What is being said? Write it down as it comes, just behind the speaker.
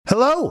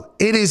Hello,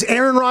 it is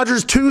Aaron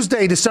Rodgers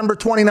Tuesday, December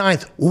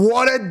 29th.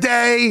 What a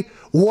day,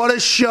 what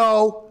a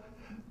show.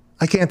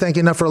 I can't thank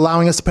you enough for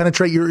allowing us to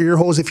penetrate your ear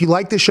holes. If you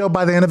like this show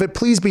by the end of it,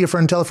 please be a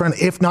friend, tell a friend.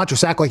 If not,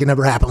 just act like it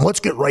never happened. Let's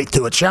get right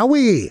to it, shall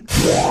we?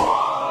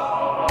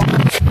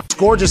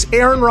 Gorgeous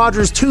Aaron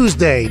Rodgers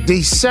Tuesday,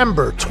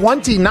 December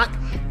 29th.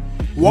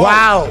 Whoa.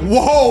 Wow.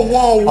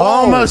 Whoa.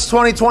 Almost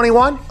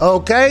 2021.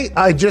 Okay.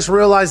 I just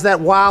realized that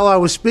while I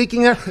was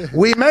speaking there.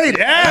 We made it.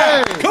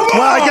 Yeah. Come on.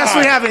 Well, I guess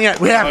we haven't yet.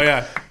 We haven't. Oh,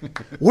 yeah.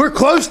 We're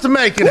close to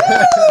making it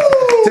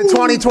to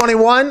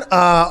 2021.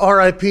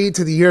 RIP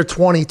to the year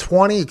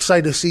 2020.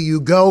 Excited to see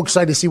you go.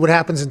 Excited to see what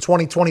happens in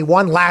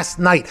 2021. Last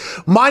night,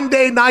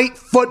 Monday Night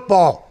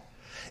Football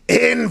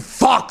in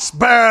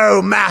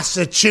Foxborough,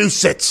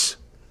 Massachusetts.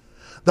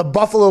 The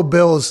Buffalo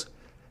Bills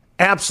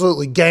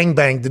absolutely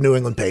gangbanged the New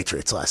England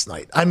Patriots last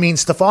night. I mean,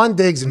 Stephon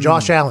Diggs and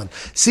Josh Allen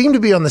seem to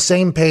be on the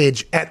same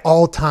page at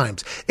all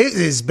times. It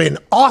has been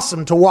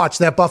awesome to watch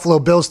that Buffalo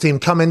Bills team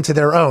come into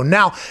their own.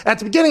 Now, at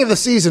the beginning of the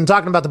season,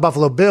 talking about the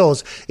Buffalo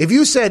Bills, if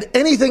you said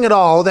anything at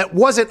all that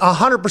wasn't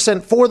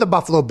 100% for the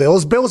Buffalo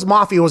Bills, Bills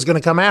Mafia was going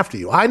to come after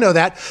you. I know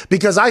that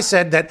because I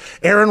said that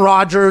Aaron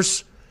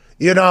Rodgers,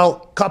 a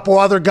couple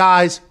other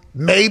guys,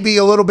 maybe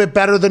a little bit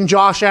better than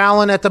Josh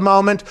Allen at the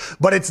moment,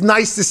 but it's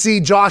nice to see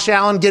Josh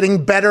Allen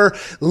getting better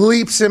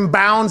leaps and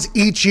bounds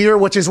each year,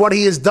 which is what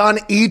he has done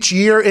each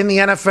year in the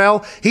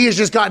NFL. He has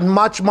just gotten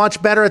much,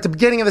 much better. At the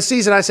beginning of the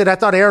season, I said I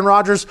thought Aaron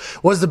Rodgers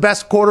was the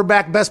best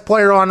quarterback, best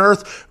player on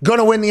earth, going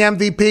to win the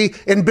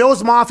MVP, and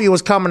Bills Mafia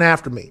was coming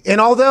after me.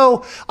 And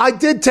although I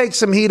did take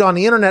some heat on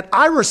the internet,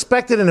 I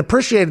respected and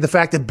appreciated the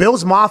fact that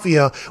Bills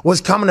Mafia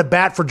was coming to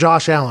bat for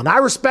Josh Allen. I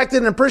respected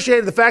and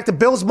appreciated the fact that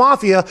Bills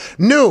Mafia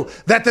knew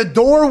that the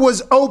door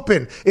was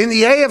open in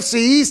the AFC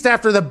East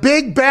after the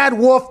big bad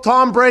wolf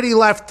Tom Brady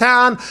left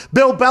town.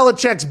 Bill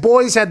Belichick's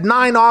boys had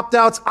 9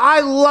 opt-outs.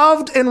 I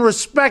loved and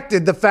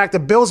respected the fact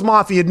that Bills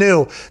Mafia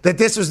knew that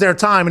this was their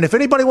time. And if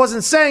anybody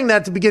wasn't saying that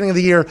at the beginning of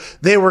the year,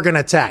 they were going to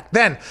attack.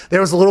 Then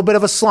there was a little bit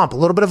of a slump, a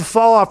little bit of a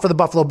fall off for the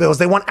Buffalo Bills.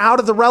 They went out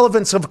of the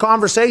relevance of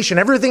conversation.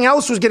 Everything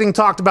else was getting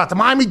talked about. The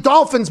Miami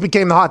Dolphins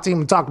became the hot team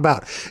to talk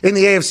about in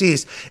the AFC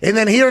East. And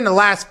then here in the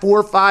last 4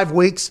 or 5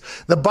 weeks,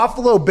 the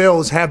Buffalo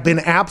Bills have been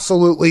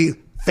absolutely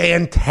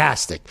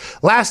fantastic.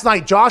 Last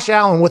night, Josh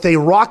Allen, with a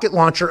rocket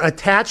launcher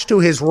attached to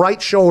his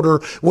right shoulder,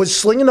 was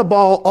slinging the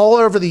ball all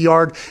over the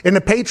yard, and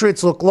the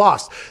Patriots looked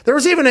lost. There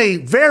was even a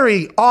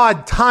very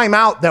odd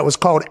timeout that was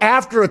called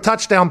after a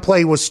touchdown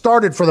play was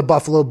started for the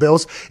Buffalo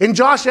Bills, and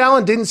Josh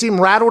Allen didn't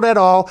seem rattled at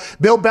all.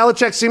 Bill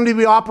Belichick seemed to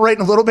be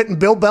operating a little bit in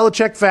Bill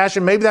Belichick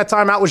fashion. Maybe that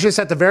timeout was just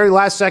at the very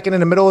last second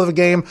in the middle of the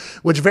game,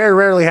 which very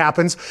rarely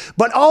happens.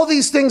 But all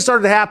these things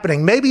started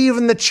happening. Maybe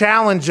even the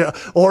challenge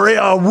or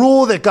a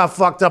rule that got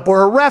fucked up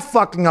or a ref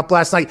fucking up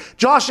last night.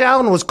 Josh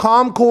Allen was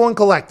calm, cool, and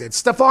collected.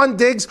 Stephon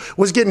Diggs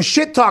was getting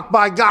shit-talked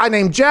by a guy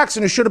named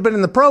Jackson who should have been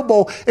in the Pro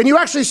Bowl, and you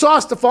actually saw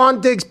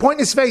Stephon Diggs point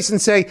in his face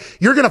and say,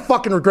 "You're going to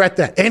fucking regret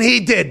that." And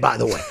he did, by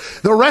the way.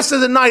 The rest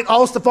of the night,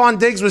 all Stephon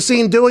Diggs was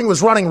seen doing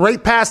was running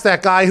right past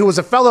that guy who was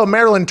a fellow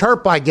Maryland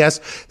Terp, I guess.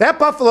 That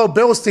Buffalo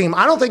Bills team,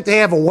 I don't think they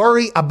have a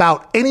worry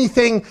about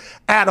anything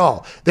at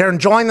all. They're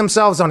enjoying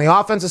themselves on the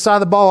offensive side of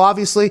the ball,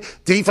 obviously.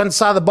 Defensive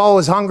side of the ball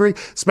is hungry.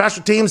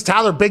 Special teams,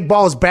 Tyler Big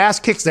Balls Bass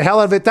kicks the hell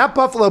out of it. That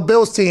Buffalo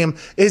Bills team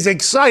is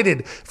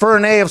excited for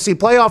an AFC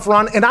playoff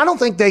run, and I don't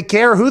think they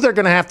care who they're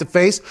going to have to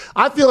face.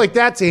 I feel like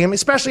that team,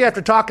 especially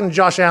after talking to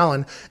Josh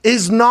Allen,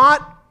 is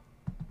not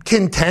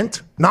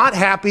content, not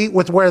happy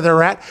with where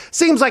they're at.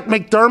 Seems like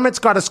McDermott's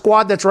got a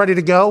squad that's ready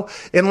to go.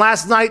 And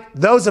last night,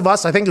 those of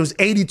us, I think it was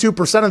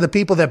 82% of the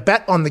people that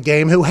bet on the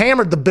game who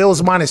hammered the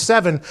Bills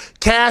 -7,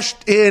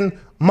 cashed in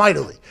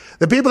mightily.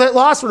 The people that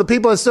lost were the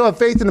people that still have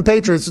faith in the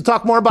Patriots. To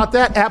talk more about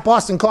that, at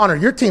Boston Connor,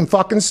 your team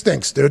fucking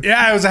stinks, dude.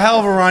 Yeah, it was a hell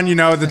of a run.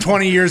 The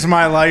 20 years of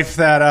my life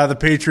that the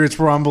Patriots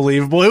were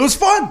unbelievable. It was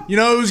fun. It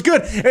was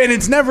good. And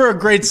it's never a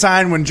great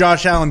sign when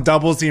Josh Allen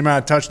doubles the amount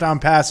of touchdown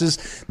passes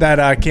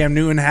that Cam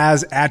Newton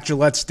has at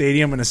Gillette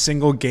Stadium in a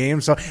single game.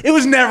 So it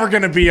was never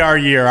going to be our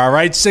year, all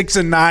right?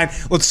 6-9.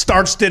 Let's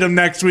start Stidham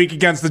next week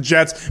against the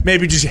Jets.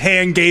 Maybe just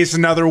hand Gase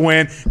another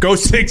win. Go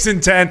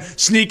 6-10.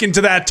 Sneak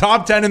into that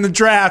top 10 in the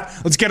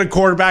draft. Let's get a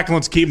quarterback.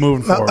 Let's keep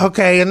moving forward.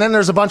 Okay, and then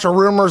there's a bunch of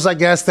rumors, I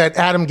guess, that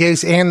Adam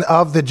Gase and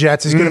of the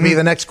Jets is going to be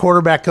the next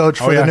quarterback coach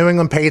for the New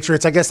England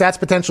Patriots. I guess that's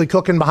potentially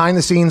cooking behind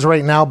the scenes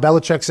right now.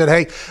 Belichick said,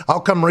 "Hey, I'll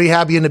come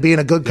rehab you into being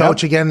a good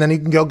coach again. Then you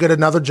can go get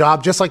another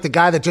job," just like the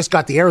guy that just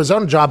got the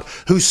Arizona job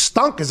who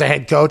stunk as a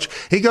head coach.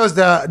 He goes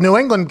to New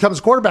England, becomes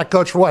quarterback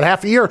coach for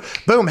half a year.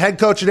 Boom, head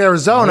coach at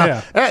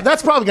Arizona.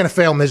 That's probably going to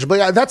fail miserably.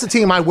 That's a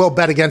team I will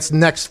bet against the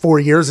next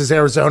 4 years is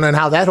Arizona and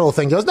how that whole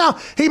thing goes. Now,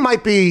 he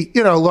might be,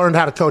 learned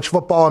how to coach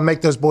football and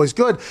make those boys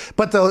good.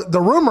 But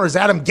the rumor is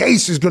Adam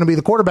Gase is going to be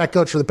the quarterback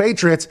coach for the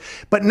Patriots.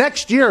 But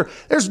next year,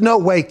 there's no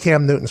way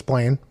Cam Newton's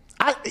playing.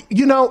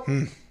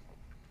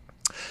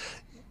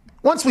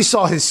 Once we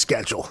saw his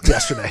schedule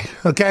yesterday,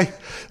 okay?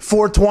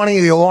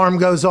 4:20, the alarm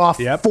goes off.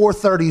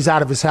 4:30, he's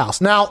out of his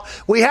house. Now,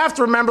 we have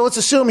to remember, let's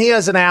assume he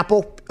has an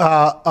apple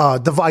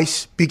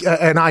device,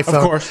 an iPhone,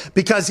 Of course.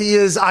 because he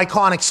is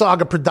Iconic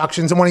Saga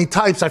Productions, and when he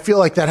types, I feel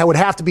like that would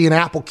have to be an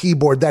Apple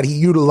keyboard that he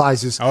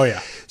utilizes. Oh,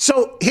 yeah.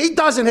 So he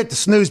doesn't hit the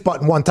snooze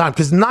button one time,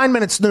 because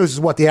 9-minute snooze is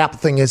what the Apple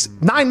thing is.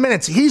 9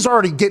 minutes, he's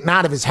already getting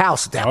out of his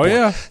house at that point.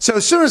 Yeah. So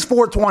as soon as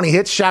 420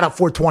 hits, shout out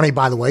 420,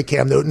 by the way,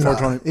 Cam Newton.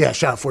 420. Yeah,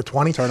 shout out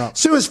 420. Turn up. As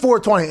soon as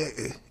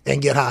 420 and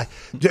get high.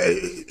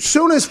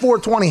 Soon as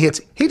 420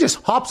 hits, he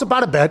just hops up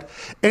out of bed,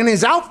 and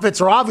his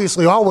outfits are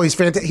obviously always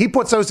fantastic. He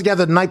puts those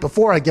together the night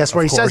before, I guess,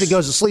 where he says he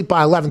goes to sleep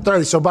by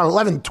 11:30. So about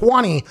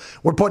 11:20,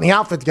 we're putting the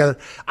outfit together.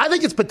 I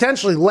think it's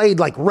potentially laid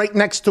like right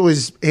next to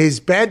his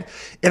bed,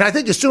 and I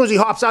think as soon as he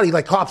hops out, he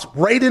like hops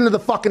right into the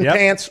fucking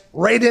pants,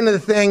 right into the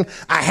thing.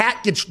 A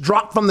hat gets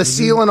dropped from the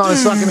ceiling on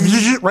his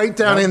fucking right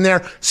down in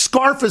there.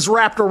 Scarf is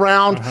wrapped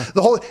around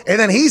the whole, and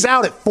then he's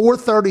out at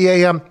 4:30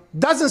 a.m.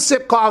 Doesn't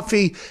sip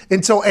coffee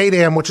until 8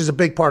 a.m., which is a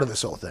big part of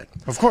this whole thing.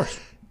 Of course.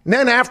 And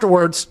then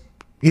afterwards,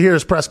 you hear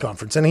his press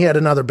conference, and he had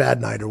another bad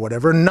night or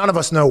whatever. None of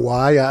us know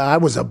why. I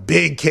was a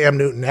big Cam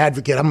Newton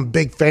advocate. I'm a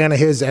big fan of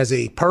his as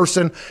a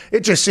person.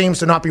 It just seems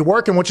to not be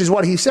working, which is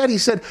what he said. He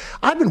said,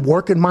 I've been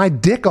working my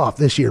dick off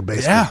this year,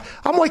 basically. Yeah.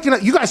 I'm waking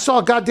up. You guys saw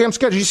a goddamn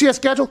schedule. You see that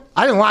schedule?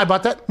 I didn't lie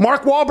about that.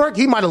 Mark Wahlberg,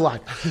 he might have lied.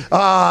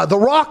 The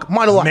Rock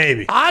might have lied.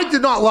 Maybe. I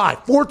did not lie.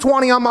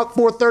 4:20, I'm out.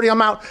 4:30,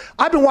 I'm out.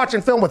 I've been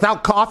watching film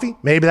without coffee.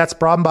 Maybe that's a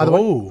problem, by the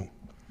way.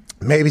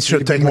 Maybe should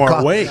have taken more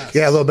coffee. awake.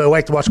 Yeah, a little bit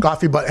awake to watch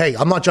coffee. But hey,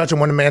 I'm not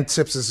judging when a man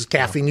sips his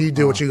caffeine. You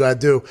do what you got to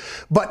do.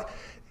 But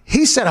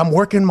he said, I'm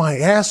working my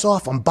ass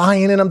off. I'm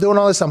buying in. I'm doing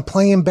all this. I'm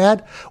playing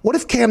bad. What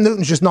if Cam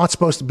Newton's just not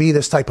supposed to be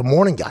this type of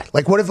morning guy?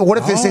 Like, what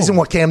if this isn't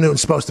what Cam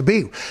Newton's supposed to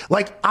be?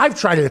 Like, I've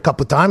tried it a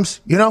couple of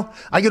times. You know,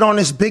 I get on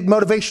this big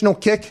motivational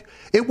kick.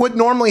 It would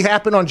normally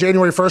happen on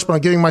January 1st, but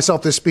I'm giving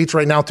myself this speech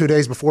right now 2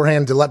 days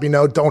beforehand to let me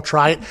know, don't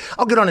try it.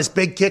 I'll get on this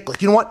big kick.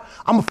 Like, you know what?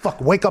 I'm going to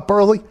fucking wake up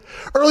early.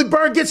 Early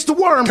bird gets the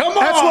worm. Come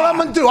on. That's what I'm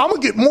going to do. I'm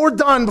going to get more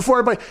done before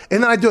everybody.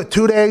 And then I do it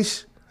 2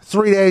 days.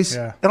 3 days,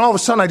 and all of a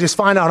sudden I just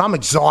find out I'm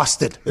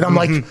exhausted. And I'm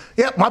like,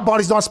 yeah, my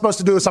body's not supposed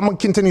to do this. I'm going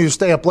to continue to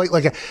stay up late.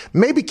 Like,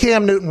 maybe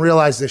Cam Newton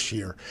realized this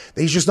year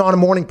that he's just not a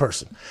morning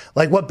person.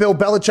 Like what Bill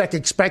Belichick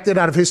expected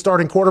out of his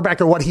starting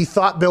quarterback, or what he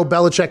thought Bill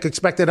Belichick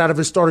expected out of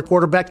his starting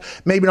quarterback,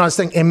 maybe not his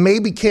thing. And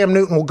maybe Cam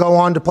Newton will go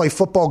on to play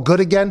football good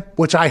again,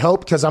 which I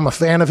hope, because I'm a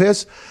fan of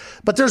his.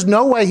 But there's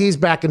no way he's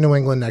back in New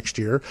England next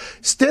year.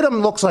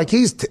 Stidham looks like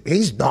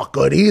he's not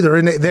good either.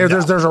 And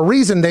there's a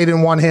reason they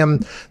didn't want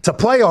him to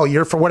play all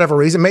year for whatever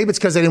reason. Maybe it's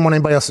because they didn't want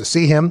anybody else to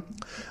see him.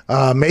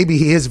 Maybe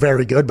he is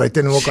very good, but it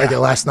didn't look like it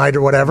last night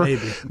or whatever.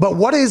 Maybe. But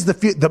what is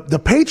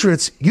the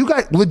Patriots? You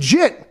guys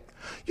legit.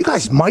 You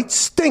guys might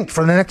stink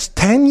for the next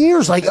 10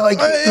 years. Like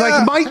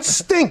might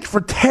stink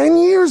for 10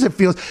 years, it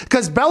feels.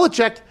 Because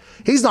Belichick,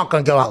 he's not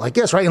going to go out like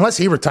this, right? Unless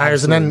he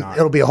retires, and then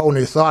it'll be a whole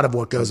new thought of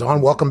what goes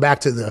on. Welcome back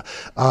to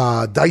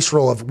the dice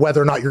roll of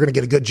whether or not you're going to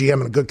get a good GM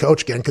and a good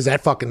coach again, because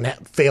that fucking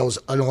fails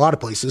in a lot of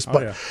places.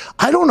 But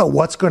I don't know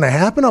what's going to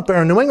happen up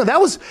there in New England. That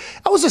was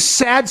a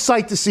sad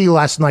sight to see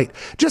last night.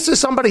 Just as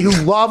somebody who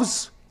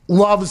loves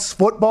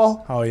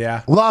football. Oh,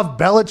 yeah. Love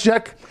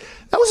Belichick.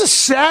 That was a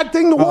sad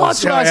thing to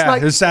watch last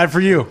night. It was sad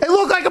for you. It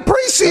looked like a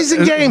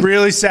preseason game.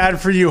 Really sad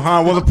for you,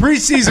 huh? Well, the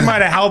preseason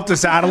might have helped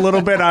us out a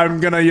little bit.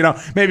 I'm going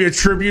to, maybe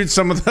attribute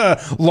some of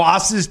the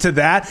losses to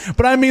that.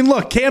 But I mean,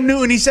 look, Cam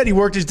Newton, he said he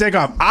worked his dick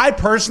off. I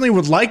personally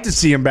would like to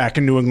see him back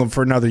in New England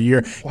for another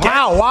year.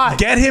 Wow, why?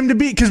 Get him to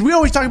be, because we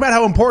always talk about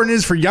how important it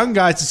is for young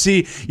guys to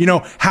see,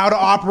 how to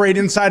operate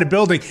inside a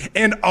building.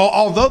 And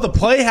although the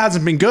play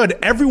hasn't been good,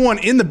 everyone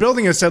in the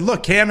building has said,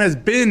 look, Cam has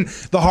been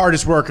the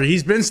hardest worker.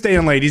 He's been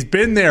staying late. He's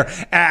been there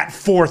at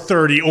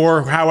 4:30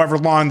 or however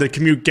long the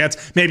commute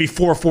gets, maybe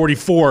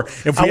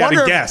 4:44 if we had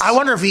to guess. I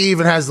wonder if he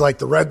even has like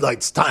the red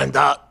lights timed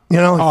out.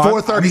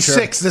 4:36,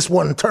 sure. This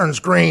one turns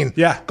green.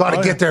 Yeah. Got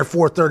to get there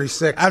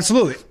 4:36.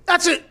 Absolutely.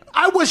 That's it.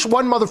 I wish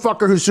one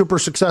motherfucker who's super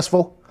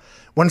successful,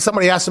 when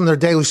somebody asks them their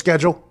daily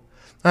schedule,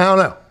 I don't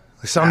know.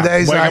 Some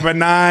days wake up at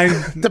 9.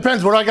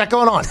 Depends what I got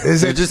going on.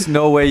 There's just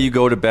no way you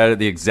go to bed at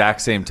the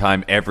exact same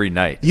time every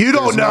night. You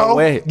don't know. No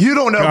way. You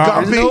don't know,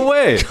 Gumpy. There's no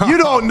way. You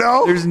don't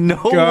know. There's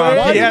no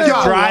way. He has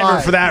a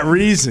driver for that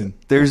reason.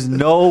 There's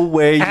no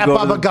way you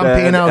go to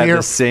bed at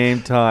the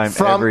same time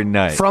every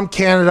night. From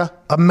Canada,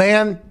 a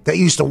man that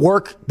used to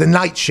work the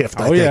night shift,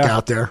 I think,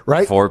 out there,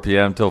 right? 4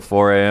 p.m. till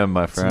 4 a.m.,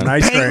 my friend.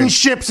 Painting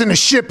ships in a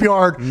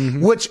shipyard,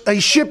 which a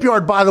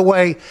shipyard, by the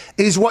way,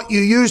 is what you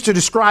use to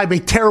describe a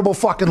terrible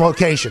fucking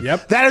location.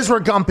 Yep. That is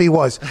where Gumpy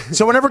was.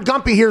 So whenever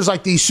Gumpy hears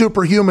like these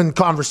superhuman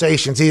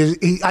conversations,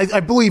 I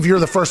believe you're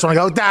the first one to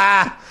go,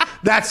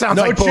 that sounds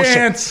like bullshit.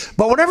 Chance.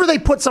 But whenever they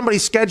put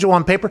somebody's schedule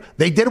on paper,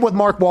 they did it with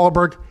Mark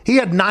Wahlberg. He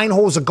had 9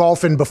 holes of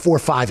golf in before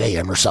 5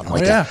 a.m. or something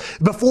like that.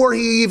 Before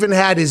he even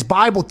had his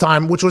Bible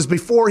time, which was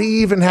before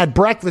he even had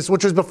breakfast,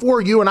 which was before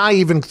you and I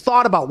even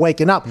thought about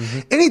waking up.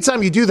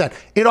 Anytime you do that,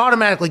 it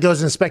automatically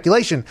goes into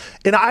speculation.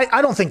 And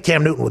I don't think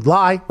Cam Newton would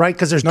lie, right?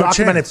 Because there's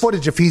documented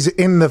footage if he's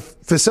in the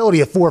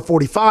facility at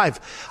 4:45.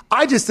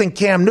 I just think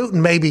Cam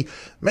Newton maybe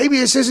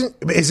is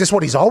this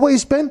what he's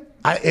always been?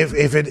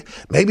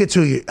 Maybe it's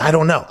who you. I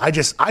don't know. I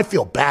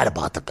feel bad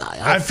about the guy.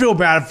 I feel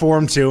bad for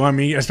him too. I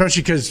mean,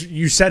 especially because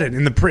you said it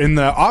in the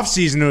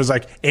offseason, it was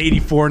like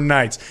 84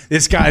 nights.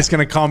 This guy's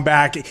gonna come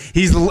back.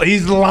 He's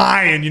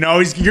lying.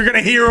 You're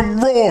gonna hear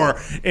him roar,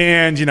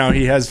 and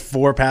he has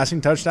 4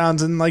 passing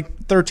touchdowns and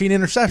like 13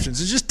 interceptions.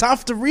 It's just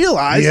tough to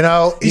realize.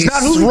 He's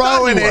not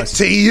throwing it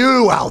to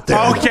you out there.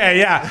 Okay,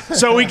 yeah.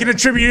 So we can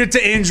attribute it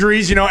to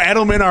injuries.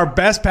 Edelman, our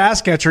best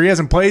pass catcher, he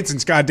hasn't played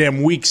since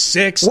goddamn week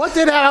 6.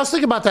 I was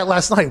thinking about that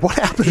last night. What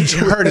happened? He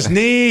hurt his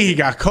knee. He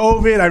got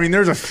COVID. I mean,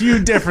 there's a few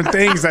different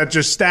things that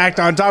just stacked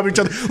on top of each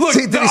other. Look,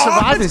 did he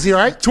survive? Is he all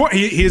right?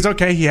 He is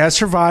okay. He has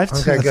survived.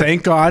 Okay, good.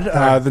 Thank God.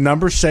 The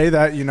numbers say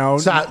that,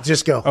 So,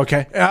 just go.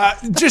 Okay.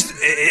 Just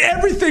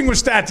everything was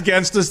stacked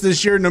against us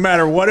this year, no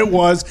matter what it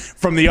was,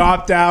 from the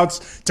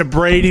opt-outs to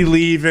Brady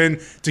leaving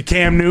to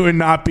Cam Newton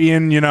not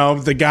being,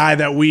 the guy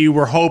that we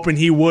were hoping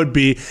he would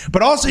be.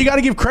 But also, you got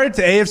to give credit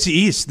to AFC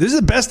East. This is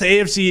the best the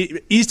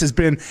AFC East has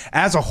been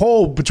as a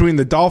whole between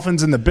the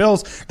Dolphins and the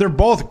Bills. They're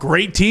both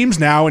great teams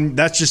now, and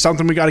that's just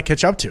something we got to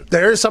catch up to.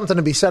 There is something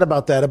to be said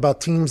about that,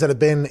 about teams that have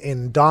been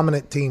in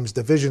dominant teams,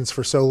 divisions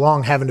for so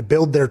long, having to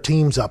build their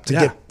teams up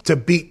to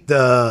beat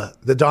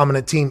the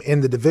dominant team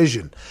in the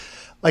division.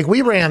 Like,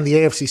 we ran the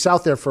AFC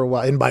South there for a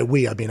while, and by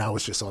we, I mean I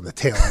was just on the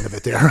tail end of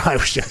it there. I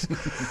was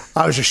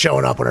just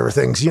showing up whenever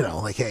things,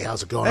 like, hey,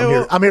 how's it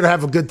going? I'm here to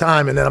have a good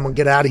time, and then I'm going to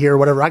get out of here or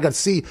whatever. I got to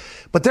see.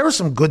 But there were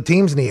some good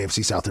teams in the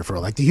AFC South there for a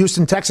while. Like the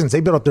Houston Texans, they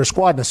built up their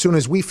squad, and as soon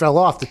as we fell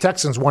off, the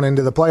Texans went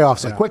into the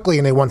playoffs quickly,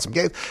 and they won some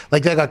games.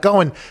 Like, they got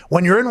going.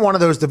 When you're in one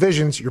of those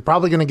divisions, you're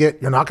probably going to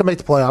you're not going to make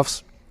the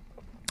playoffs.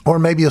 Or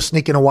maybe you'll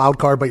sneak in a wild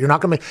card, but you're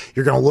going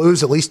to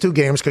lose at least 2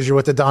 games because you're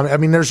with the dominant. I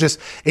mean,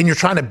 and you're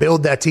trying to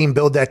build that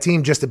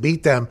team just to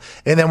beat them.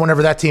 And then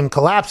whenever that team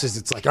collapses,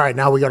 it's like, all right,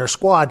 now we got our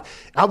squad.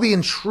 I'll be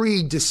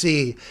intrigued to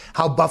see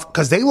how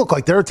because they look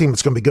like they're a team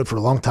that's going to be good for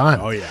a long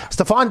time. Oh, yeah.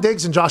 Stephon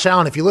Diggs and Josh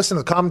Allen, if you listen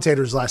to the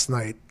commentators last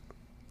night,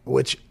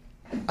 which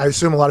I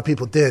assume a lot of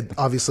people did,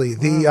 obviously.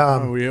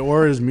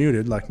 Or is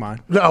muted like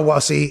mine. No,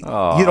 well, see, you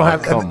don't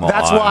have.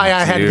 That's why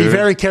I had to be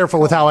very careful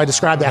with how I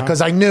described that,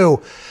 because I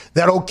knew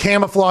that old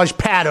camouflage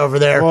pad over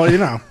there.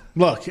 Well,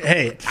 look,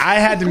 hey, I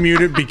had to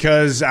mute it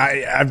because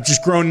I've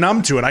just grown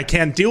numb to it. I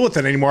can't deal with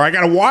it anymore. I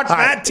got to watch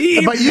that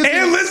team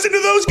and listen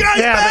to those guys.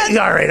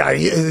 Yeah, all right.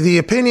 The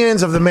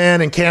opinions of the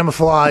man in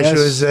camouflage,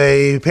 who is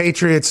a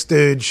Patriot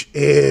stooge,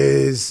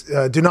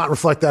 do not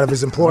reflect that of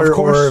his employer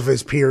or of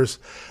his peers.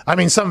 I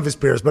mean, some of his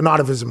peers, but not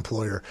of his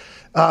employer.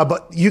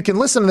 But you can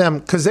listen to them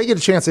because they get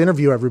a chance to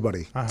interview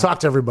everybody,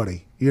 talk to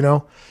everybody,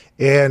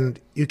 and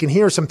you can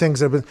hear some things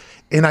that have been.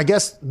 And I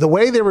guess the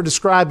way they were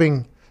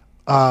describing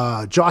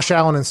Josh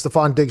Allen and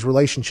Stephon Diggs'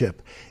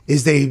 relationship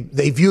is they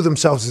view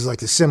themselves as like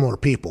the similar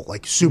people,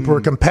 like super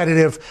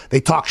competitive.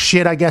 They talk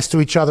shit, I guess, to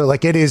each other.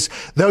 Like, it is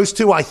those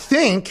two. I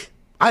think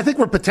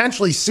we're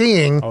potentially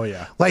seeing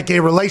like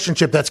a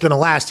relationship that's going to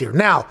last here.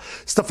 Now,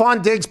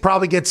 Stephon Diggs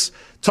probably gets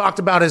talked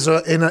about as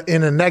in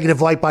a negative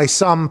light by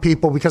some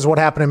people because of what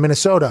happened in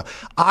Minnesota.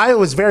 I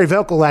was very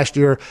vocal last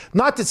year.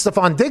 Not that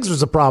Stephon Diggs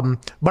was a problem,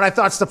 but I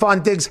thought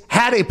Stephon Diggs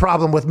had a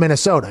problem with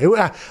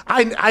Minnesota.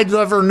 I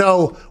never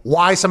know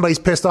why somebody's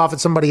pissed off at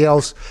somebody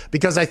else,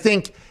 because I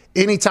think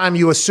anytime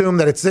you assume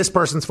that it's this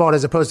person's fault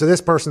as opposed to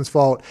this person's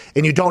fault,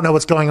 and you don't know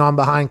what's going on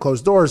behind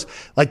closed doors,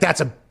 like that's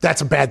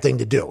a bad thing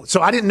to do.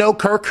 So I didn't know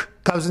Kirk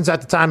Cousins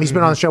at the time. He's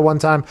been on the show one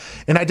time,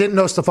 and I didn't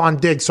know Stephon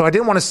Diggs. So I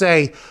didn't want to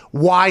say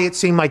why it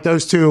seemed like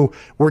those two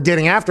were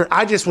getting after it.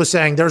 I just was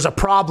saying there's a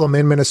problem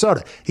in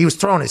Minnesota. He was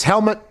throwing his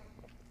helmet.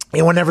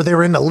 And whenever they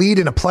were in the lead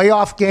in a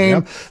playoff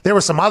game, there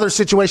was some other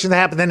situation that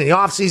happened. Then in the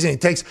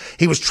offseason,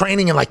 he was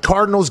training in like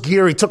Cardinals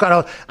gear. He took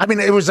out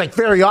it was like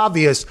very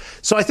obvious.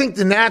 So I think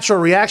the natural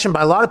reaction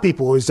by a lot of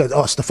people is that,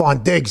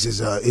 Stephon Diggs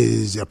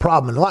is a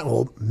problem.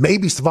 Well,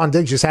 maybe Stephon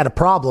Diggs just had a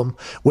problem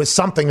with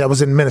something that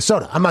was in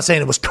Minnesota. I'm not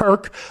saying it was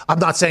Kirk. I'm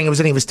not saying it was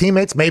any of his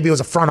teammates. Maybe it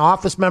was a front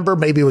office member.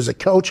 Maybe it was a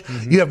coach.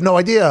 You have no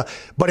idea.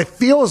 But it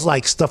feels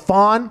like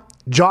Stephon,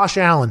 Josh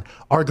Allen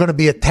are going to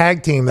be a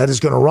tag team that is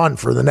going to run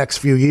for the next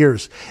few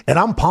years. And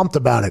I'm pumped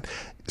about it.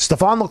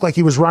 Stephon looked like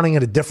he was running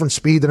at a different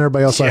speed than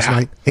everybody else last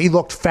night. He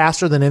looked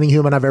faster than any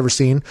human I've ever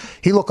seen.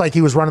 He looked like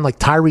he was running like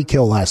Tyreek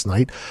Hill last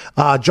night.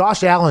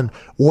 Josh Allen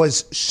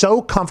was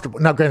so comfortable.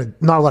 Now, granted,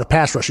 not a lot of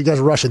pass rush. You guys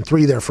were rushing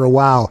 3 there for a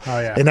while,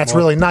 and that's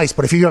really nice.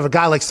 But if you have a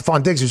guy like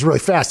Stephon Diggs who's really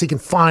fast, he can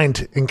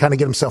find and kind of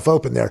get himself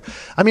open there.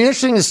 I mean,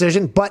 interesting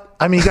decision, but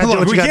I mean, you got to do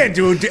what you got. We can't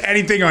do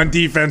anything on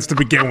defense to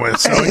begin with,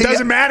 so it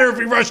doesn't matter if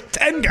we rush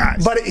 10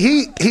 guys. But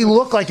he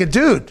looked like a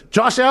dude.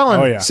 Josh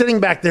Allen sitting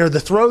back there,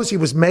 the throws he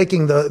was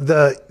making,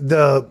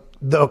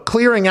 the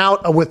clearing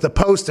out with the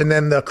post and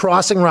then the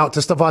crossing route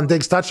to Stephon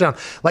Diggs' touchdown,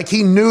 like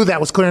he knew that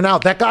was clearing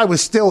out. That guy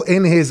was still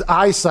in his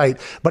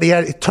eyesight, but he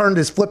had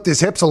flipped his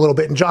hips a little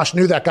bit, and Josh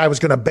knew that guy was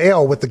going to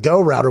bail with the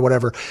go route or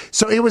whatever.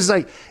 So it was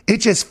like, it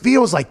just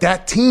feels like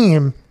that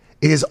team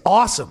is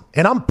awesome.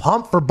 And I'm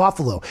pumped for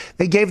Buffalo.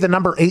 They gave the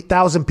number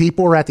 8,000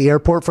 people were at the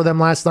airport for them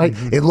last night.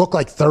 Mm-hmm. It looked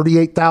like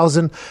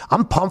 38,000.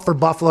 I'm pumped for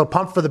Buffalo,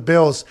 pumped for the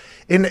Bills.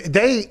 And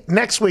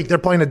next week, they're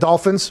playing the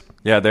Dolphins.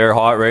 Yeah, they're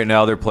hot right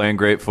now. They're playing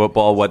great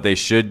football. What they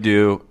should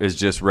do is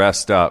just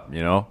rest up,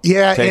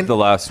 Yeah. Take the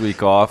last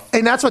week off.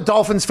 And that's what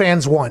Dolphins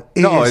fans want.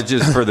 It's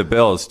just for the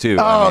Bills, too.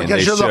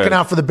 Because you're looking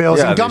out for the Bills.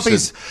 Yeah, and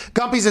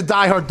Gumpy's a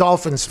diehard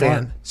Dolphins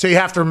fan, so you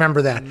have to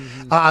remember that.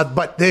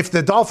 But if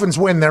the Dolphins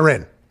win, they're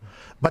in.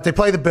 But they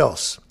play the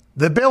Bills.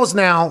 The Bills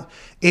now,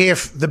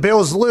 if the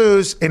Bills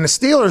lose and the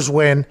Steelers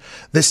win,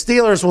 the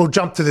Steelers will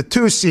jump to the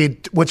 2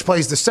 seed, which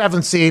plays the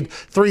 7 seed.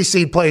 3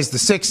 seed plays the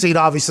 6 seed,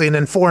 obviously, and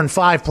then 4 and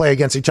 5 play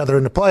against each other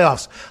in the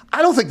playoffs.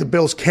 I don't think the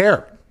Bills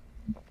care.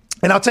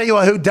 And I'll tell you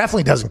who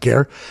definitely doesn't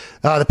care.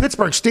 The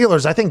Pittsburgh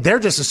Steelers, I think they're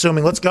just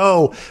assuming, let's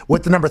go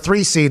with the number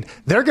 3 seed.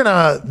 They're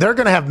gonna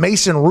have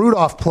Mason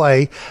Rudolph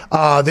play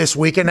this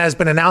weekend, has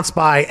been announced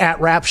by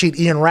 @RapSheet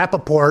Ian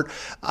Rappaport.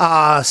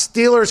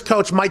 Steelers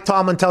coach Mike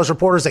Tomlin tells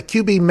reporters that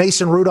QB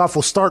Mason Rudolph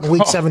will start in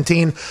Week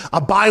 17,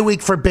 a bye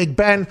week for Big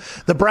Ben.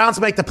 The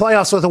Browns make the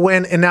playoffs with a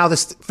win, and now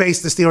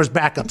face the Steelers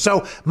backup.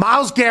 So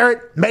Myles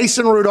Garrett,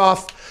 Mason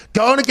Rudolph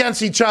going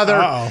against each other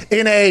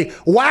in a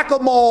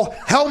whack-a-mole,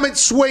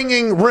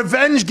 helmet-swinging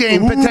revenge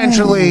game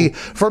potentially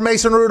for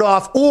Mason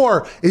Rudolph.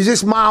 Or is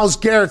this Myles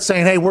Garrett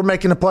saying, hey, we're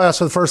making the playoffs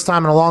for the first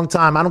time in a long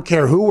time. I don't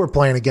care who we're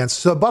playing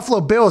against. So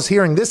Buffalo Bills,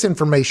 hearing this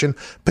information,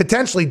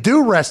 potentially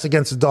do rest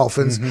against the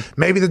Dolphins.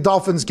 Maybe the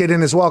Dolphins get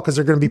in as well because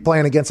they're going to be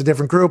playing against a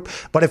different group.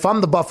 But if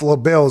I'm the Buffalo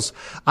Bills,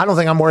 I don't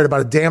think I'm worried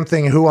about a damn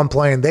thing who I'm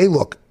playing. They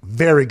look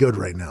very good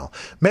right now.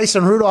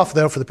 Mason Rudolph,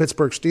 though, for the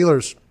Pittsburgh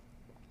Steelers,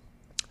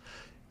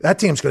 that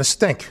team's going to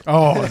stink.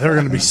 Oh, they're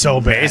going to be so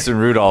bad. Mason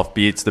Rudolph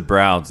beats the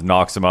Browns,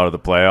 knocks them out of the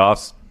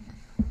playoffs.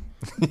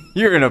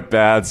 You're in a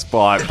bad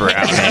spot,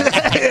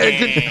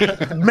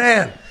 Brownie.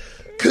 Man,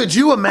 could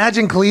you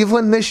imagine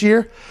Cleveland this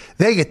year?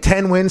 They get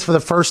 10 wins for the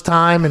first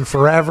time in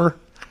forever.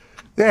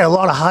 They had a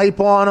lot of hype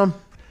on them.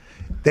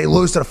 They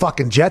lose to the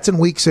fucking Jets in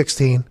Week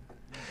 16.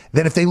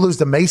 Then if they lose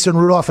to Mason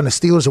Rudolph and the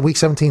Steelers in Week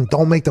 17,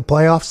 don't make the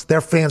playoffs,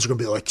 their fans are going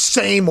to be like,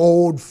 same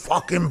old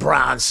fucking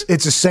Browns.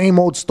 It's the same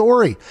old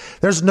story.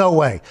 There's no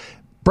way.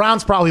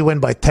 Browns probably win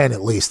by 10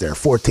 at least there,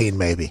 14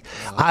 maybe.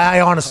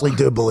 I honestly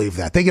do believe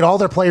that. They get all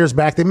their players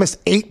back. They missed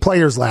 8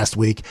 players last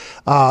week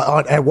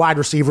at wide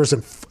receivers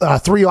and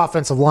 3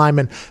 offensive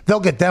linemen. They'll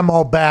get them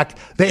all back.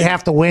 They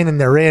have to win, and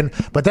they're in.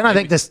 But then I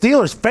think the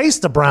Steelers face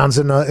the Browns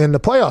in the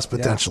playoffs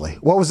potentially. Yeah.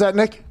 What was that,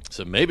 Nick?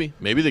 So maybe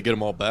they get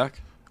them all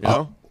back. You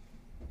know?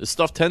 This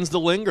stuff tends to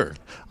linger.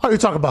 Oh, you're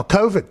talking about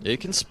COVID.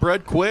 It can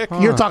spread quick.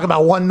 You're talking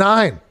about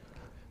 1-9.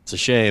 It's a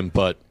shame,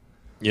 but,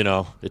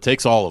 it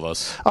takes all of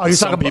us. Oh,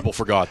 Some people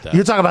forgot that.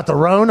 You're talking about the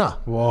Rona.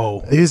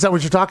 Whoa. Is that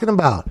what you're talking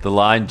about? The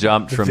line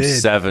jumped from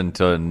 7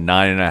 to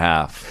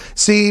 9.5.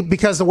 See,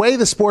 because the way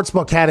the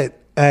sportsbook had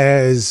it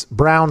as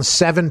Browns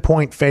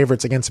 7-point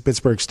favorites against the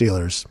Pittsburgh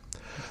Steelers,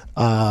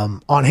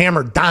 on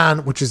Hammer Don,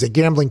 which is a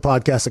gambling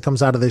podcast that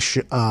comes out of this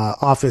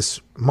office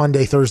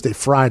Monday, Thursday,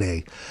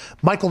 Friday,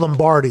 Michael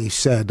Lombardi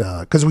said,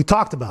 because we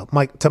talked about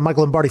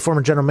Michael Lombardi,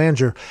 former general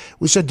manager,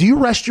 we said, do you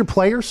rest your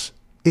players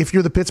if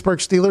you're the Pittsburgh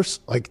Steelers?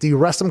 Like, do you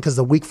rest them because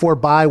the Week 4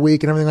 bye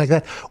week and everything like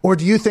that? Or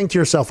do you think to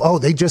yourself, oh,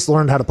 they just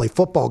learned how to play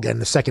football again in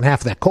the second half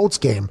of that Colts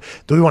game.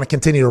 Do we want to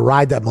continue to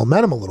ride that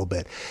momentum a little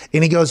bit?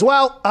 And he goes,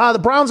 well, the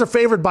Browns are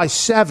favored by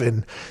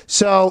 7,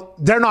 so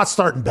they're not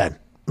starting Ben.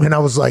 And I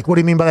was like, what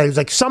do you mean by that? He was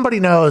like, somebody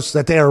knows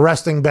that they are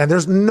resting Ben.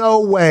 There's no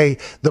way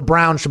the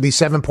Browns should be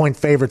 7-point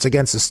favorites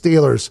against the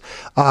Steelers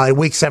in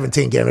Week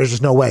 17 game. There's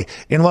just no way.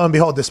 And lo and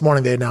behold, this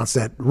morning they announced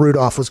that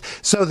Rudolph was.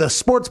 So the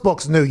sports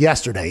books knew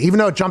yesterday, even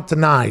though it jumped to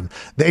 9,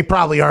 they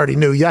probably already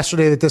knew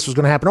yesterday that this was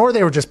going to happen, or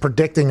they were just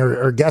predicting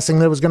or guessing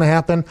that it was going to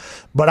happen.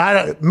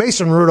 But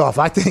Mason Rudolph,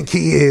 I think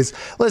he is.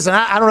 Listen,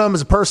 I don't know him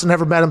as a person,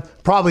 never met him.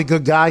 Probably a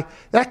good guy.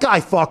 That guy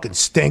fucking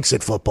stinks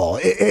at football.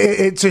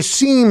 It just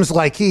seems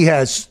like he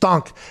has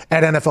stunk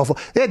at NFL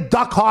football. They had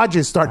Duck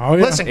Hodges start. Oh,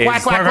 yeah. Listen,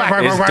 quack, quack,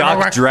 quack. Is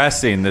Duck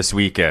dressing this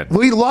weekend?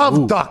 We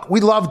love Duck.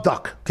 We love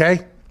Duck,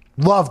 okay?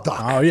 Love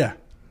Duck. Oh, yeah.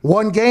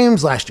 Won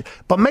games last year.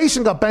 But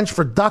Mason got benched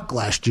for Duck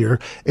last year,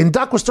 and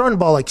Duck was throwing the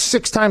ball like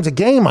 6 times a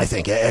game, I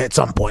think, at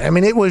some point. I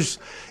mean, it was,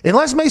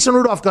 unless Mason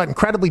Rudolph got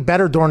incredibly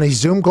better during these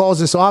Zoom calls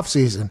this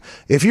offseason,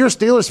 if you're a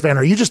Steelers fan,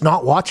 are you just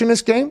not watching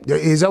this game?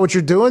 Is that what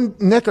you're doing,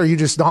 Nick? Are you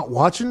just not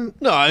watching?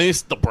 No, I mean,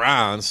 it's the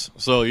Browns,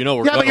 so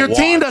we're yeah, but your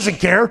team doesn't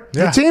care.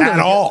 Yeah, your team at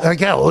all.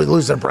 Like, yeah, we'll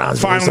lose the Browns.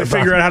 Finally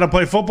figure out how to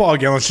play football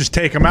again. Let's just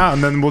take them out,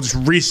 and then we'll just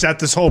reset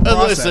this whole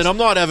process. Listen, I'm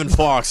not Evan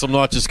Fox. I'm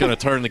not just going to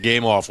turn the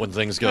game off when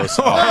things go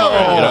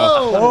south.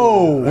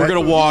 We're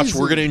going to watch. Easy.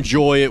 We're going to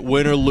enjoy it,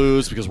 win or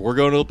lose, because we're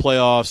going to the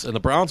playoffs, and the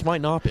Browns might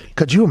not be.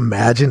 Could you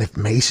imagine if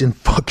Mason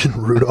fucking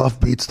Rudolph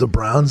beats the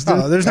Browns, dude?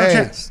 Oh, there's no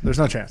chance. There's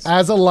no chance.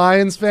 As a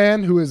Lions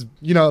fan who is,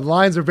 the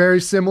Lions are very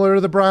similar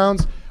to the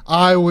Browns,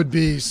 I would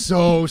be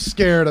so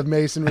scared of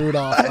Mason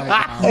Rudolph right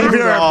now. If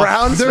you're a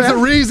Browns There's fan? a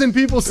reason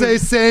people say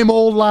same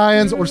old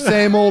Lions or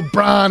same old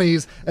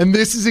Brownies, and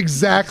this is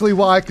exactly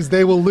why, because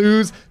they will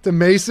lose to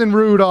Mason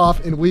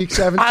Rudolph in Week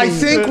 17. I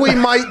think we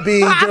might be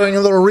doing a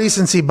little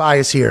recency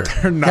bias here.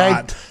 They're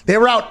not. They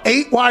were out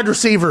 8 wide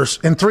receivers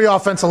and 3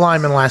 offensive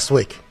linemen last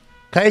week.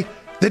 Okay?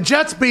 The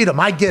Jets beat them.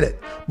 I get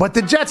it. But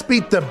the Jets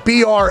beat the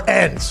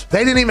BRNs.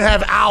 They didn't even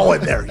have Al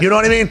in there. You know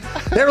what I mean?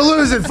 They're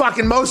losing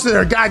fucking most of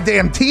their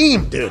goddamn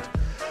team, dude.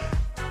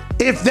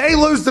 If they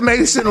lose to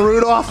Mason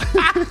Rudolph,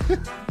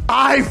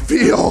 I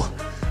feel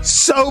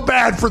so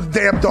bad for the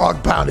damn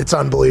dog pound. It's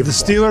unbelievable.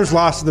 The Steelers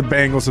lost to the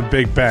Bengals with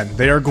Big Ben.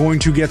 They are going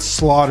to get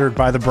slaughtered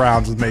by the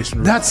Browns with Mason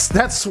Rudolph.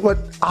 That's what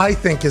I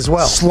think as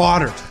well.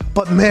 Slaughtered.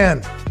 But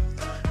man,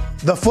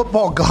 the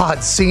football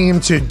gods seem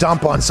to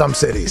dump on some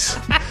cities.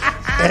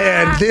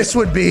 And this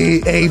would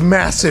be a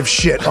massive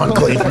shit on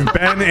Cleveland.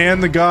 Ben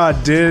and the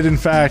God did, in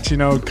fact,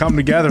 come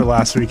together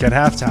last week at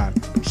halftime.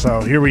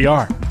 So here we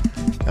are.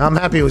 I'm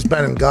happy it was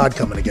Ben and God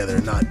coming together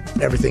and not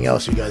everything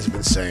else you guys have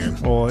been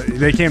saying. Well,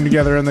 they came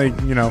together and they,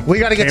 We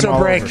got to get to a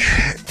break.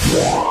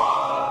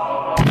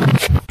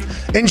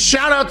 And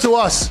shout out to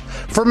us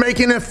for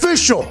making an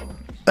official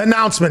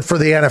announcement for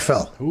the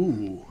NFL.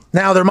 Ooh.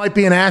 Now, there might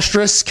be an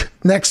asterisk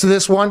next to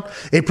this one,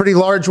 a pretty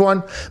large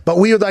one, but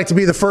we would like to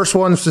be the first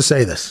ones to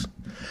say this.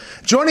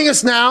 Joining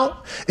us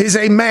now is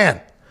a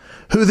man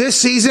who this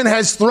season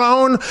has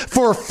thrown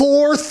for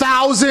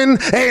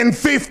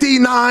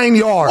 4,059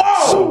 yards.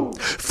 Whoa!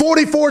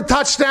 44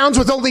 touchdowns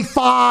with only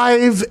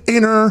 5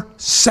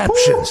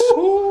 interceptions.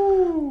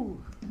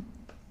 Ooh.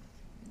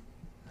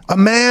 A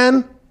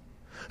man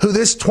who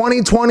this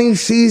 2020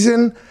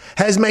 season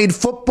has made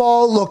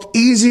football look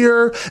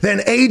easier than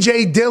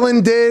A.J.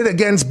 Dillon did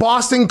against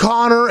Boston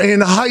Connor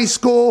in high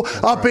school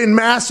up in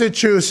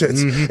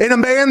Massachusetts. Mm-hmm. And a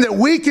man that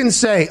we can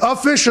say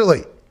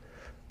officially,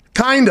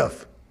 kind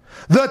of,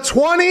 the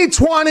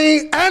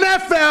 2020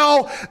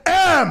 NFL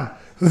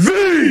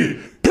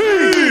MVP.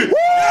 Woo!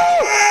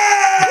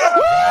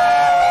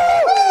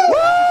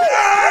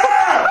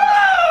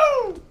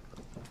 Woo!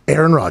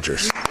 Aaron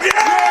Rodgers.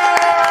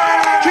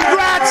 Yeah!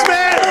 Congrats,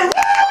 man!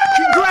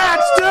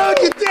 Congrats, dude!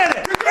 You did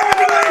it!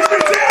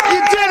 You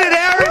did it,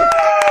 Aaron!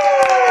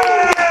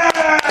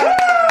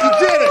 You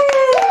did it!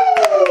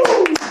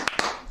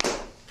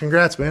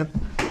 Congrats, man.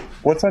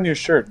 What's on your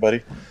shirt,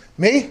 buddy?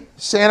 Me?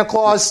 Santa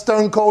Claus,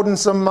 Stone Cold, and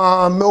some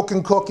milk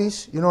and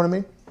cookies. You know what I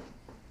mean?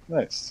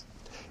 Nice.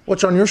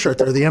 What's on your shirt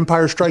there? The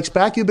Empire Strikes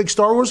Back? You a big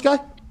Star Wars guy?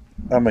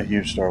 I'm a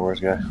huge Star Wars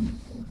guy.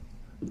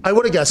 I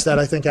would have guessed that,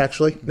 I think,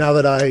 actually, now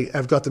that I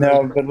have got to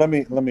know. No, but let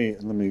me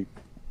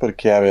put a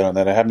caveat on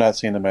that. I have not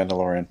seen The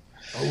Mandalorian.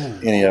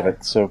 Any of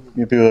it. So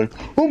people are like,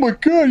 oh my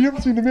God, you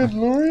haven't seen The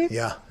Mandalorian?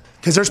 Yeah.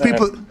 Because there's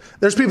people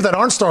that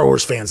aren't Star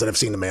Wars fans that have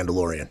seen The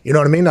Mandalorian. You know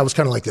what I mean? That was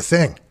kind of like the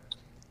thing.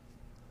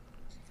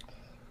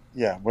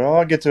 Yeah, well,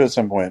 I'll get to it at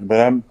some point.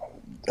 But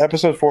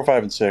episodes 4,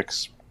 5, and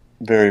 6,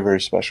 very, very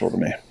special to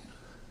me.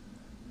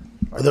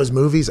 Are those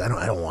movies? I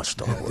don't watch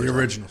Star Wars. The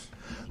originals.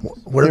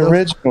 What are the those?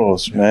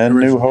 originals, man.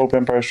 New Hope,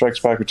 Empire Strikes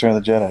Back, Return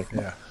of the Jedi.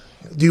 Yeah.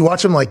 Do you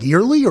watch them like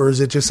yearly, or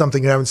is it just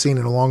something you haven't seen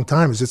in a long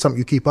time? Is it something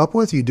you keep up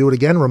with? You do it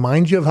again,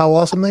 remind you of how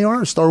awesome they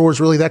are? Is Star Wars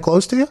really that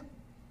close to you?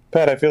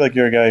 Pat, I feel like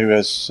you're a guy who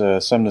has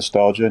some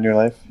nostalgia in your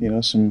life,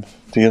 some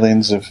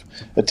feelings of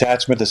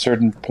attachment to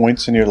certain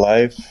points in your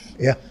life.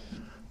 Yeah.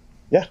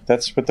 Yeah,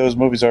 that's what those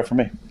movies are for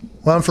me.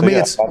 Well, and for me,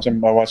 it's I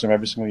watch them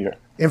every single year.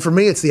 And for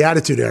me, it's the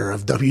Attitude Era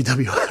of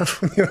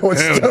WWF. When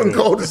Stone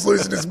Cold is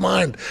losing his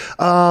mind.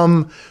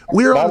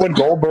 When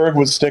Goldberg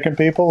was sticking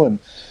people and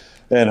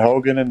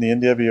Hogan and the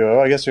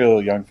NWO. I guess you're a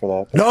little young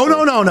for that.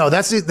 No.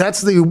 That's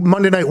the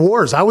Monday Night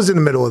Wars. I was in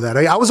the middle of that.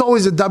 I was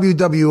always a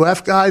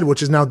WWF guy,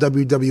 which is now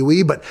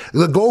WWE. But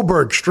the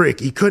Goldberg streak,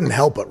 he couldn't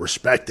help but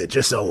respect it.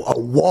 Just a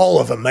wall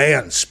of a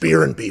man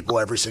spearing people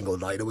every single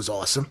night. It was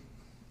awesome.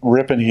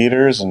 Ripping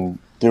heaters and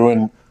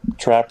doing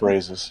trap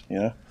raises,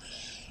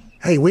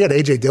 Hey, we had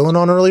A.J. Dillon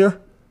on earlier.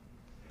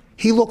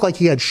 He looked like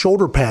he had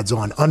shoulder pads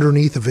on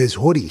underneath of his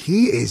hoodie.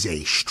 He is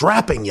a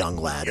strapping young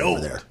lad over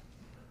there.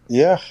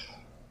 Yeah.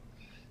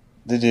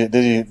 Did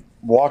you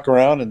walk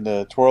around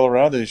and twirl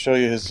around? Did he show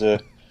you his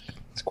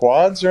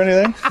quads or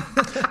anything?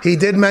 He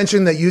did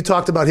mention that you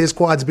talked about his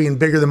quads being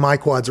bigger than my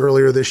quads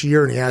earlier this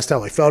year, and he asked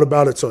how I felt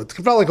about it. So it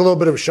felt like a little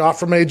bit of a shot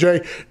from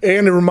AJ,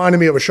 and it reminded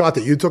me of a shot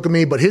that you took of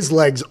me, but his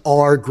legs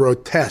are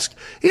grotesque.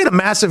 He had a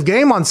massive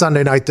game on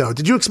Sunday night, though.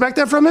 Did you expect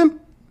that from him?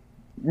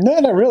 No,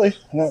 not really.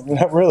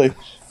 Not really.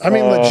 I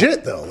mean,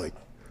 legit, though.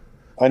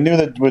 I knew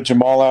that with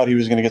Jamal out, he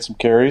was going to get some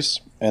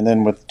carries, and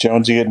then with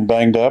Jonesy getting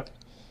banged up,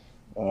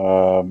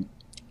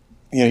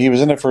 he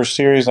was in the first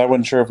series, and I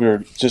wasn't sure if we were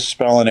just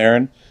spelling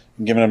Aaron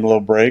and giving him a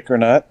little break or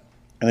not.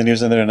 And then he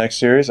was in there the next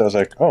series. I was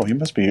like, oh, he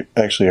must be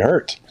actually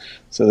hurt.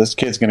 So this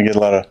kid's going to get a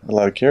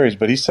lot of carries.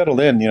 But he settled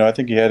in. I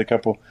think he had a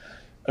couple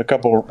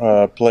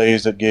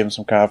plays that gave him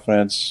some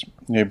confidence.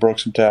 He broke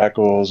some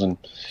tackles and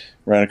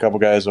ran a couple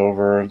guys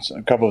over,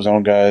 a couple of his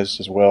own guys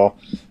as well.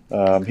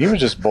 He was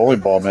just bowling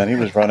ball, man. He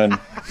was running.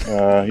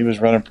 He was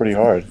running pretty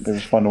hard. It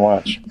was fun to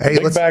watch. Hey,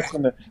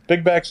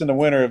 big backs in the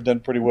winter have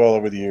done pretty well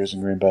over the years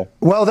in Green Bay.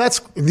 Well,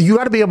 you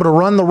got to be able to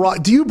run the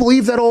rock. Do you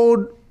believe that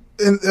old,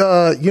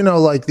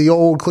 like the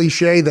old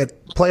cliche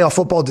that playoff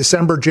football,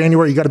 December,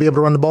 January, you got to be able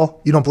to run the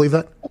ball? You don't believe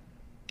that?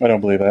 I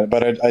don't believe that,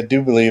 but I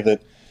do believe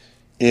that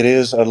it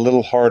is a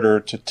little harder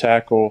to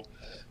tackle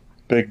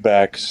big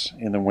backs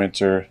in the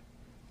winter,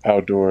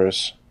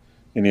 outdoors,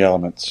 in the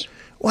elements.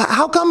 Well,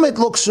 how come it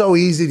looks so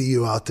easy to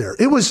you out there?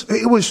 It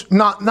was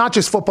not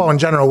just football in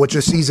general, which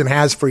this season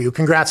has for you.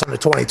 Congrats on the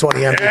 2020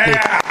 MVP.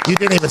 Yeah. You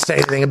didn't even say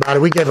anything about it.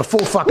 We gave a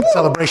full fucking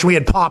celebration. We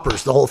had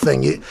poppers, the whole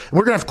thing.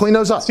 We're going to have to clean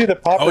those up. See the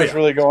poppers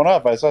really going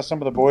up. I saw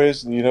some of the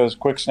boys, those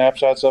quick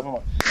snapshots of them.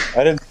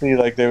 I didn't see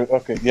like they were,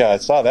 okay, yeah, I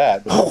saw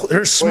that. But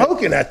there's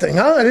smoke in that thing,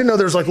 huh? I didn't know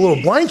there's like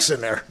little blanks in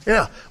there.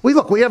 Yeah. We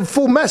have a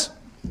full mess.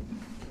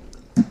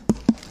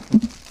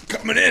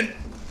 Coming in.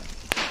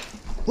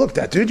 Look,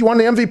 that dude, you won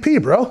the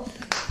MVP, bro.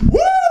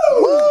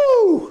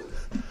 Woo!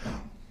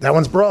 That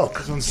one's broke.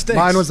 This one stinks.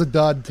 Mine was a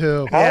dud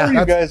too. How are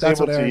you guys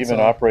able to even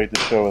operate the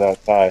show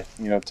without Ty?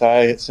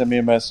 Ty sent me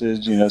a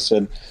message.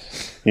 Said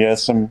he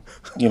has some,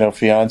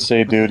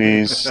 fiance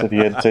duties that he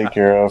had to take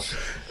care of.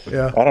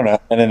 Yeah, I don't know.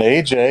 And then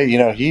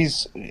AJ,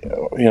 he's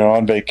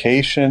on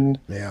vacation.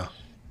 Yeah.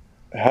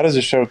 How does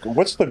the show?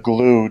 What's the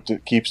glue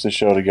that keeps the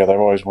show together? I've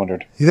always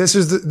wondered.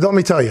 Let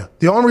me tell you,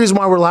 the only reason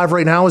why we're live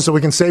right now is so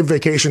we can save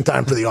vacation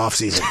time for the off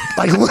season.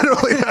 Like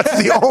literally,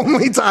 that's the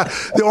only time.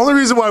 The only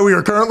reason why we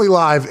are currently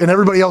live and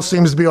everybody else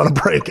seems to be on a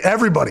break.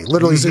 Everybody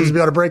literally seems to be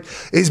on a break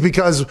is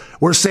because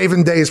we're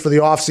saving days for the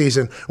off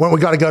season when we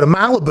got to go to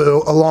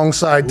Malibu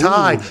alongside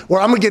Ty, where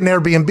I'm gonna get an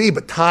Airbnb,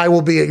 but Ty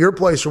will be at your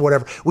place or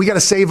whatever. We got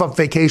to save up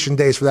vacation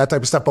days for that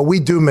type of stuff. But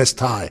we do miss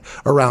Ty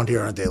around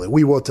here on a daily.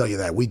 We will tell you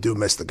that we do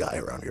miss the guy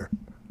around here.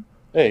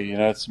 Hey,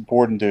 it's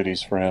important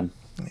duties for him.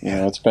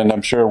 It's been,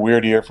 I'm sure, a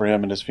weird year for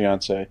him and his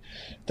fiance.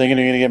 Thinking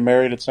they're going to get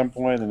married at some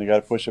point, and they got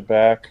to push it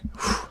back.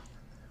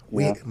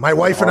 My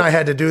wife and I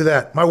had to do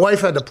that. My wife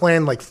had to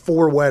plan like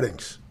 4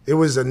 weddings. It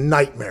was a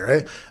nightmare.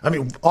 Eh? I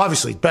mean,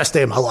 obviously, best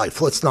day of my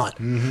life. Let's not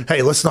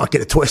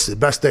get it twisted.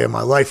 Best day of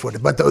my life with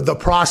it. But the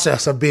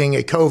process of being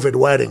a COVID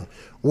wedding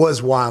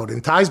was wild.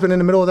 And Ty's been in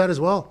the middle of that as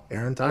well.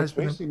 Aaron, Ty's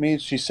been. Basically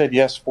means she said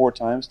yes 4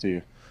 times to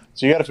you.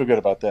 So you got to feel good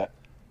about that.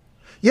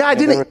 Yeah, I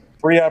didn't. There were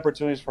 3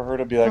 opportunities for her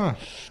to be like,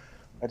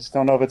 I just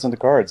don't know if it's in the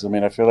cards. I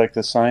mean, I feel like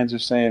the signs are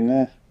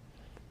saying,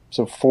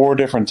 So 4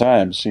 different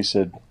times she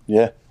said,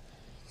 yeah.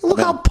 Look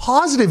how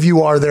positive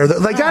you are there.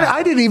 Like,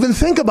 I didn't even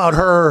think about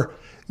her,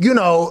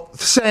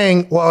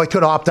 saying, well, I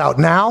could opt out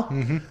now.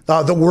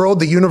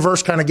 The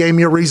universe kind of gave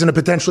me a reason to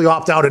potentially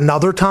opt out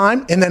another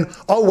time. And then,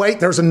 oh, wait,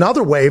 there's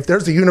another wave.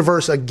 There's the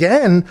universe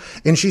again.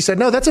 And she said,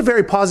 no, that's a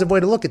very positive way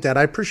to look at that.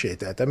 I appreciate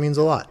that. That means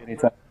a lot.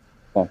 Anytime.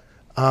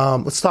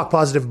 Let's talk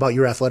positive about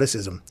your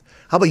athleticism.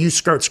 How about you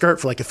skirt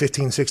for like a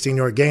 15,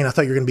 16-yard gain? I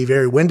thought you were going to be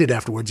very winded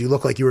afterwards. You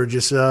look like you were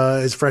just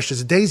as fresh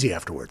as a daisy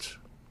afterwards.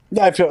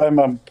 Yeah, I feel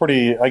I'm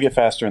pretty. I get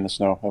faster in the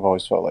snow. I've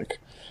always felt like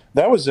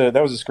that was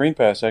a screen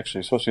pass. Actually,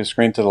 it's supposed to be a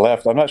screen to the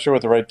left. I'm not sure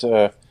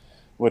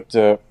what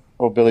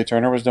old Billy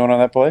Turner was doing on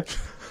that play,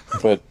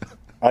 but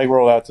I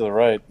rolled out to the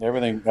right.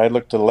 Everything. I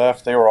looked to the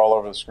left. They were all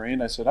over the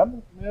screen. I said,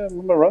 I'm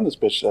gonna run this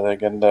bitch, I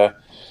think,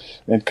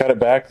 and cut it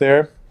back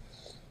there.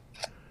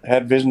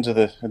 Had vision to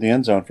the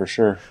end zone for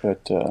sure,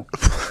 but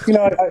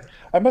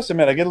I must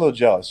admit I get a little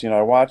jealous.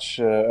 I watch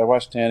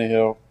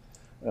Tannehill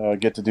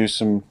get to do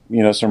some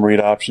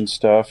read option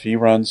stuff. He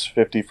runs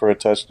 50 for a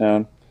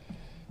touchdown.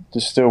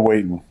 Just still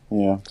waiting,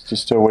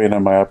 just still waiting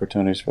on my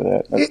opportunities for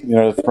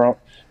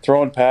that.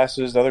 Throwing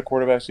passes. The other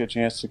quarterbacks get a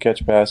chance to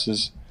catch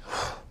passes.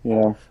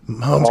 All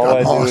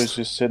I do is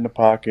just sit in the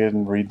pocket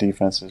and read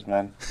defenses,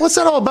 man. What's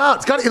that all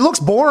about? It looks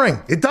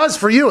boring. It does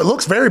for you. It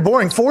looks very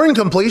boring. 4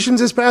 incompletions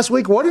this past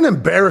week. What an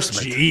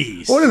embarrassment.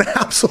 Jeez. What an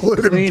absolute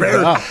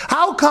embarrassment.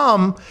 How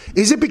come?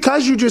 Is it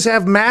because you just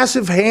have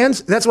massive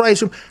hands? That's what I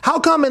assume. How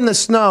come in the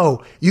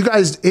snow, you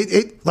guys,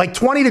 it like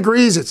 20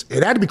 degrees,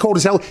 it had to be cold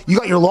as hell. You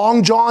got your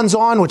long johns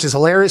on, which is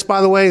hilarious,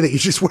 by the way, that you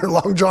just wear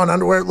long john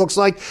underwear, it looks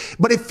like.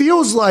 But it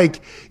feels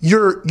like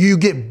you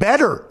get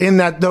better in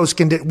those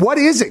conditions. What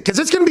is it? Because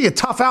it's going to be a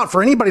tough out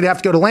for anybody to have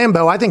to go to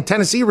Lambeau. I think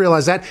Tennessee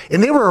realized that,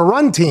 and they were a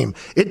run team.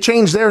 It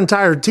changed their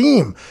entire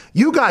team.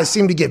 You guys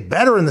seem to get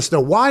better in the snow.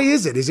 Why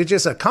is it? Is it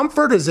just a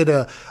comfort? Is it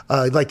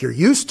like you're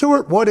used to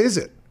it? What is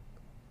it?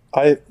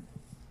 I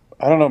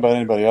don't know about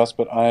anybody else,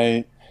 but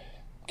I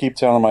keep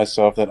telling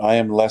myself that I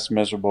am less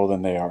miserable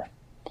than they are,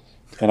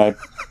 and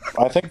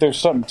I think there's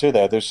something to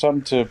that. There's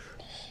something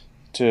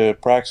to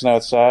practicing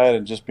outside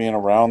and just being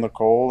around the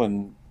cold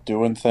and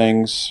doing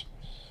things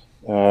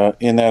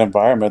in that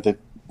environment that.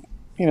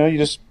 You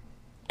just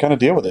kind of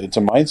deal with it. It's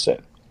a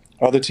mindset.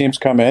 Other teams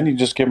come in, you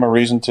just give them a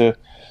reason to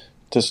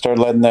start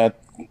letting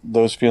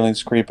those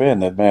feelings creep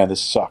in. That, man,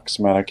 this sucks,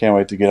 man. I can't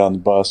wait to get on the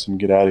bus and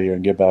get out of here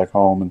and get back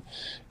home and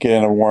get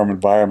in a warm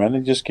environment.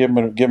 And just give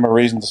them a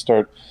reason to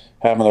start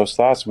having those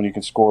thoughts when you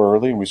can score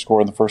early. And we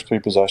scored in the first 3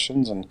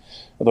 possessions. And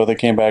although they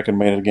came back and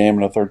made it a game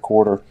in the third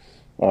quarter,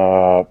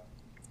 that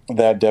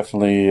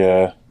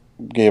definitely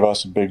gave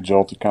us a big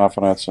jolt of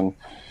confidence. And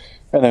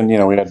then,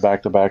 we had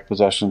back-to-back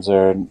possessions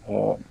there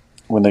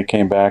when they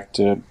came back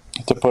to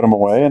put them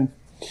away. And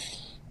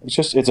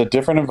it's a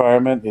different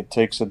environment. It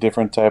takes a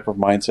different type of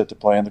mindset to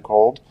play in the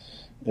cold.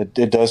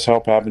 It does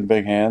help having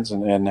big hands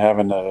and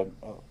having a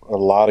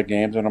lot of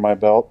games under my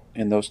belt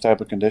in those type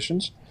of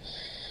conditions.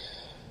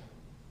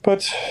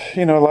 But,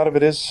 a lot of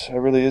it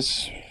really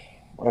is,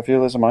 I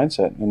feel, is a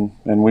mindset. And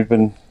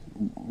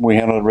we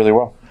handled it really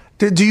well.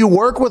 Do you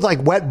work with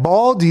like wet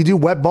ball? Do you do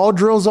wet ball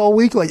drills all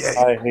week? Like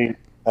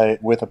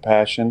with a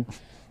passion,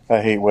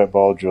 I hate wet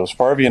ball drills.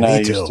 Farvey and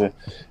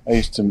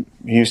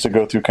he used to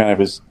go through kind of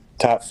his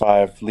top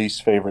 5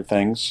 least favorite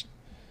things,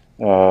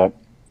 like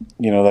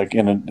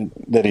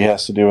that he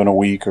has to do in a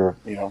week, or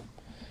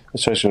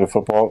especially with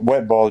football.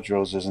 Wet ball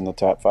drills is in the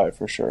top 5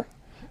 for sure.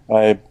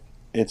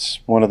 It's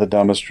one of the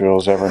dumbest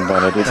drills ever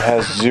invented. It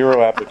has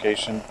zero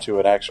application to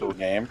an actual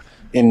game.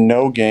 In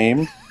no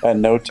game, at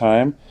no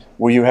time,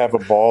 will you have a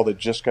ball that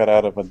just got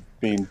out of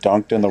being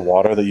dunked in the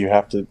water that you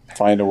have to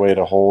find a way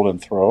to hold and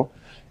throw.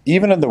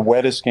 Even in the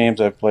wettest games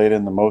I've played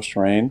in the most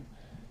rain,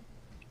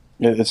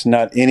 it's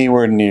not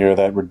anywhere near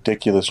that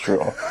ridiculous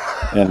drill.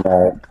 And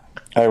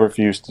I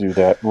refuse to do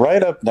that.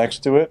 Right up next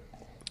to it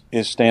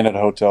is staying at a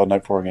hotel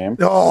night before a game.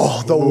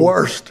 Oh, the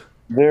worst.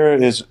 There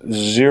is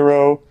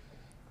zero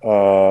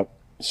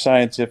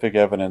scientific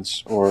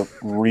evidence or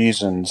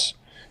reasons.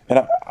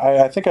 And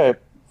I think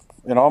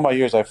in all my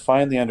years, I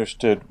finally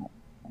understood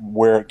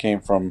where it came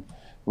from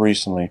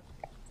recently.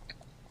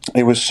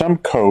 It was some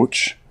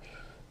coach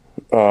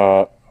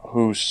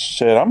who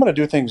said, I'm going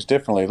to do things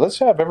differently. Let's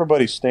have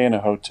everybody stay in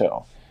a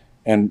hotel.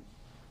 And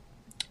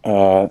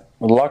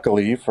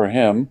luckily for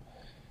him,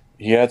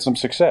 he had some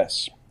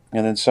success.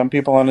 And then some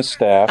people on his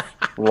staff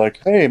were like,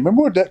 hey,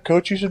 remember what that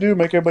coach used to do?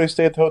 Make everybody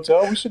stay at the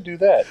hotel? We should do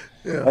that.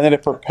 Yeah. And then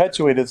it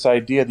perpetuated this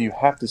idea that you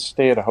have to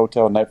stay at a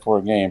hotel night before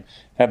a game,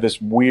 have this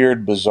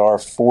weird, bizarre,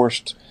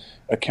 forced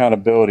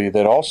accountability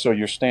that also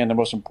you're staying the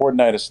most important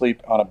night of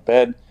sleep on a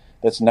bed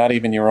that's not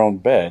even your own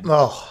bed.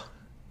 Oh.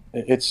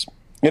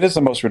 It is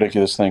the most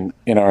ridiculous thing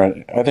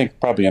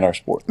probably in our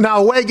sport. Now,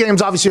 away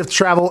games, obviously you have to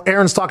travel.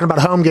 Aaron's talking about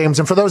home games.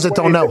 And for those that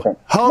don't know,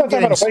 home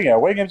games.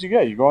 Away games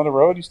you go on the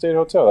road, you stay at a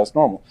hotel. That's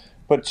normal.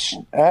 But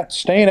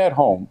staying at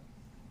home,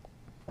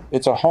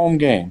 it's a home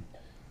game.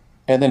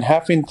 And then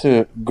having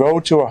to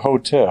go to a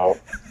hotel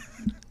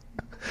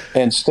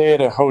and stay at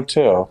a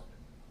hotel.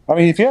 I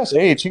mean, if you ask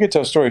Age, he could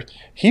tell stories.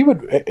 He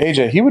would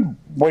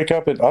wake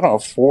up at,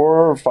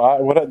 4 or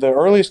 5, the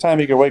earliest time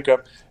he could wake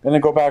up, and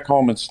then go back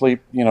home and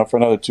sleep, for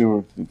another 2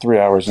 or 3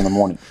 hours in the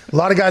morning. A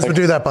lot of guys would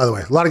do that, by the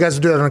way. A lot of guys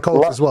would do that in a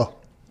cold as well.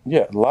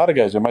 Yeah, a lot of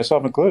guys, and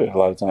myself included, a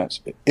lot of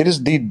times. It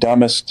is the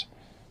dumbest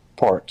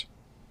part.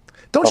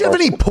 Don't you have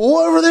any pull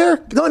over there?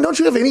 Don't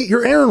you have any?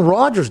 You're Aaron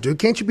Rodgers, dude.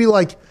 Can't you be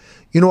like,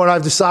 you know what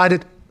I've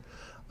decided?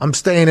 I'm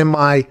staying in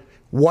my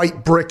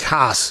white brick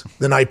house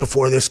the night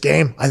before this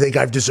game. I think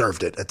I've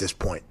deserved it at this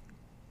point.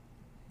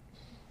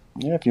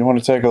 Yeah, if you want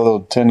to take a little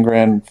 10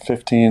 grand,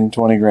 15,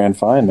 20 grand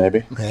fine,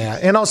 maybe. Yeah,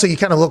 and also you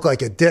kind of look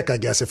like a dick, I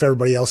guess, if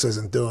everybody else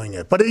isn't doing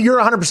it. But you're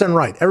 100%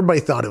 right.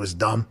 Everybody thought it was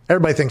dumb.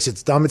 Everybody thinks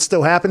it's dumb. It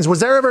still happens. Was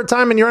there ever a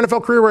time in your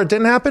NFL career where it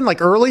didn't happen,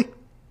 like early?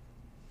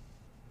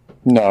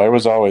 No, that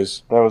was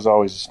always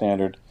a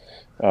standard.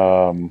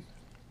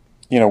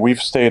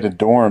 We've stayed at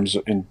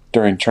dorms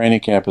during training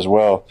camp as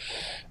well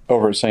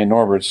over at St.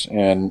 Norbert's,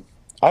 and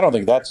I don't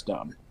think that's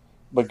dumb.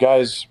 But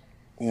guys,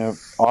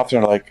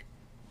 often are like,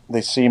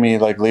 they see me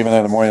like leaving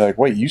there in the morning, like,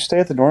 wait, you stay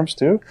at the dorms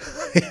too?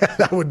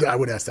 Yeah, I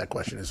would ask that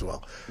question as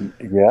well.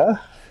 Yeah.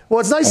 Well,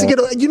 it's nice to get,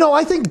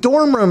 I think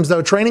dorm rooms,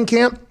 though, training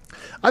camp,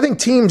 I think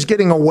teams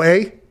getting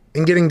away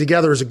and getting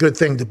together is a good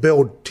thing to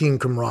build team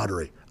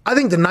camaraderie. I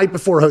think the night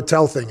before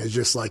hotel thing is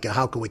just like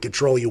how can we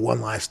control you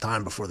one last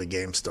time before the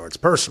game starts.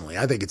 Personally,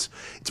 I think it's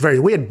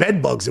we had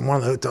bed bugs in one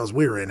of the hotels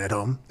we were in at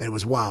home. It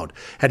was wild.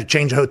 Had to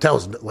change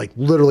hotels, like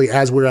literally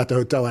as we were at the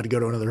hotel, had to go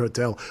to another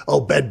hotel.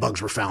 Oh, bed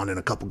bugs were found in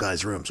a couple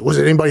guys' rooms. Was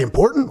it anybody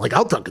important? Like,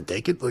 I'll fucking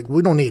take it. Like,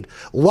 we don't need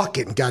luck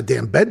getting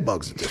goddamn bed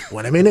bugs at this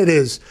point. I mean, it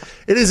is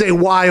a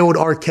wild,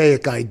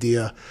 archaic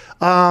idea.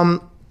 You're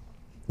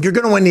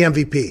going to win the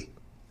MVP.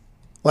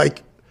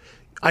 Like,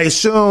 I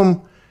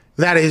assume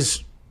that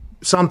is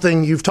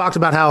something you've talked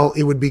about, how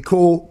it would be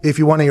cool if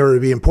you won it or it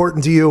would be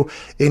important to you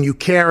and you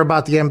care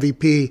about the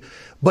MVP,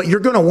 but you're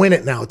going to win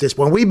it now at this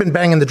point. We've been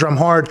banging the drum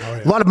hard. Oh,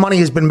 yeah. A lot of money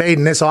has been made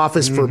in this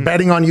office for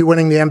betting on you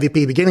winning the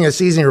MVP. Beginning of the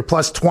season, you were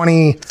plus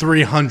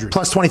 2,300.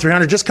 Plus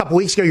 2,300. Just a couple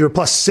weeks ago, you were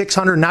plus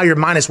 600. Now you're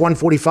minus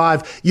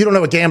 145. You don't know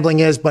what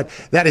gambling is, but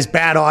that is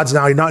bad odds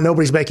now.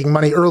 Nobody's making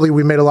money. Early,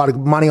 we made a lot of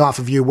money off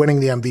of you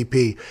winning the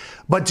MVP.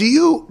 But do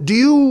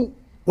you,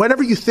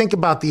 whenever you think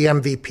about the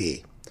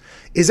MVP,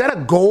 is that a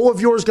goal of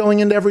yours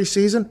going into every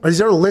season? Or is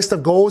there a list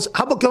of goals?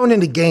 How about going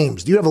into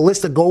games? Do you have a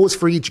list of goals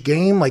for each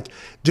game? Like,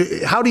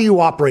 how do you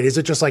operate? Is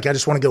it just like, I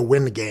just want to go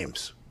win the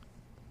games?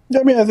 Yeah,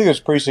 I mean, I think there's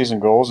preseason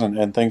goals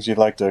and things you'd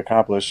like to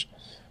accomplish.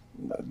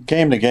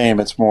 Game to game,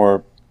 it's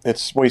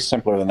way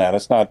simpler than that.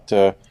 It's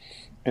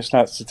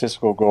not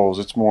statistical goals.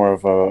 It's more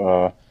of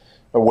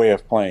a way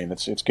of playing.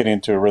 It's getting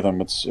into a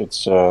rhythm. It's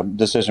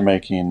decision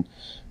making.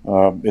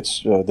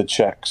 It's the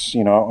checks.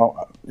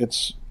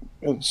 It's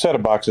a set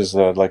of boxes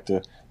that I'd like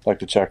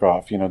to check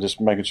off.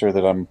 Just making sure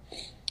that I'm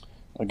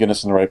getting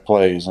us in the right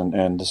plays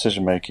and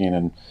decision making,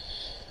 and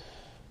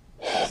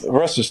the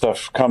rest of the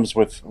stuff comes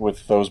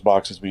with those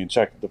boxes being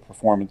checked. The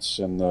performance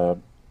and the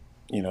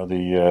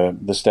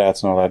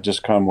stats and all that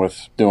just come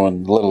with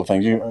doing little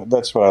things.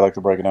 That's why I like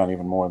to break it down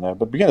even more than that.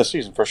 But beginning of the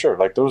season, for sure,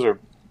 like those are,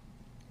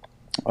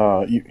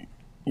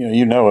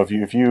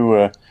 if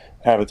you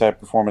have a type of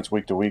performance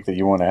week to week that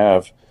you want to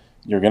have,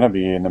 you're going to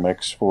be in the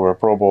mix for a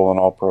Pro Bowl and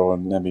All Pro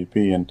and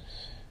MVP. And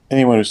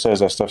anyone who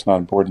says that stuff's not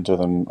important to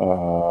them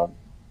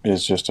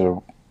is just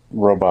a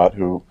robot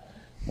who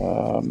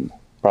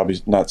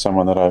probably not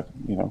someone that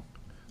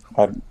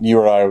you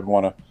or I would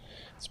want to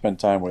spend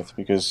time with,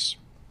 because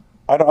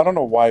I don't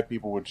know why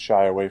people would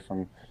shy away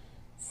from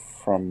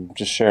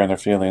just sharing their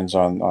feelings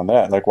on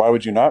that. Like, why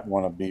would you not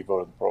want to be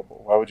voted the Pro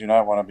Bowl? Why would you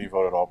not want to be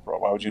voted All Pro?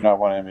 Why would you not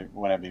want to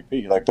win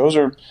MVP? Like, those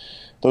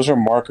are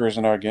markers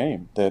in our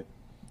game that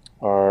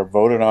are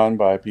voted on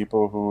by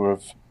people who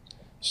have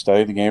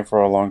studied the game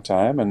for a long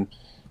time. And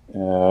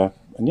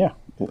yeah,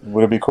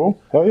 would it be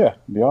cool? Hell yeah,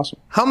 it'd be awesome.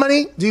 How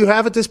many do you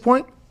have at this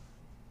point?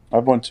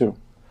 I've won 2.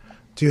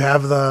 Do you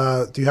have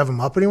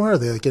them up anywhere? Are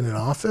they like in an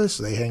office?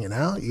 Are they hanging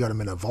out? You got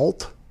them in a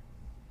vault?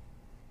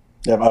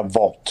 Yeah, a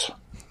vault.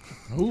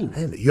 Ooh.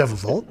 Man, you have a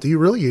vault? Do you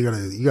really?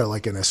 You got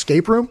like an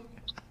escape room?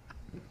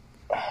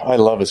 I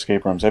love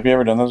escape rooms. Have you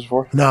ever done those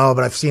before? No,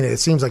 but I've seen it. It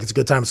seems like it's a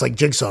good time. It's like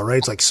Jigsaw, right?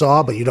 It's like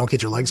Saw, but you don't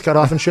get your legs cut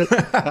off and shit.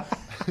 Yeah,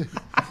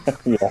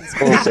 it's a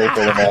little safer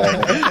than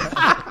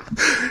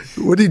that.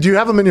 What do you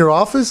have them in your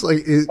office?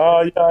 Like, yeah,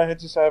 I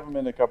just have them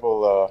in a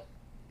couple.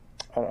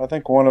 I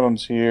think one of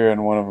them's here,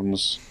 and one of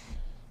them's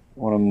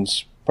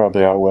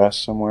probably out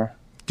west somewhere.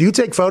 Do you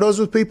take photos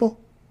with people?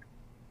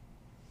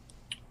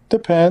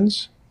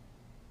 Depends.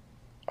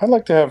 I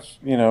like to have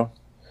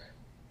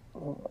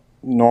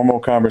normal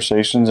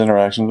conversations,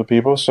 interactions with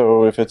people.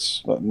 So if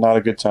it's not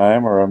a good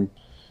time or I'm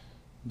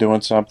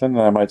doing something,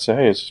 then I might say,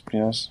 hey,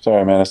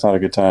 sorry, man, it's not a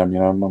good time.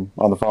 I'm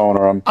on the phone,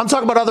 or I'm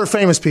talking about other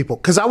famous people,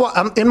 because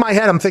I'm in my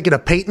head, I'm thinking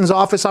of Peyton's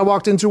office I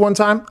walked into one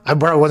time. I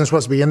probably wasn't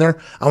supposed to be in there.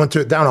 I went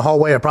down a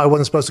hallway I probably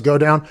wasn't supposed to go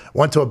down.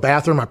 Went to a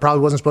bathroom I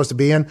probably wasn't supposed to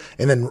be in,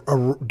 and then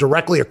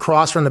directly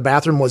across from the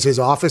bathroom was his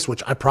office,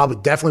 which I probably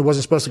definitely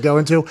wasn't supposed to go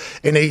into.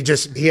 And he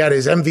had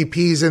his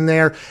MVPs in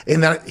there,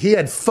 and then he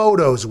had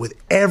photos with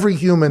every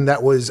human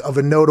that was of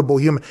a notable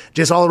human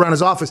just all around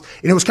his office.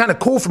 And it was kind of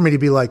cool for me to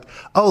be like,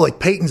 oh, like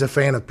Peyton's a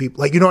fan of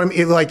people, like, you know what I mean?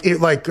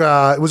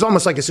 It was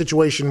almost like a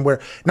situation where,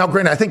 now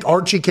granted, I think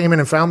Archie came in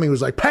and found me. He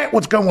was like, Pat,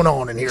 what's going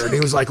on in here? And he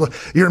was like, look,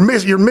 you're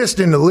missed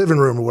in the living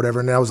room or whatever.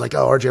 And I was like,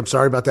 oh, Archie, I'm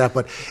sorry about that.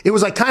 But it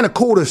was like kind of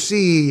cool to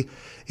see.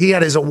 He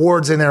had his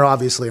awards in there,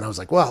 obviously, and I was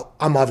like, well,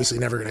 I'm obviously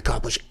never going to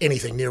accomplish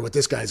anything near what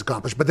this guy's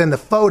accomplished. But then the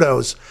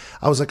photos,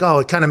 I was like, oh,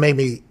 it kind of made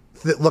me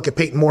look at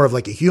Peyton more of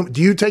like a human.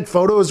 Do you take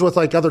photos with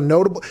like other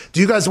notable?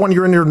 Do you guys, when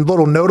you're in your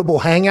little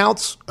notable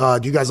hangouts,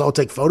 do you guys all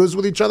take photos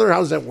with each other? How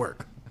does that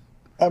work?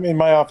 I mean,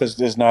 my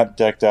office is not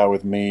decked out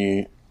with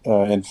me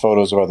and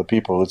photos of other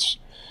people. It's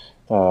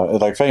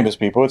like famous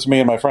people. It's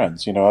me and my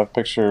friends. I have a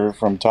picture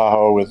from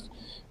Tahoe with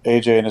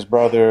AJ and his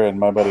brother, and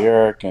my buddy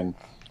Eric, and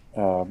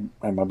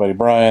my buddy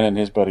Brian and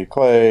his buddy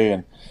Clay.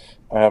 And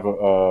I have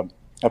a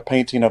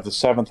painting of the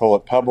 7th hole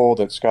at Pebble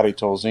that Scotty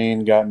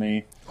Tolzien got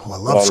me. Oh, I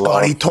love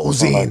Scotty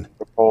Tolzien.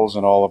 Holes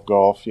in all of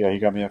golf. Yeah, he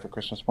got me that for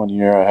Christmas one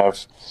year. I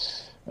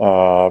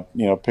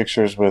have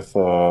pictures with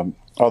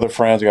other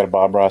friends. I got a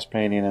Bob Ross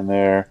painting in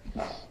there.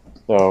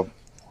 So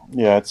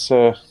yeah, it's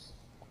I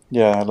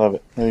love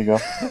it. There you go.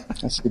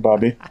 I see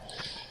Bobby. You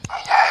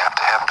have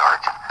to have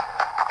dark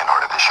in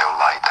order to show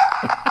light.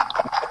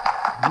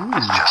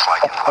 It's just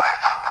like in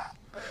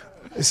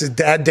life. This is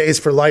Dad Days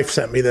for Life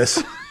sent me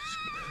this.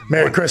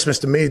 Merry Christmas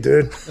to me,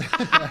 dude.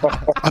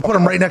 I put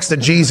him right next to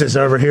Jesus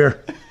over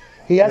here.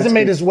 He hasn't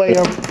made his way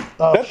over.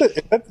 Oh.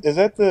 Is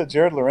that the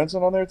Jared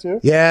Lorenzen on there too?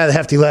 Yeah, the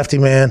hefty lefty,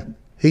 man.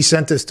 He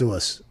sent this to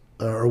us,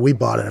 or we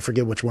bought it. I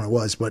forget which one it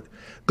was, but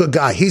good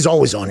guy. He's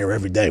always on here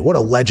every day. What a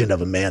legend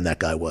of a man that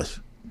guy was.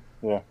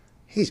 Yeah.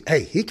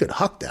 He could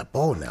huck that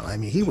ball now. I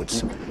mean, he would.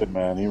 Good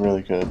man. He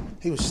really could.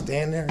 He was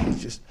standing there.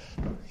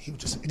 He would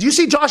just. Did you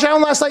see Josh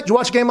Allen last night? Did you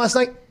watch the game last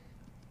night?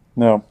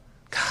 No.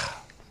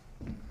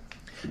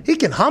 He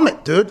can hum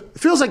it, dude. It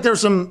feels like there's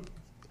some,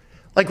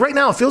 like right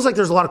now, it feels like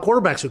there's a lot of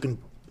quarterbacks who can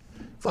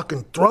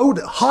fucking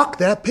hawk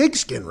that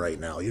pigskin right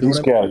now. You know he's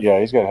got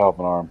a hell of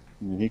an arm.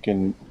 I mean, he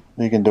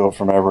can do it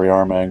from every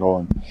arm angle.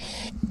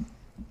 And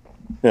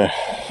yeah.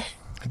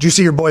 Did you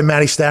see your boy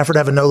Matty Stafford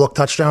have a no-look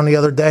touchdown the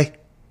other day?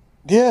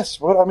 Yes.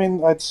 What I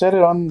mean, I said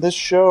it on this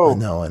show. I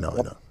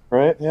know.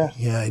 Right? Yeah.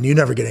 Yeah, and you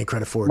never get any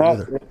credit for it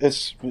either.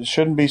 It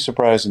shouldn't be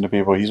surprising to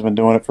people. He's been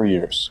doing it for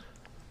years.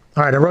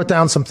 All right, I wrote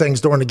down some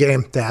things during the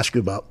game to ask you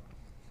about.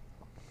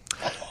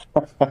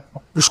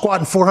 You're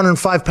squatting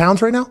 405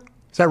 pounds right now?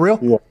 Is that real?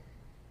 Yeah,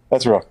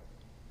 that's real.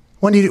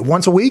 When do you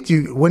once a week?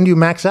 When do you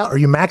max out? Are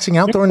you maxing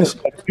out during this?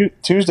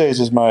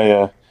 Tuesdays is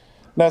my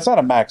No, it's not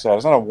a max out.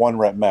 It's not a 1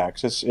 rep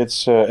max.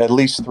 It's at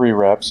least 3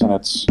 reps, and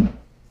it's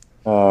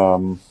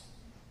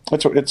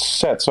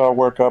set. So I'll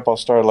work up. I'll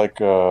start like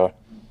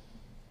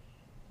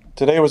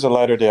today was a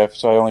lighter day,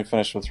 so I only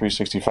finished with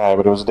 365.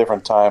 But it was a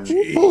different time.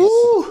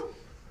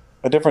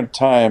 A different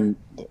time.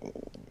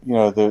 You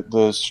know,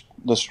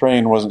 the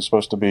strain wasn't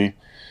supposed to be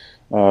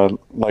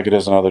like it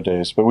is on other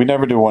days. But we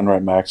never do 1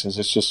 rep maxes.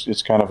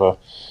 It's kind of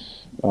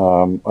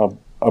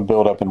a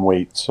build up in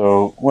weight.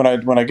 So when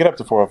I get up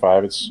to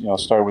 405, it's I'll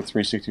start with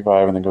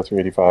 365 and then go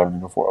 385 and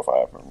then go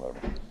 405 or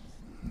whatever.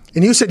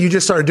 And you said you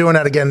just started doing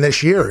that again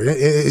this year.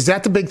 Is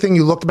that the big thing?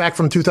 You looked back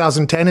from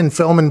 2010 in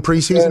film and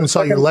preseason and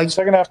saw your legs?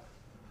 Second half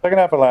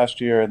of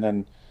last year and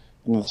then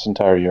this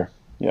entire year.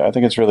 Yeah, I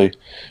think it's really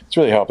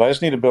helped. I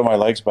just need to build my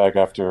legs back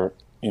after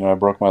I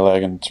broke my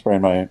leg and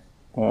sprained my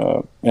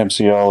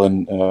MCL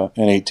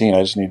in 18.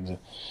 I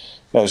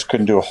just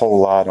couldn't do a whole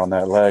lot on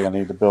that leg. I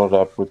needed to build it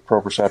up with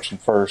proprioception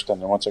first,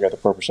 and then once I got the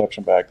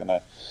proprioception back, then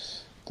I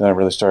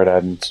really started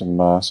adding some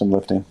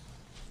lifting.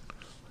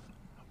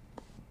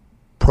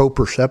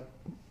 Proprioception?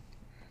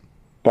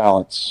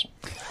 Balance.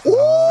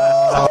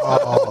 Wow.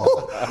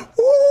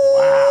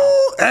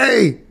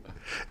 Hey,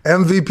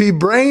 MVP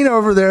brain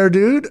over there,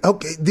 dude.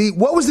 Okay,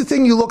 what was the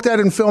thing you looked at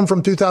in film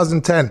from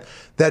 2010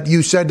 that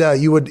you said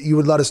you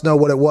would let us know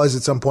what it was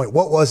at some point?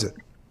 What was it?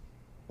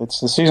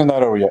 It's the season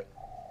not over yet.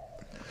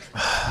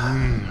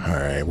 All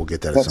right, we'll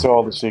get that. That's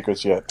all the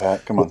secrets yet,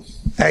 Pat. Come on.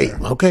 Hey,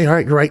 okay, all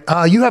right, you're right.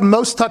 You have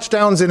most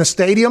touchdowns in a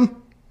stadium.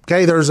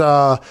 Okay, there's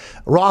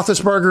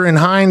Roethlisberger and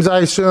Hines, I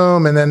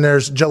assume, and then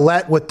there's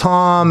Gillette with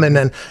Tom, and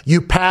then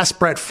you passed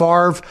Brett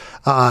Favre,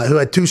 who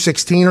had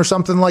 216 or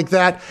something like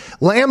that.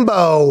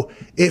 Lambeau,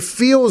 it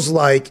feels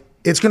like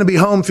it's going to be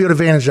home field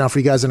advantage now for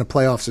you guys in the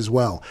playoffs as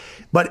well.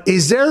 But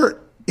is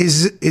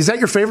that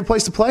your favorite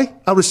place to play?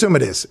 I would assume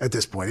it is at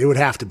this point. It would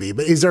have to be.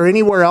 But is there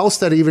anywhere else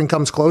that even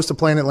comes close to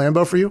playing at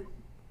Lambeau for you?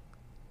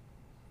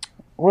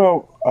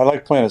 Well, I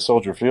like playing at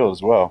Soldier Field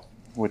as well,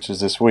 which is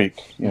this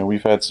week.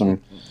 We've had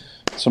some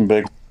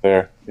big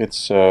there.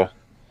 It's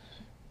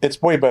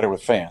way better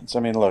with fans. I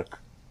mean, look,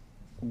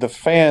 the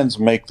fans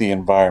make the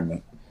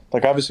environment.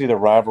 Like, obviously the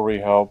rivalry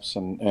helps,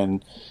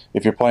 and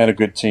if you're playing a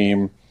good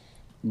team,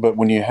 but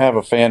when you have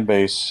a fan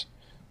base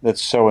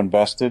that's so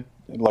invested,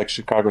 like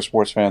Chicago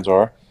sports fans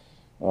are,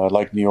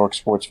 like New York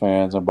sports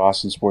fans and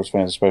Boston sports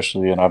fans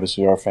especially, and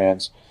obviously our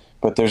fans,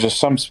 but there's just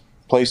some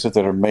places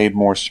that are made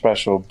more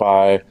special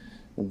by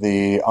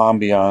the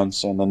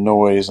ambiance and the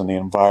noise and the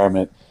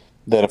environment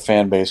that a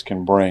fan base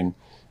can bring.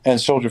 And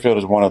Soldier Field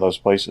is one of those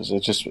places.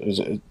 It's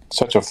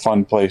such a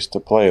fun place to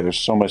play. There's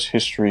so much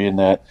history in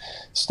that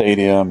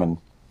stadium and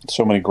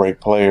so many great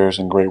players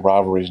and great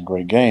rivalries and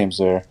great games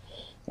there.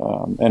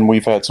 And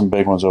we've had some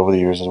big ones over the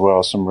years as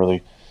well. Some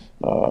really,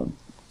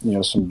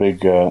 some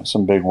big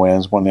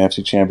wins. Won the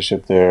NFC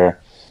Championship there.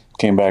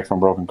 Came back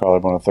from broken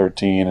collarbone at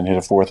 13 and hit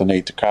a 4th and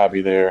 8 to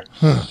Cobby there.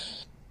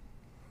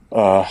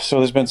 So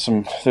there's been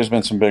some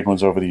big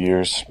ones over the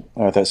years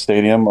at that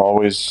stadium.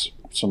 Always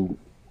some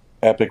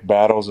epic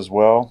battles as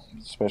well,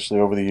 especially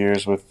over the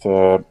years with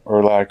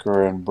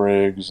Urlacher and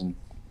Briggs and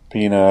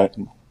Peanut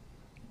and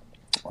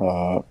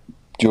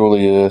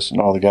Julius and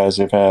all the guys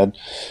they've had,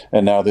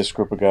 and now this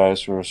group of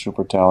guys who are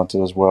super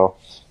talented as well.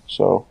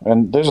 So,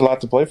 and there's a lot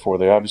to play for.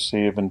 They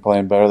obviously have been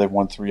playing better. They've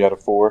won 3 out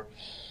of 4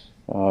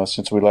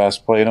 since we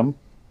last played them,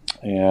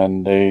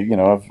 and they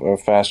have a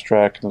fast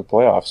track to the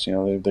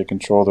playoffs. They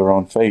control their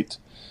own fate.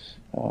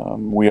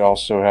 We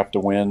also have to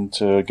win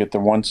to get the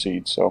 1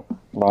 seed, so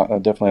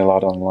definitely a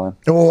lot on the line.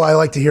 Oh, I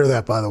like to hear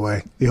that, by the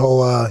way. The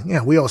whole,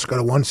 we also got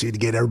a 1 seed to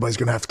get. Everybody's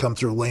going to have to come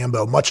through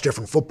Lambeau. Much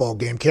different football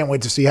game. Can't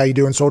wait to see how you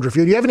do in Soldier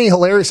Field. Do you have any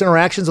hilarious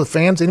interactions with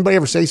fans? Anybody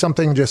ever say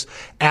something just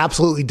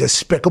absolutely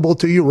despicable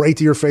to you, right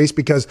to your face,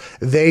 because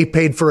they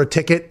paid for a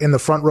ticket in the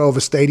front row of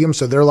a stadium,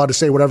 so they're allowed to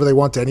say whatever they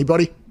want to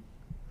anybody?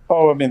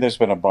 Oh, I mean, there's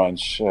been a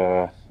bunch.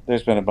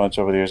 There's been a bunch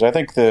over the years. I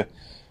think the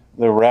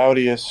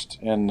rowdiest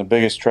and the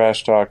biggest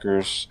trash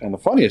talkers and the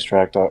funniest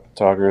trash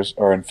talkers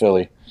are in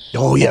Philly.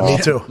 Oh, yeah, me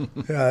too.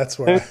 Yeah, that's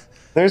where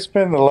there's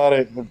been a lot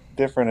of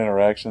different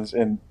interactions.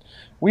 And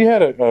we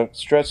had a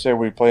stretch there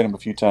where we played them a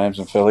few times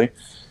in Philly.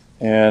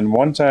 And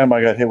one time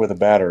I got hit with a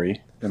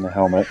battery in the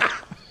helmet.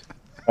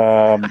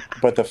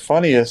 But the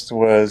funniest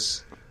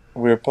was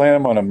we were playing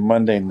them on a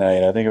Monday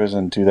night. I think it was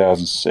in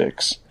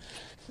 2006.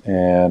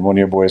 And one of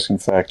your boys can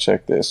fact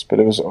check this. But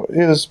it was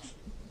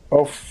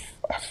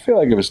I feel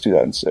like it was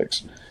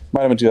 2006.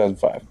 Might have been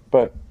 2005.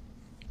 But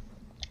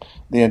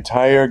the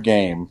entire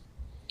game,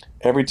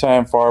 every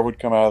time Favre would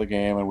come out of the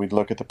game and we'd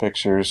look at the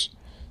pictures,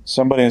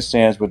 somebody in the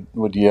stands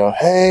would yell,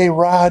 "Hey,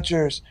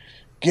 Rodgers,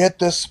 get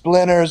the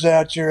splinters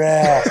out your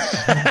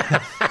ass."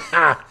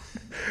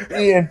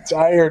 The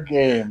entire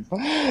game.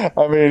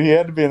 I mean, he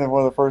had to be in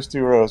one of the first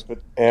 2 rows, but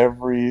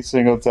every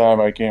single time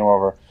I came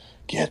over,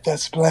 "Get the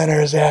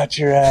splinters out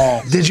your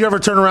ass." Did you ever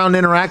turn around and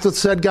interact with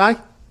said guy?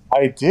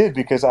 I did,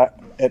 because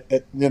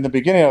in the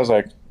beginning I was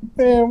like,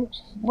 "Man,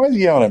 why is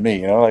he yelling at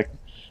me?" Like,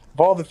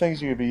 of all the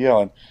things you could be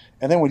yelling.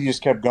 And then when you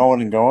just kept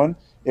going and going,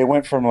 it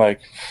went from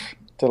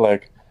to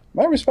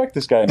I respect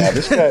this guy now.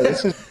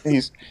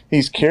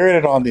 He's carried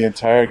it on the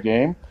entire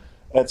game.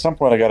 At some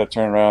point, I got to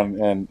turn around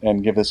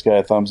and give this guy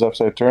a thumbs up.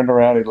 So I turned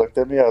around, he looked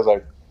at me. I was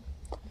like,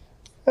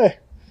 "Hey,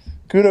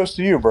 kudos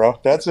to you, bro.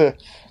 That's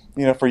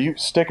for you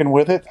sticking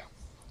with it,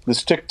 the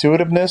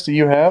stick-to-itiveness that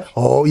you have."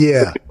 Oh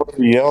yeah,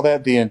 you yelled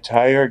at the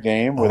entire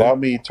game without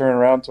me turning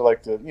around to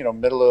like the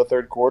middle of the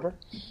third quarter.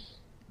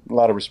 A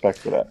lot of respect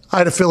for that. I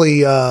had a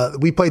Philly.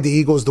 We played the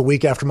Eagles the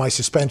week after my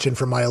suspension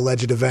for my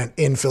alleged event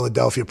in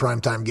Philadelphia,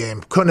 primetime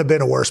game. Couldn't have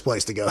been a worse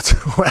place to go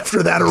to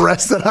after that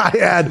arrest that I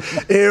had.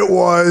 It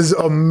was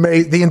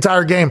amazing. The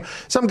entire game.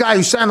 Some guy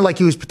who sounded like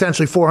he was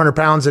potentially 400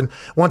 pounds, and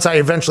once I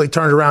eventually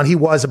turned around, he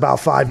was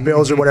about 5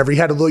 bills or whatever. He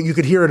had a look. You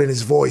could hear it in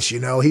his voice. He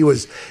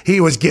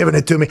was giving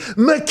it to me.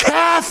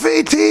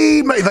 McAfee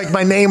team. Like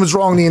my name was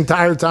wrong the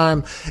entire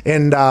time.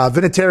 And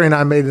Vinatieri and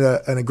I made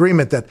an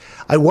agreement that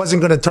I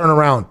wasn't going to turn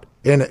around.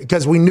 And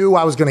because we knew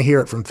I was going to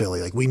hear it from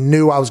Philly. Like we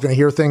knew I was going to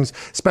hear things,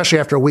 especially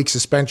after a week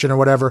suspension or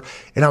whatever.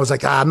 And I was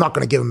like, I'm not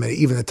going to give him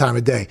even the time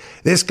of day.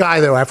 This guy,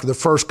 though, after the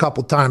first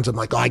couple times, I'm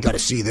like, I got to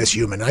see this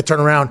human. And I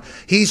turn around.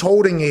 He's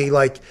holding a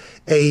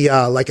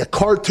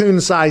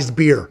cartoon-sized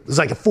beer. It was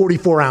like a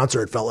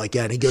 44-ouncer, it felt like.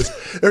 Yeah. And he goes,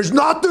 there's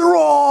nothing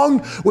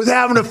wrong with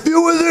having a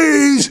few of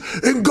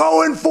these and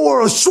going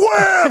for a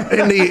swim.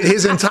 And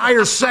his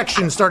entire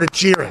section started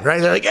cheering,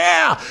 right? They're like,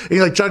 yeah.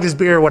 And he chugged his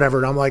beer or whatever.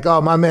 And I'm like, oh,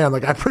 my man. I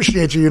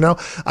appreciate you,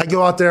 I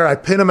go out there, I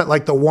pin him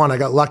at the 1. I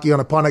got lucky on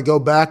a punt. I go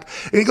back,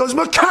 and he goes,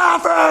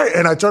 McAfee!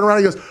 And I turn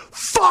around, and he goes,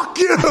 fuck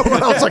you!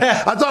 And I was like,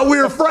 I thought we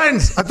were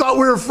friends.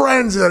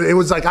 And it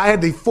was like I had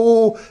the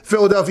full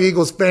Philadelphia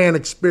Eagles fan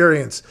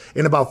experience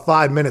in about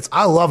 5 minutes.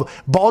 I love it.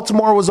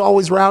 Baltimore was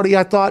always rowdy,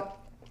 I thought.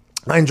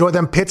 I enjoy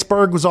them.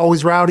 Pittsburgh was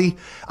always rowdy.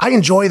 I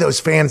enjoy those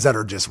fans that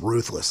are just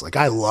ruthless.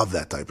 I love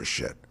that type of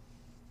shit.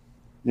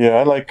 Yeah,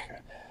 I like...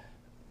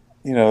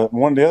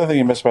 the other thing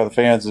you miss about the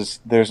fans is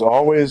there's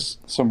always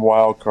some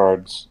wild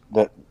cards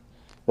that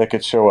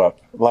could show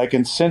up. Like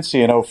in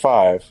Cincy in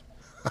 05,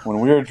 when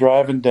we were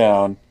driving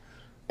down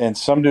and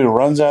some dude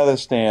runs out of the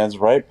stands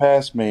right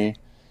past me.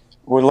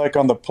 We're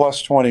on the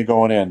plus 20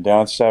 going in,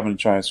 down 7 to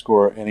try and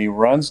score. And he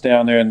runs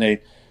down there and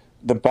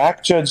the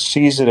back judge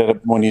sees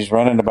it when he's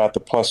running about the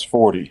plus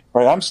 40.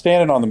 Right, I'm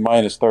standing on the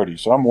minus 30,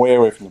 so I'm way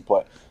away from the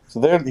play. So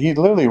he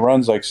literally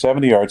runs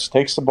 70 yards,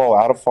 takes the ball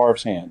out of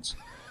Favre's hands.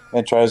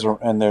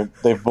 And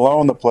they've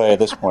blown the play at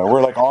this point.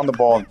 We're on the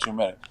ball in 2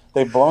 minutes.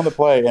 They've blown the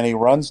play, and he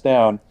runs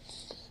down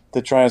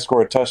to try and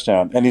score a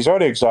touchdown. And he's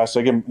already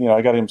exhausted. I got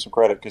to give him some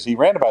credit because he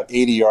ran about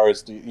 80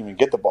 yards to even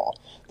get the ball.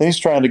 Then he's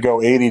trying to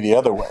go 80 the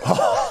other way.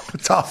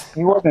 Tough.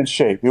 He wasn't in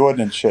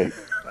shape.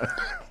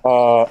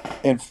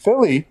 In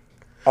Philly,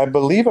 I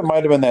believe it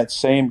might have been that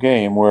same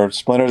game where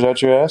Splinters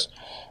out your ass.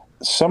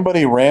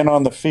 Somebody ran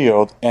on the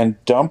field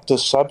and dumped a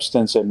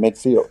substance at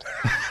midfield.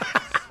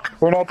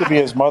 Turned out to be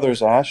his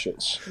mother's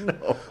ashes.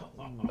 No.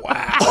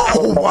 Wow.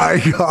 Oh, my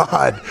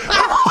God.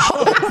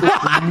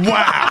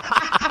 Wow.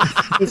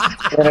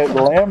 And at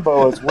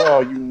Lambeau as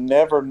well, you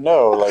never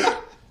know.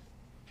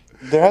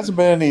 There hasn't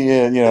been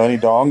any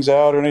dongs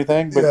out or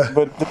anything, but there's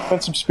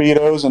been some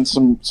Speedos and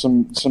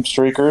some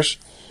streakers.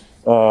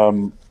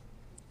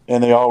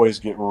 And they always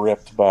get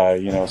ripped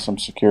by, some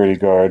security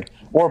guard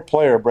or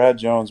player. Brad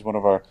Jones, one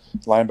of our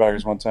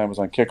linebackers one time, was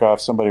on kickoff.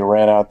 Somebody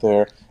ran out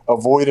there,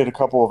 avoided a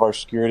couple of our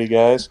security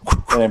guys,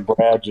 and then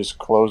Brad just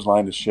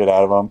clotheslined the shit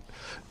out of them.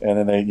 And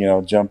then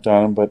they, jumped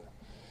on him. But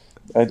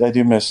I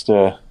do miss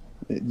the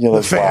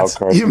fans.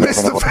 You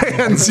miss the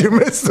fans. You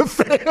miss the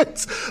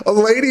fans. A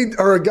lady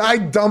or a guy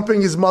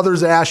dumping his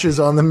mother's ashes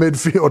on the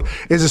midfield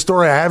is a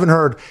story I haven't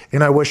heard,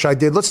 and I wish I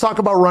did. Let's talk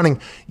about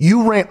running.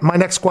 You ran. My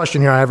next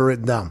question here I have it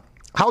written down.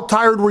 How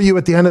tired were you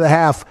at the end of the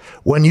half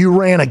when you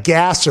ran a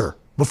gasser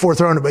before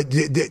throwing it? But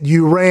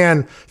you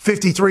ran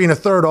 53 and a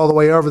third all the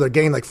way over there,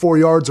 gained 4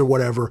 yards or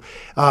whatever.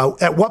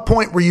 At what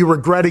point were you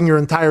regretting your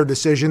entire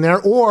decision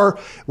there? Or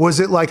was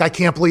it I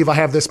can't believe I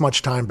have this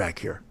much time back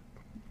here?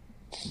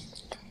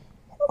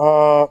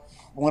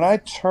 When I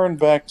turned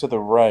back to the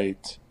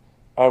right,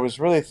 I was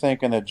really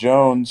thinking that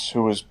Jones,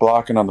 who was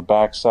blocking on the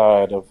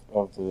backside of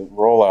the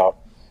rollout,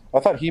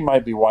 I thought he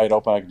might be wide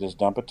open. I could just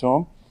dump it to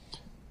him.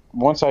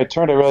 Once I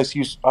turned, I realized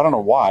I don't know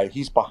why,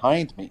 he's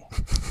behind me.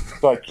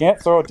 So I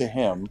can't throw it to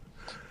him.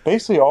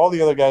 Basically, all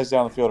the other guys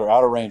down the field are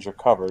out of range or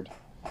covered.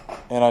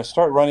 And I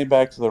start running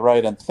back to the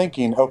right and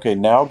thinking, okay,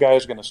 now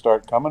guys are going to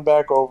start coming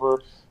back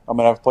over. I'm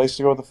going to have a place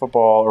to go with the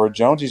football. Or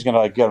Jonesy's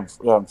going to get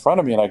in front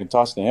of me and I can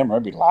toss to him or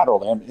maybe lateral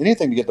to him.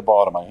 Anything to get the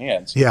ball out of my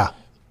hands. Yeah.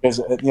 Because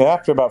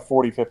after about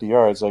 40, 50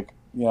 yards,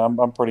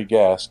 I'm pretty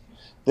gassed.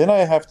 Then I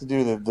have to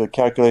do the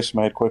calculation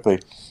in my head quickly.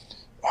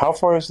 How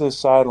far is this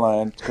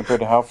sideline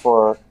compared to how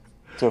far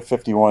to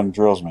 51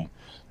 drills me?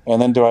 And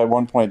then at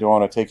one point do I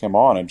want to take him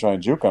on and try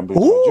and juke him?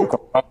 Because if I juke him,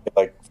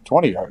 I get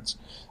 20 yards.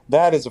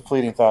 That is a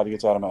fleeting thought that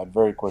gets out of my head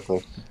very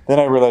quickly. Then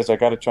I realized I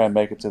got to try and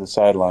make it to the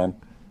sideline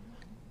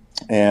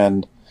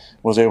and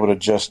was able to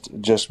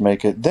just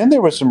make it. Then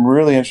there was some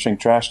really interesting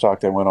trash talk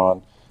that went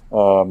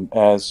on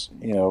as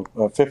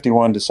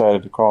 51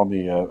 decided to call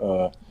me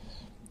a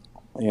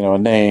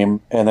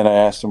name, and then I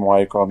asked him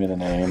why he called me the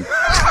name.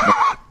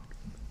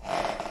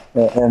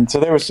 And so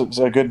there was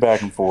a good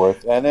back and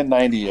forth. And then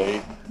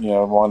 98,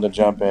 wanted to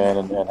jump in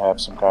and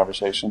have some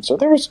conversation. So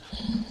there was,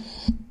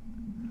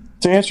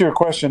 to answer your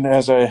question,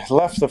 as I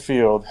left the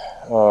field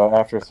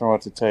after throwing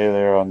it to Tay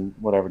there on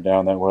whatever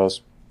down that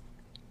was,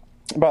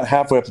 about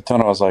halfway up the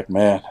tunnel, I was like,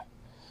 man,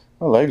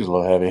 my leg's a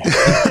little heavy.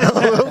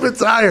 A little bit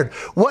tired.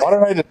 Why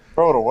don't I just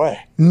throw it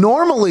away?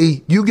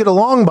 Normally, you get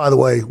along, by the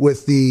way,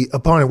 with the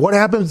opponent. What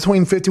happened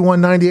between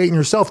 51-98 and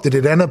yourself? Did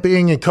it end up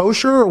being a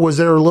kosher, or was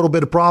there a little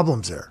bit of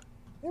problems there?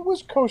 It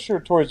was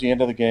kosher towards the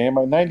end of the game.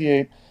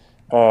 98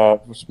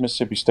 was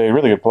Mississippi State,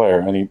 really good player,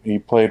 and he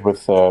played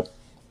with our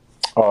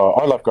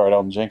left guard,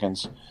 Elton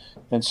Jenkins.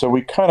 And so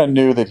we kind of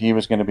knew that he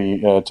was going to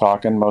be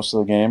talking most of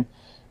the game.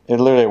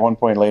 And literally at one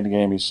point late in the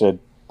game, he said,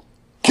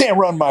 "Can't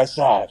run my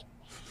side."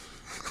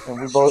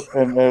 And we both,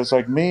 and it was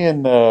like me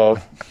and I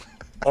don't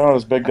know, it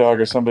was Big Dog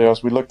or somebody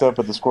else. We looked up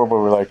at the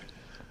scoreboard. We're like,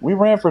 we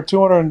ran for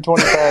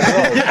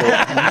 225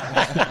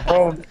 yards.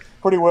 So ran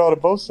pretty well to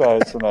both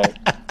sides tonight.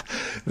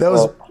 That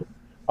was.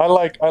 I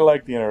like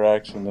the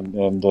interaction,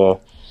 and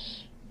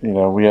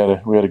we had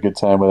a good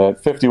time with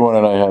that. 51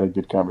 and I had a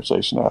good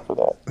conversation after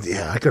that.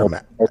 Yeah, I could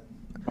imagine.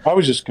 I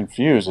was just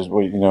confused as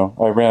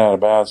I ran out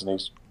of bounds, and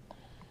he's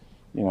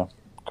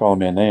calling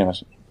me a name. I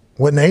said,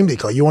 what name did he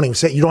call you? You won't even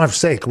say. You don't have to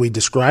say it. Can we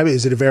describe it?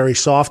 Is it a very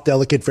soft,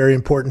 delicate, very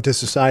important to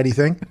society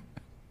thing?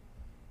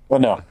 Well,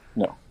 no.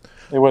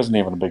 It wasn't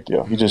even a big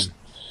deal. He just,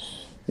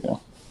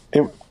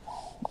 it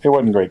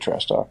wasn't great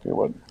trash talk. It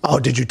wasn't. Oh,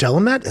 did you tell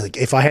him that? Like,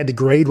 if I had to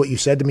grade what you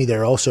said to me,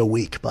 they're also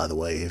weak, by the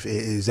way.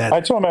 Is that?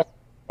 I told him.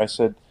 I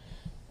said,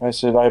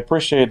 I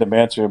appreciate the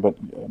banter, but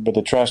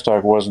the trash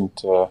talk wasn't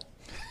top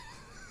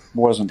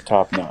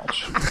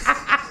notch.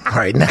 All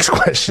right, next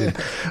question.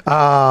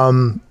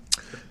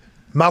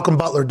 Malcolm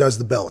Butler does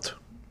the belt,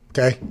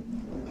 okay?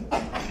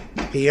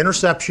 He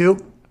intercepts you,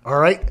 all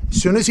right?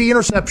 As soon as he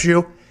intercepts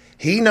you,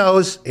 he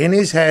knows in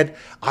his head,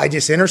 I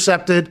just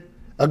intercepted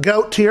a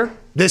goat here.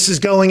 This is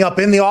going up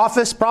in the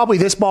office. Probably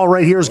this ball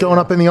right here is going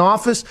up in the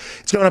office.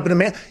 It's going up in the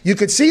man. You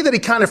could see that he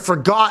kind of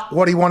forgot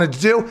what he wanted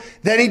to do.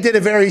 Then he did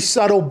a very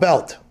subtle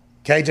belt,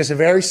 okay? Just a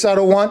very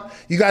subtle one.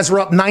 You guys were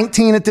up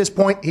 19 at this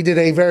point. He did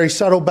a very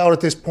subtle belt at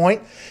this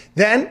point.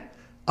 Then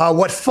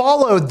what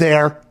followed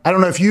there, I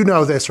don't know if you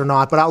know this or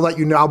not, but I'll let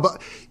you know.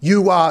 But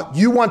you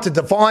went to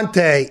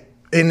Devontae,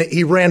 and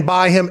he ran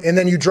by him, and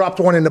then you dropped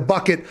one in the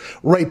bucket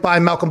right by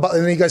Malcolm Butler,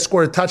 and then you guys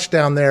scored a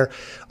touchdown there.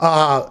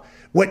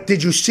 What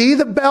did you see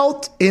the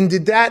belt, and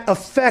did that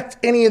affect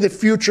any of the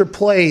future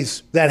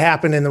plays that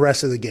happened in the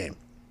rest of the game?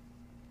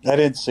 I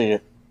didn't see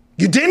it.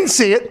 You didn't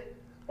see it?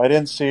 I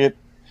didn't see it,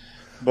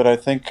 but I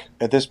think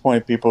at this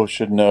point people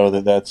should know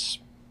that that's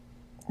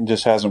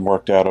just hasn't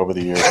worked out over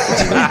the years.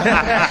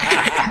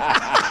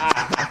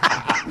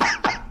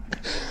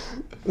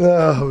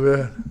 Oh,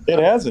 man. It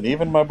hasn't.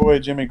 Even my boy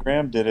Jimmy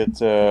Graham did it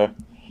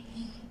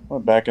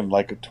back in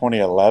like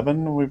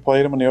 2011 when we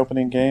played him in the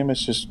opening game.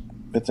 It's just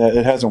it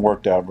hasn't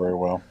worked out very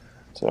well.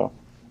 So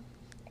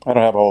I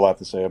don't have a whole lot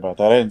to say about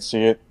that. I didn't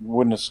see it.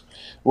 Wouldn't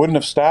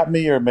have stopped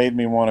me or made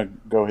me want to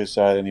go his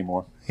side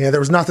anymore. Yeah, there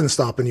was nothing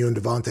stopping you and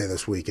Devontae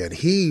this weekend.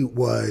 He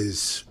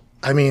was,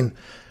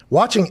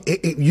 watching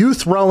you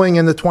throwing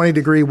in the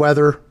 20-degree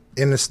weather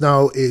in the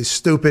snow is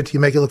stupid. You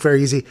make it look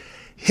very easy.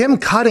 Him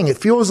cutting, it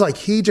feels like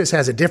he just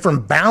has a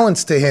different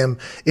balance to him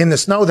in the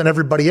snow than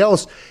everybody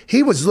else.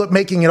 He was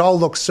making it all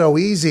look so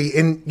easy.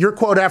 And your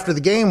quote after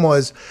the game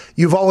was,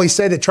 you've always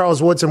said that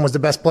Charles Woodson was the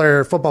best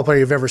football player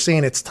you've ever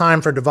seen. It's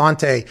time for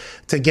Devontae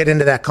to get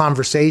into that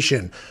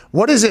conversation.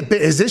 What is it?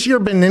 Has this year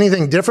been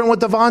anything different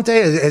with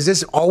Devontae? Has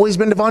this always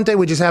been Devontae?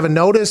 We just haven't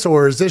noticed?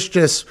 Or is this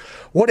just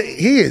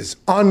he is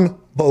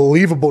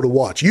unbelievable to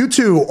watch. You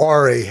two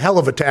are a hell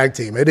of a tag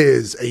team. It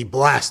is a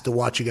blast to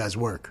watch you guys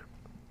work.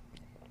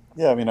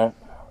 Yeah,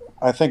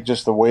 I think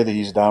just the way that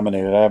he's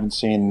dominated, I haven't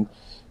seen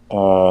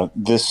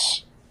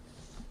this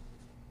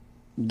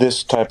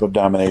type of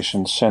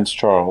domination since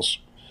Charles.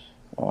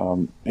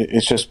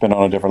 It's just been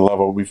on a different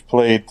level. We've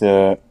played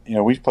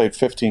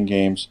 15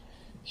 games.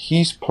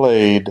 He's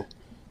played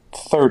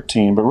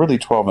 13, but really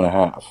 12 and a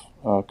half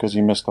because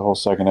he missed the whole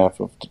second half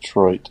of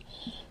Detroit.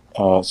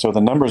 So the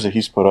numbers that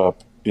he's put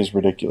up is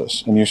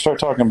ridiculous. And you start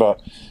talking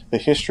about the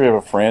history of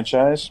a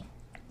franchise.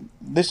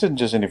 This isn't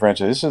just any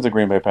franchise. This is the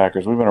Green Bay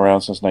Packers. We've been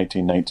around since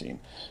 1919.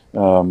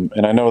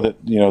 And I know that,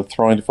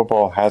 throwing the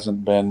football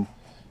hasn't been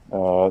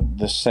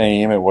the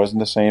same. It wasn't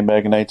the same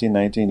back in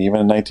 1919.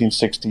 Even in the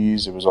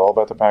 1960s, it was all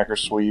about the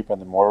Packers sweep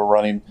and the more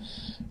running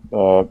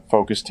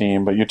focused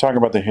team. But you're talking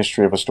about the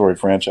history of a storied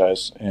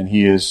franchise. And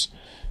he is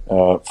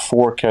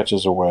 4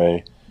 catches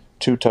away,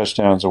 2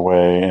 touchdowns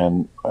away.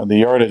 And the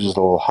yardage is a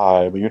little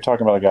high. But you're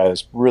talking about a guy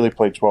that's really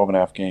played 12 and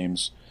a half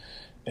games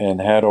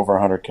and had over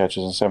 100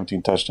 catches and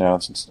 17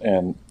 touchdowns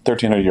and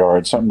 1,300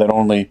 yards, something that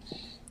only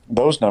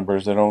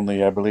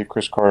I believe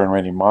Chris Carter and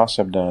Randy Moss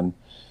have done.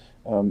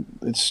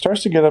 It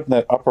starts to get up in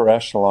that upper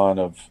echelon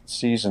of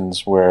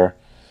seasons where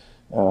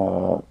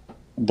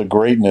the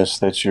greatness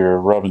that you're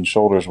rubbing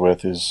shoulders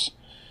with is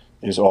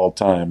all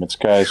time. It's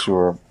guys who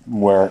are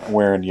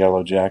wearing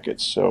yellow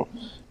jackets. So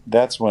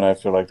that's when I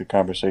feel like the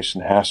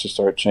conversation has to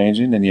start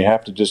changing, and you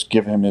have to just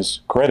give him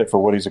his credit for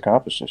what he's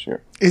accomplished this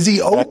year. Is he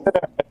open?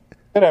 I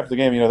said after the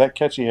game, that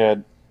catch he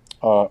had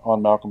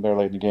on Malcolm there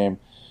late in the game,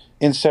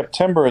 in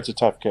September it's a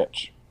tough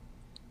catch.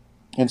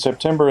 In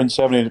September in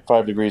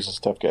 75 degrees, it's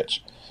a tough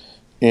catch.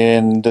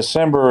 In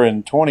December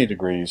in 20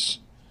 degrees,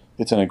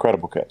 it's an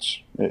incredible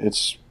catch.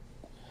 It's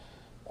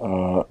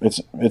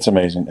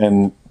amazing,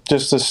 and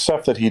just the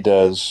stuff that he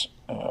does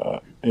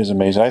is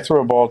amazing. I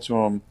threw a ball to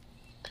him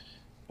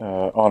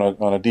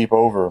on a deep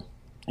over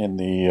in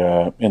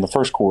the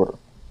first quarter,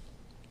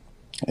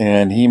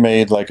 and he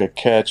made like a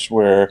catch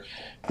where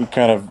he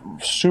kind of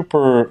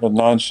super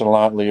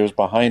nonchalantly, it was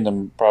behind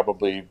him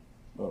probably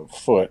a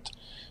foot,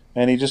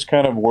 and he just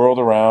kind of whirled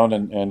around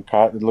and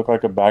caught. It looked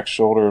like a back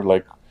shoulder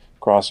like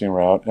crossing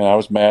route, and I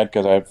was mad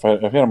because I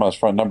hit him on his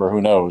front number.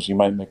 Who knows? He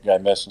might make a guy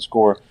miss and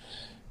score,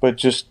 but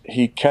just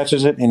he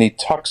catches it and he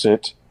tucks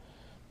it.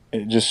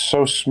 It's just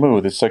so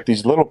smooth. It's like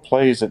these little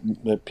plays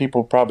that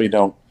people probably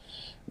don't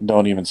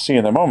even see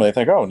in the moment.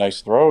 They think, "Oh, nice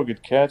throw,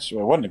 good catch."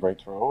 Well, it wasn't a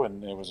great throw,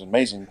 and it was an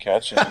amazing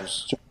catch, and it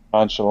was super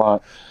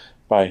nonchalant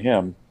by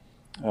him.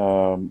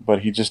 But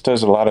he just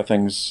does a lot of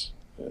things.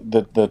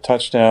 The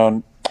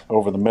touchdown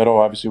over the middle,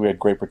 obviously we had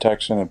great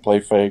protection and play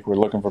fake. We're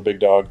looking for big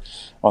dog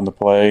on the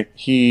play.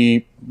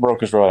 He broke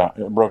his route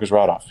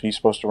off. He's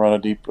supposed to run a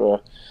deep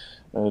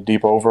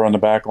over on the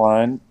back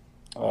line.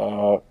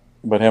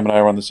 But him and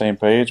I were on the same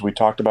page. We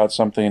talked about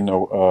something,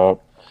 a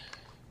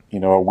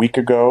week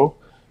ago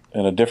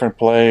in a different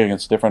play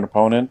against a different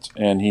opponent,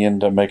 and he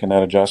ended up making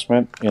that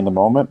adjustment in the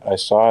moment. I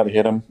saw it,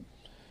 hit him.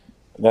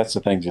 That's the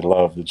things you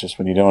love. It's just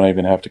when you don't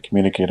even have to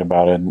communicate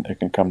about it, and it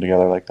can come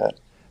together like that.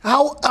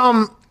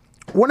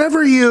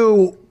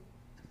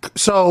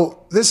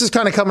 So this is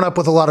kind of coming up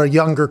with a lot of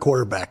younger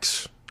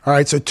quarterbacks. All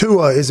right, so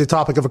Tua is a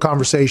topic of a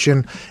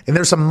conversation, and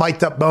there's some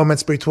mic'd up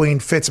moments between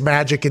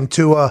Fitzmagic and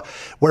Tua,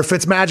 where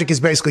Fitzmagic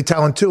is basically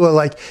telling Tua,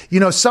 like,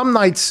 some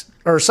nights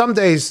or some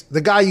days the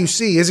guy you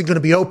see isn't going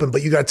to be open,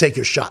 but you got to take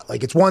your shot.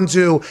 Like it's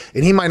 1-2,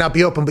 and he might not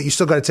be open, but you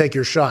still got to take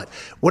your shot.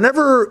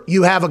 Whenever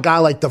you have a guy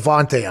like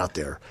Davante out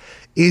there,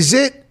 is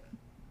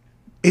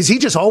he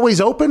just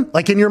always open?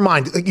 Like in your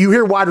mind, like you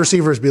hear wide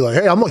receivers be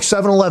like, "Hey, I'm like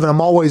 7-11,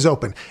 I'm always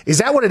open." Is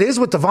that what it is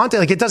with Davante?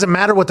 Like it doesn't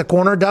matter what the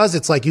corner does.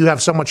 It's like you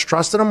have so much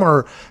trust in him,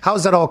 or how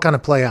does that all kind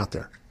of play out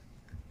there?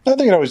 I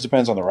think it always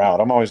depends on the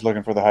route. I'm always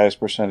looking for the highest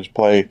percentage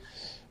play,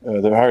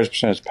 the highest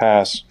percentage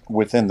pass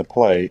within the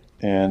play.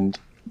 And,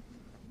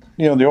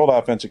 the old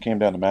offense, it came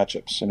down to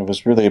matchups, and it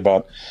was really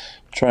about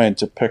trying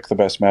to pick the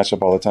best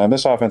matchup all the time.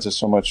 This offense is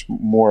so much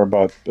more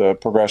about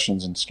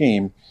progressions and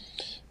scheme.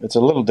 It's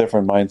a little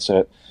different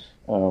mindset.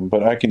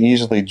 But I can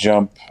easily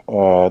jump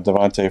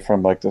Davante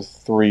from like the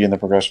 3 in the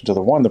progression to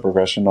the 1 in the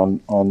progression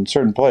on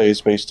certain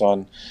plays based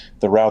on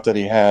the route that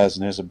he has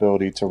and his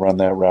ability to run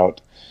that route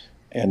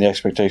and the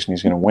expectation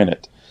he's going to win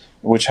it,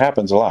 which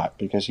happens a lot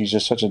because he's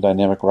just such a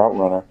dynamic route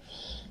runner.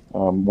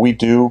 We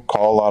do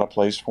call a lot of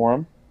plays for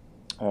him.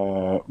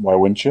 Why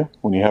wouldn't you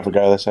when you have a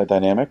guy that's that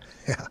dynamic?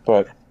 Yeah.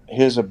 But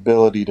his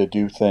ability to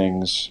do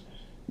things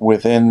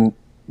within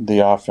the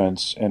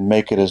offense and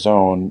make it his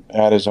own,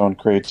 add his own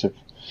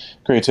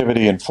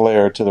creativity and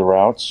flair to the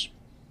routes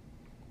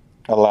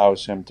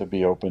allows him to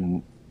be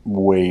open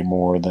way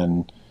more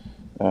than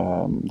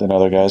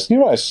other guys.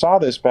 I saw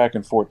this back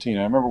in 2014.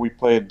 I remember we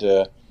played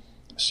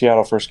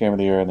Seattle first game of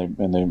the year,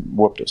 and they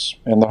whooped us.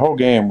 And the whole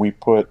game we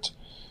put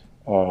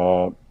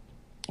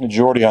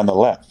Jordy on the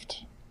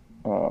left.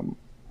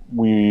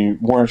 We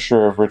weren't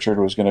sure if Richard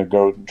was going to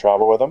go and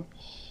travel with him,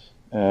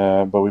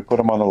 but we put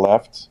him on the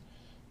left.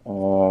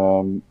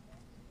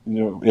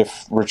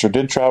 If Richard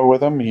did travel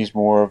with him, he's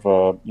more of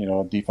a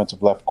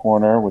defensive left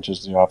corner, which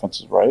is the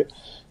offense's right.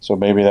 So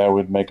maybe that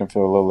would make him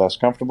feel a little less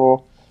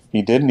comfortable.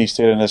 He didn't. He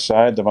stayed on his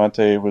side.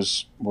 Davante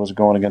was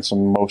going against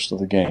him most of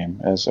the game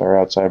as our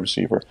outside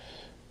receiver.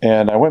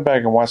 And I went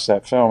back and watched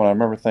that film, and I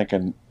remember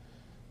thinking,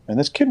 man,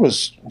 this kid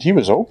was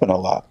open a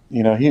lot.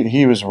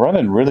 He was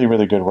running really,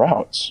 really good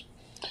routes.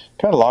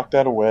 Kind of locked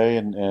that away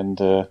and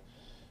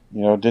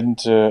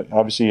didn't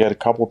obviously he had a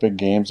couple of big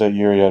games that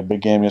year. He had a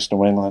big game against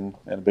New England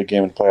and a big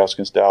game in the playoffs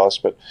against Dallas.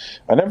 But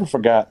I never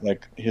forgot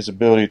like his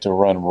ability to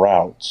run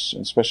routes,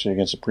 especially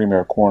against a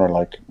premier corner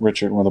like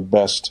Richard, one of the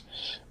best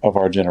of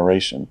our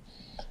generation,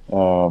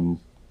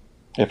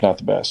 if not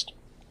the best.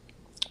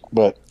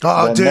 But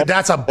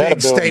that's a big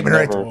statement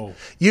right there.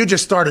 You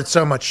just started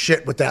so much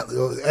shit with that.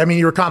 I mean,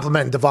 you were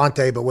complimenting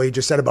Davante, but what you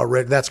just said about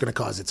Richard, that's going to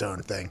cause its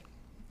own thing.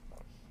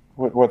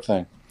 What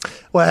thing?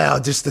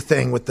 Well, just the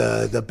thing with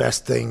the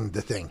best thing,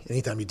 the thing.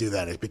 Anytime you do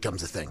that, it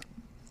becomes a thing.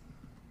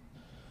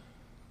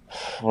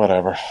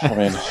 Whatever. I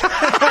mean,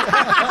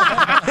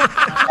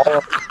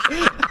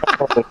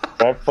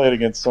 I've played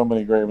against so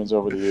many great ones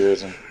over the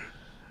years,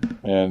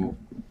 and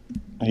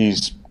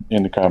he's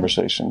in the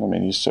conversation. I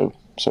mean, he's so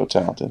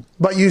talented.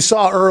 But you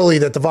saw early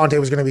that Davante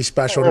was going to be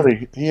special.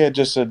 Really, he had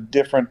just a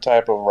different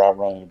type of route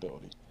running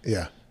ability.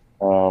 Yeah.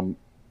 And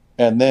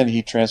then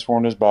he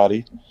transformed his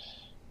body.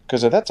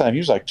 Because at that time, he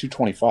was like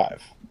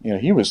 225.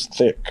 He was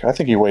thick. I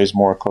think he weighs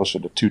more closer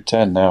to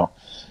 210 now.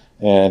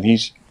 And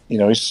he's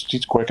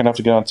he's quick enough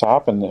to get on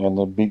top and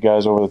the beat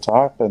guys over the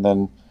top. And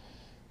then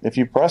if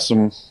you press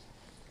him,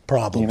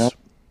 Problems.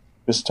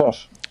 It's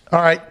tough.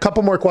 All right,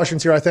 couple more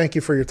questions here. I thank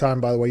you for your time,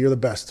 by the way. You're the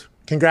best.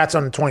 Congrats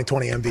on the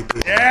 2020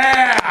 MVP.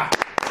 Yeah.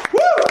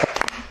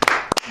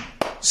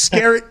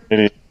 Scary.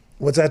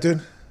 What's that,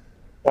 dude?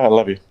 I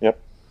love you.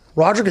 Yep.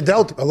 Roger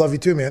Goodell, I love you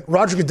too, man.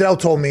 Roger Goodell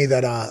told me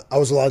that I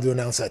was allowed to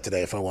announce that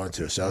today if I wanted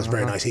to. So it was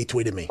very nice. He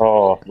tweeted me.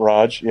 Oh,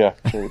 Raj. Yeah,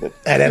 sure he did.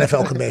 At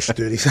NFL commission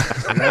duties.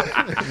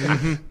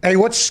 Hey,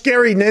 what's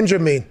scary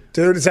ninja mean,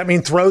 dude? Does that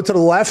mean throw to the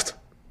left?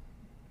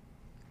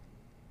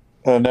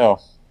 No.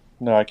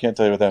 No, I can't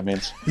tell you what that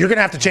means. You're going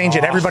to have to change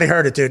it. Everybody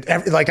heard it, dude.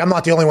 I'm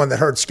not the only one that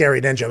heard Scary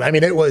Ninja. I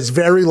mean, it was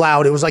very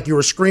loud. It was like you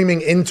were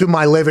screaming into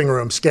my living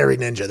room, Scary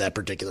Ninja, that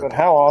particular But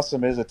how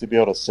awesome is it to be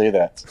able to say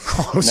that?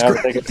 Now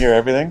that they can hear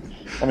everything.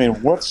 I mean,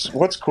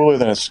 what's cooler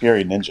than a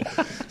scary ninja?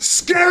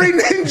 Scary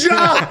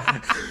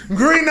Ninja!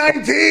 Green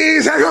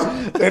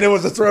 90s! And it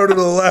was a throw to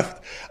the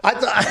left.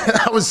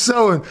 I was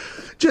so...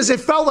 Just,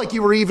 it felt like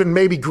you were even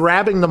maybe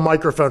grabbing the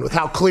microphone with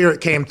how clear it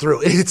came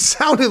through. It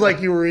sounded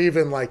like you were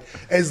even like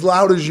as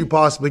loud as you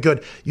possibly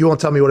could. You won't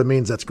tell me what it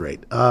means. That's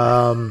great.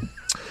 Aaron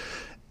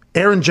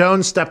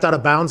Jones stepped out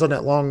of bounds on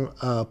that long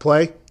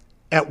play.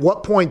 At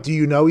what point do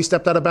you know he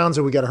stepped out of bounds,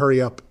 or we got to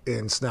hurry up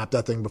and snap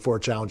that thing before a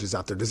challenge is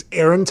out there? Does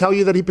Aaron tell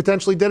you that he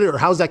potentially did it, or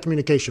how's that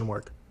communication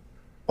work?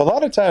 A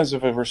lot of times,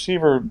 if a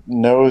receiver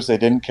knows they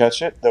didn't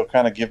catch it, they'll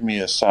kind of give me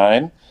a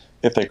sign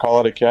if they call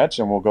it a catch,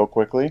 and we'll go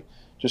quickly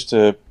just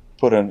to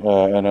put an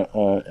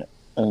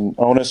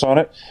onus on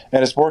it.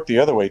 And it's worked the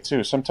other way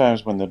too.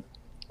 Sometimes when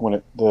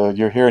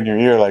you're hearing in your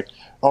ear like,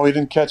 oh, he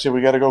didn't catch it,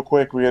 we got to go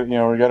quick, we got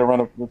to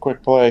run a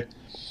quick play.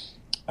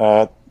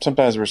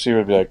 Sometimes the receiver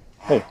would be like,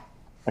 hey,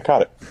 I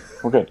caught it,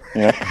 we're good.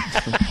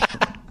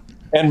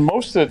 And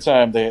most of the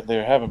time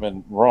they haven't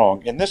been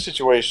wrong. In this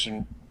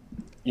situation,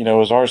 it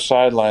was our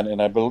sideline,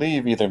 and I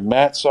believe either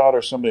Matt saw it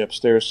or somebody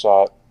upstairs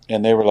saw it,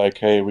 and they were like,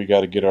 hey, we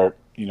got to get our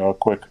a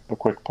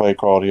quick play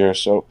called here,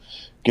 so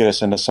get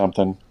us into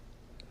something.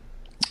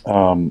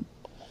 And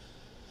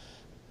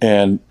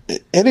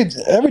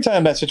every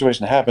time that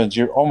situation happens,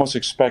 you're almost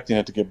expecting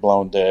it to get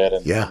blown dead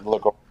and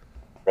look over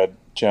the red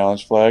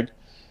challenge flag.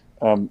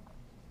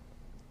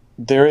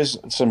 There is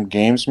some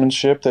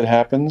gamesmanship that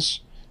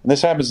happens, and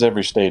this happens at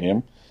every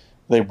stadium.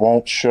 They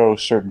won't show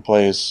certain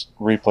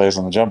replays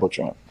on the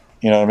Jumbotron.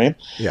 You know what I mean?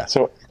 Yeah.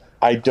 So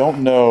I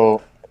don't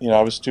know.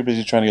 I was too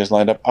busy trying to get us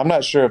lined up. I'm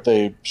not sure if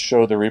they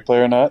show the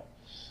replay or not,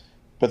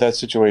 but that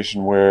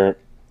situation where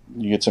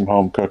you get some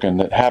home cooking,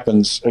 that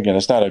happens, again,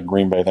 it's not a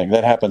Green Bay thing.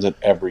 That happens at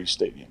every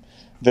stadium.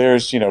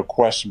 There's,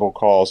 questionable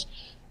calls.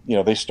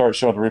 They start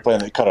showing the replay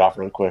and they cut it off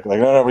really quick. Like,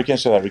 no, we can't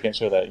show that. We can't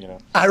show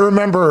that, I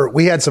remember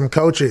we had some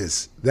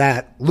coaches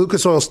that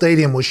Lucas Oil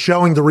Stadium was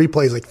showing the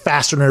replays like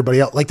faster than everybody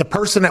else. Like the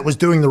person that was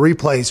doing the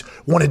replays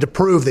wanted to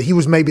prove that he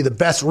was maybe the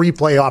best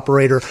replay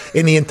operator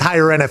in the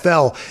entire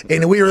NFL.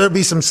 And there'd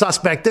be some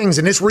suspect things,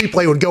 and this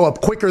replay would go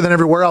up quicker than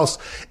everywhere else.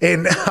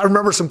 And I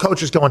remember some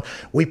coaches going,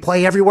 we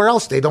play everywhere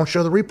else. They don't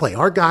show the replay.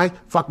 Our guy,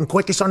 fucking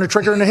quickest on the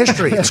trigger in the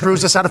history. It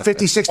screws us out of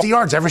 50, 60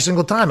 yards every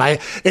single time. And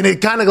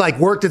it kind of like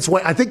worked its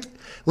way. I think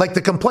like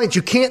the complaints,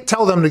 you can't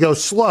tell them to go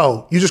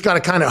slow. You just got to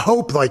kind of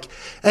hope like,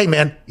 hey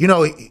man,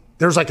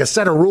 there's like a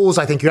set of rules.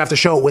 I think you have to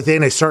show it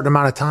within a certain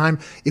amount of time.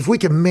 If we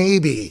could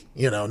maybe,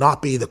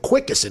 not be the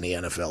quickest in the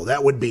NFL,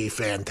 that would be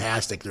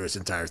fantastic through this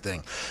entire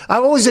thing.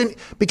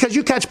 Because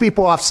you catch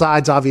people off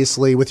sides,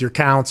 obviously, with your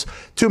counts,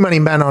 too many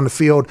men on the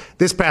field.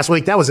 This past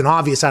week, that was an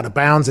obvious out of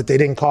bounds that they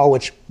didn't call,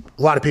 which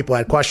a lot of people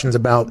had questions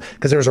about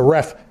because there was a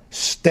ref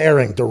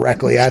staring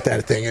directly at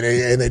that thing and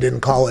they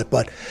didn't call it.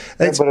 But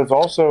it's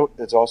also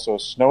a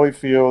snowy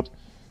field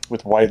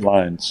with white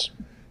lines.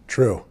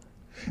 True.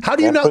 How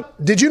do you know?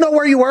 Did you know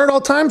where you were at all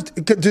times?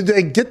 Did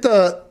they get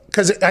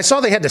because I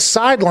saw they had the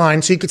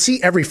sideline so you could see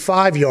every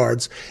 5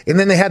 yards, and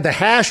then they had the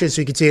hashes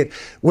so you could see it.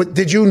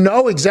 Did you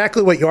know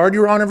exactly what yard you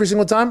were on every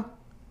single time?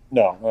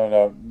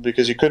 No,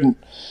 because you couldn't.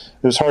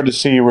 It was hard to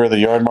see where the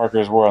yard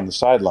markers were on the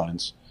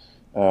sidelines.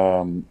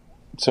 So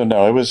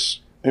no, it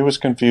was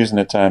confusing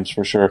at times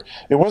for sure.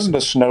 It wasn't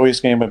the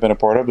snowiest game I've been a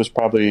part of. It was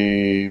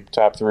probably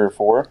top 3 or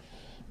 4,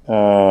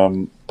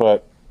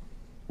 but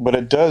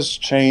it does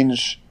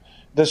change.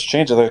 This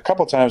changes. Like a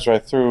couple of times where I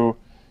threw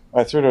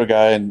to a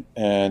guy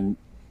and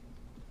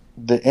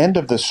the end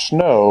of the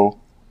snow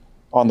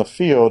on the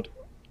field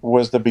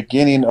was the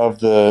beginning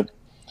of the,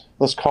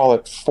 let's call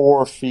it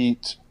 4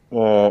 feet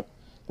that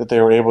they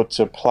were able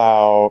to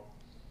plow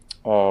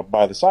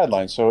by the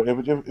sideline. So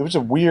it was a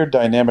weird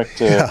dynamic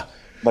to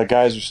like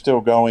guys are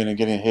still going and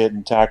getting hit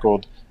and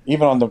tackled.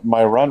 Even on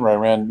my run where I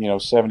ran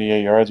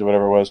 78 yards or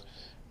whatever it was,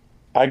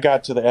 I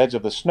got to the edge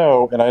of the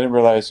snow and I didn't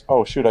realize,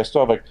 oh shoot, I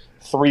still have like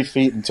 3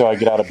 feet until I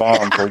get out of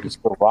bounds where he can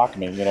still rock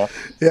me,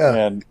 Yeah.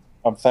 And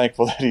I'm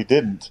thankful that he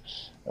didn't.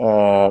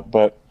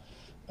 But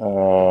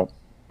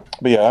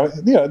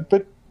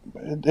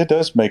it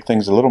does make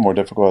things a little more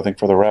difficult, I think,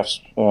 for the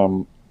refs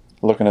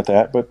looking at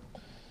that. But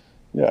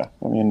yeah,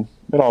 I mean,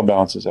 it all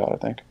balances out, I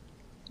think.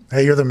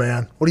 Hey, you're the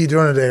man. What are you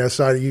doing today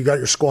outside? You got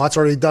your squats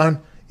already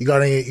done? You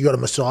got a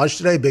massage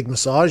today? Big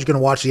massage? You going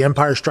to watch The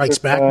Empire Strikes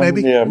Back?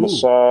 Maybe. Yeah,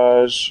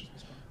 massage.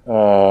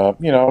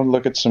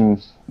 Look at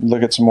some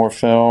more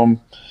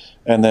film,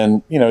 and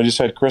then just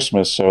had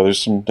Christmas, so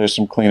there's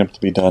some cleanup to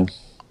be done.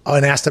 Oh,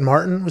 and Aston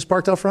Martin was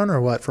parked out front,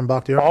 or what, from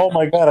Bakhtiari? Oh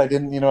my God, I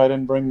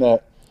didn't bring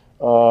that.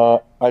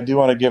 I do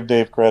want to give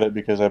Dave credit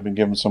because I've been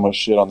giving so much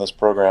shit on this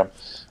program.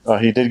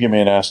 He did give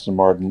me an Aston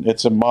Martin.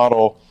 It's a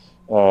model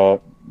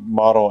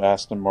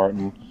Aston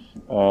Martin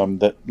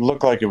that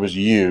looked like it was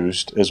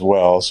used as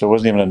well. So it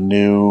wasn't even a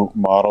new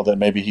model that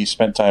maybe he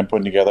spent time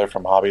putting together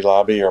from Hobby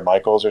Lobby or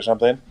Michaels or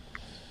something.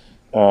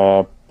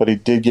 But he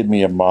did give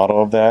me a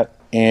model of that,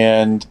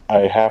 and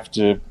I have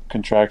to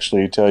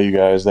contractually tell you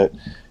guys that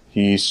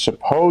he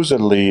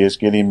supposedly is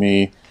getting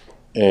me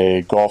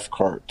a golf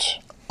cart.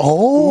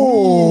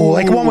 Oh,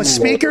 like one with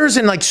speakers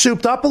and like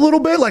souped up a little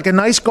bit, like a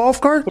nice golf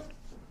cart?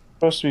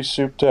 Supposed to be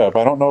souped up.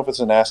 I don't know if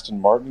it's an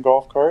Aston Martin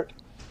golf cart,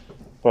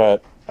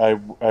 but I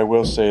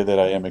will say that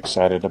I am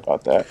excited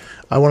about that.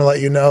 I want to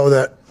let you know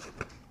that,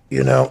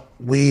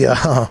 we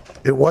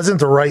it wasn't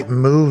the right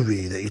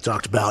movie that you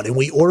talked about, and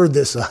we ordered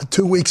this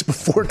 2 weeks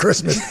before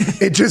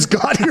Christmas. It just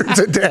got here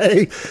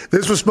today.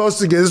 This was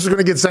going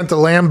to get sent to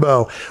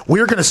Lambeau. We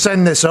were going to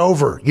send this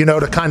over,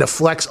 to kind of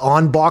flex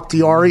on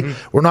Bakhtiari.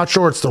 Mm-hmm. We're not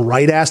sure it's the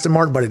right Aston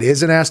Martin, but it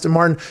is an Aston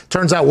Martin.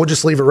 Turns out we'll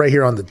just leave it right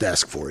here on the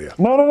desk for you.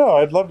 No.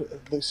 I'd love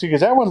to see,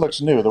 because that one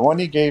looks new. The one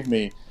he gave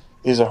me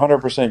is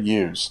 100%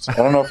 used. I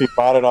don't know if he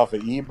bought it off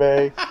of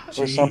eBay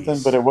or something,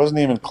 but it wasn't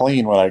even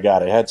clean when I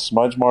got it. It had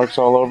smudge marks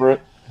all over it.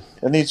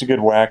 It needs a good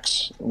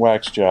wax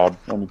job,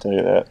 let me tell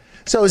you that.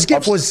 So his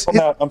gift was...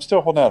 I'm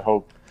still holding out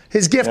hope.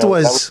 His gift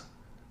was...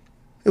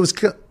 It was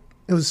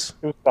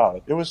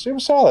solid. It was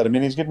solid. I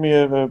mean, he's getting me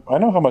I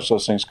know how much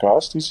those things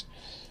cost. He's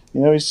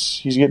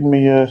getting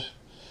me a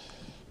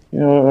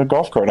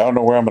golf cart. I don't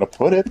know where I'm going to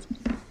put it.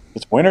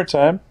 It's winter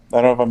time. I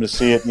don't know if I'm going to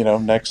see it,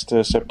 next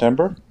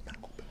September.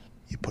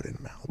 You put it in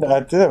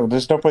Malibu.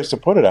 There's no place to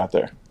put it out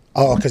there.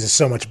 Oh, because it's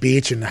so much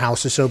beach and the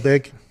house is so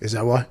big? Is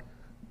that why?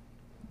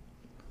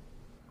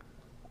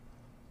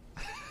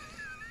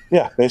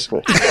 Yeah,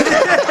 basically.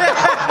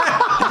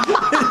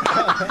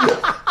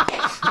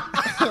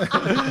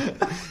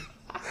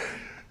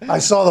 I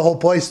saw the whole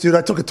place, dude.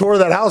 I took a tour of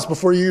that house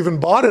before you even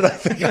bought it, I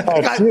think. Get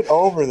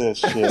over this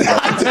shit.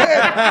 I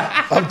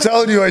did. I'm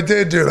telling you, I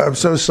did, dude. I'm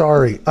so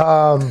sorry.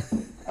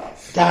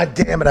 God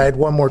damn it, I had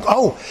one more.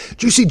 Oh,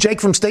 did you see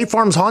Jake from State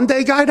Farm's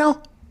Hyundai guy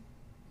now?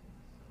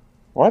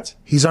 What?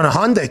 He's on a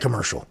Hyundai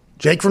commercial.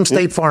 Jake from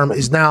State Farm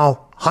is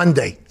now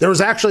Hyundai. There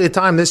was actually a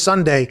time this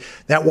Sunday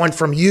that went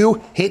from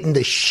you hitting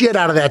the shit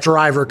out of that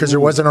driver because there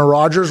wasn't a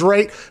Rodgers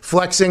rate,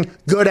 flexing,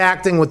 good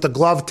acting with the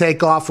glove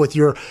takeoff with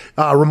your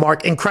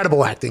remark,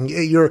 incredible acting.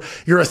 You're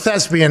a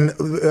thespian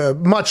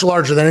much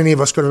larger than any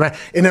of us could have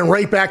imagined. And then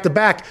right back to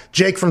back,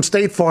 Jake from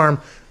State Farm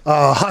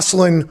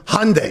hustling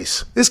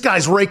Hyundais. This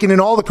guy's raking in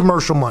all the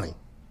commercial money.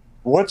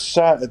 What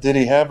side did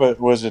he have?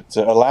 Was it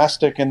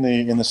elastic in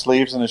the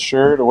sleeves in his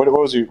shirt, or what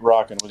was he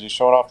rocking? Was he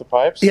showing off the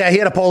pipes? Yeah, he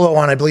had a polo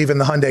on, I believe, in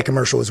the Hyundai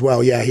commercial as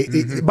well. Yeah.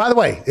 He, by the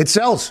way, it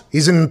sells.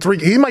 He's in 3.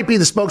 He might be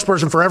the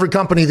spokesperson for every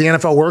company the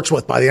NFL works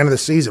with by the end of the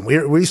season.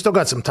 We still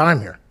got some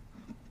time here.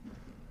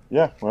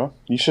 Yeah, well,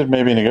 you should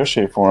maybe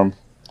negotiate for him.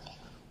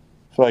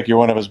 I feel like you're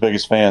one of his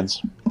biggest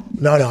fans.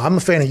 No, I'm a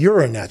fan of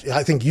your in that.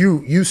 I think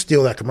you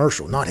steal that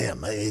commercial, not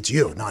him. It's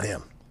you, not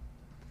him.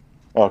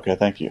 Okay,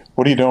 thank you.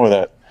 What are you doing with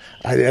that?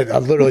 I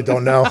literally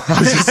don't know.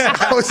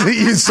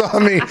 You saw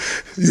me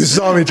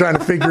trying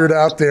to figure it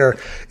out there.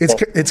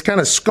 It's kind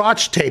of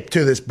scotch taped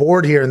to this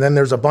board here, and then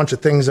there's a bunch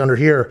of things under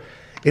here.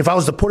 If I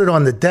was to put it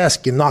on the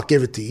desk and not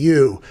give it to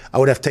you, I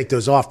would have to take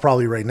those off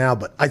probably right now.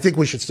 But I think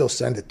we should still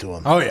send it to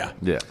him. Oh yeah.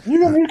 You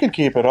can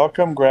keep it. I'll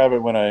come grab it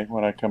when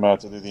I come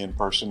out to do the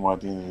in-person one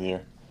at the end of the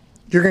year.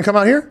 You're gonna come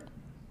out here?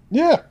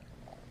 Yeah.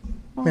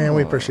 Man,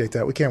 we appreciate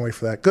that. We can't wait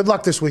for that. Good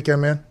luck this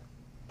weekend, man.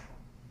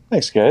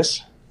 Thanks,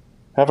 guys.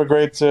 Have a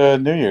great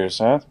New Year's,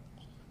 huh?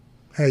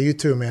 Hey, you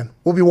too, man.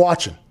 We'll be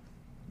watching.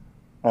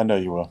 I know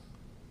you will.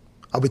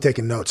 I'll be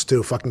taking notes, too,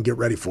 if I can get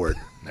ready for it.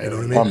 You know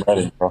what I mean? I'm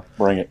ready, bro.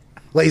 Bring it.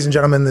 Ladies and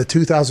gentlemen, the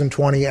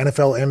 2020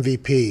 NFL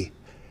MVP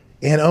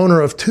and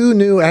owner of 2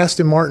 new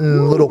Aston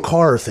Martin little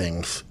car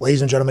things.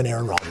 Ladies and gentlemen,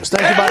 Aaron Rodgers.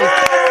 Thank you, buddy.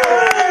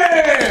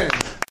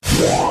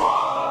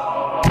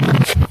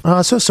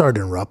 So sorry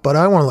to interrupt, but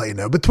I want to let you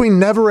know, between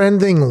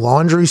never-ending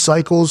laundry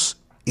cycles,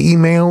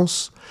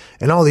 emails,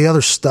 and all the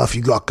other stuff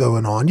you got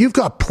going on, you've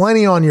got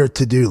plenty on your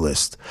to-do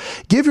list.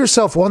 Give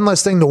yourself one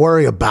less thing to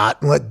worry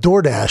about and let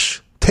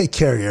DoorDash take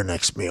care of your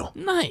next meal.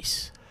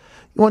 Nice.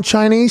 You want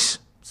Chinese?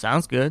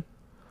 Sounds good.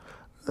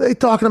 Are they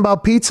talking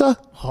about pizza?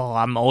 Oh,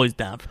 I'm always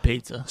down for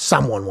pizza.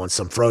 Someone wants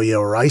some froyo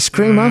or ice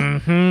cream, huh?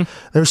 Mm-hmm.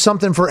 There's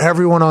something for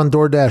everyone on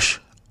DoorDash.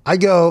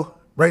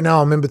 Right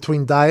now I'm in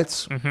between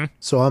diets,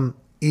 so I'm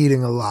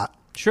eating a lot.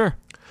 Sure.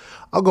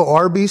 I'll go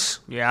Arby's.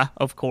 Yeah,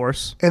 of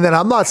course. And then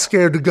I'm not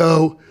scared to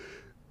go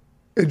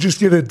and just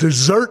get a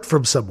dessert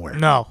from somewhere.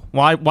 No.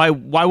 Why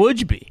would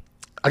you be?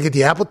 I get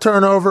the apple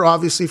turnover,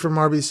 obviously, from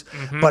Arby's,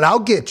 but I'll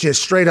get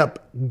just straight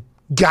up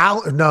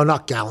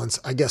not gallons,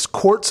 I guess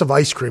quarts of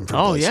ice cream from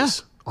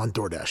places. on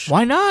DoorDash.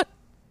 Why not?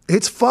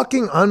 It's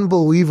fucking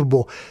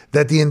unbelievable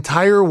that the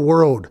entire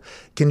world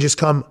can just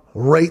come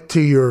right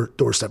to your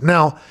doorstep.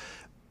 Now,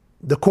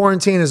 the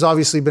quarantine has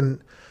obviously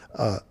been,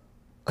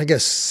 I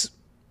guess,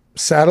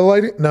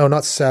 satelliting. No,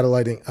 not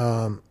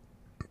satelliting.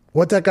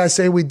 What that guy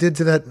say we did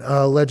to that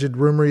alleged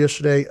rumor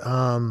yesterday?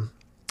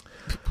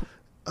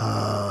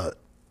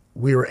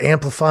 We were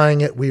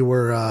amplifying it. We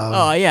were.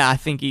 Oh yeah, I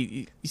think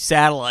he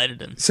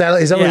satellited him. Is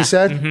that what he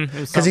said?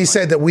 Because he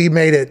said that we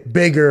made it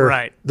bigger.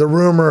 Right. The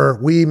rumor,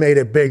 we made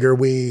it bigger.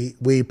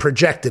 We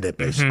projected it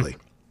basically.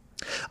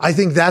 I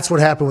think that's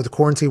what happened with the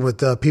quarantine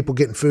with people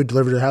getting food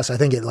delivered to their house. I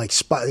think it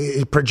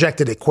it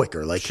projected it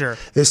quicker. Like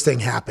this thing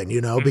happened,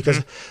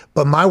 because.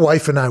 But my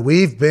wife and I,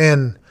 we've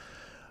been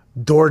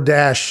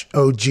DoorDash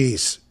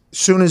OGs.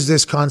 Soon as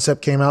this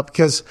concept came out,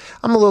 because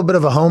I'm a little bit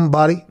of a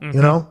homebody,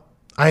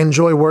 I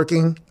enjoy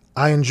working.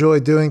 I enjoy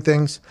doing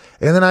things.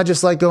 And then I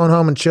just like going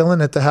home and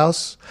chilling at the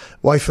house.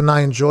 Wife and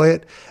I enjoy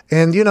it.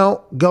 And,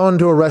 going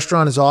to a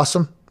restaurant is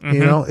awesome.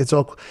 It's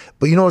all,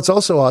 but it's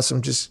also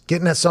awesome? Just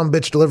getting that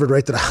bitch delivered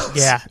right to the house.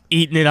 Yeah,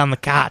 eating it on the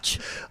couch.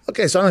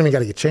 Okay, so I don't even got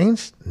to get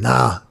changed?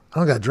 Nah. I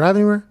don't got to drive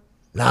anywhere?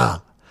 Nah.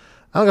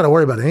 I don't got to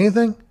worry about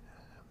anything?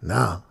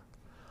 Nah.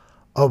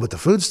 Oh, but the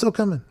food's still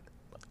coming?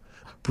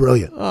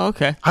 Brilliant. Oh,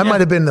 okay. I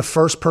might have been the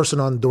first person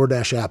on the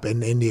DoorDash app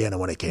in Indiana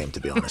when it came, to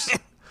be honest.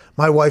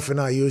 My wife and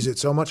I use it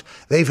so much.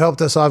 They've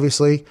helped us,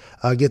 obviously,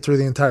 get through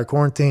the entire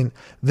quarantine.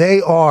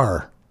 They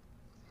are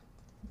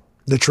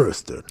the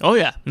truth, dude. Oh,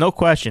 yeah. No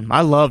question.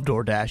 I love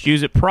DoorDash.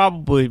 Use it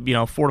probably,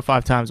 4 to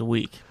 5 times a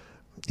week.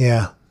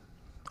 Yeah.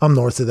 I'm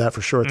north of that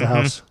for sure at the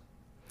house.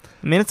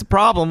 I mean, it's a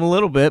problem a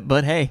little bit,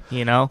 but hey,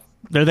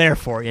 they're there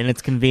for you and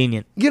it's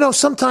convenient.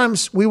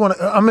 Sometimes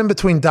I'm in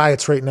between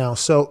diets right now.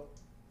 So,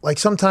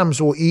 sometimes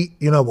we'll eat,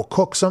 we'll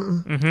cook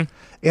something.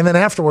 And then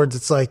afterwards,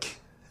 it's like,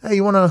 hey,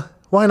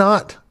 why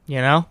not?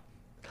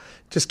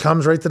 Just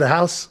comes right to the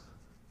house.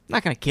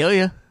 Not going to kill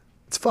you.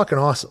 It's fucking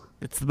awesome.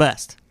 It's the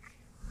best.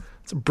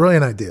 It's a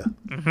brilliant idea.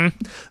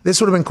 This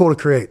would have been cool to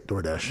create,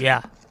 DoorDash.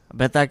 Yeah. I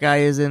bet that guy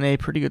is in a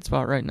pretty good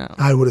spot right now.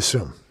 I would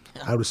assume.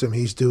 I would assume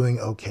he's doing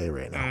okay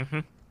right now.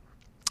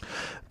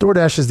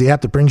 DoorDash is the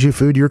app that brings you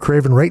food you're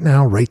craving right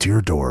now, right to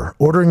your door.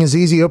 Ordering is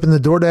easy. Open the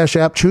DoorDash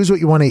app, choose what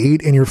you want to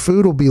eat, and your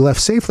food will be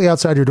left safely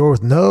outside your door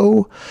with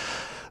no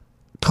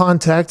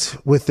contact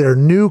with their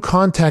new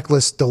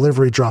contactless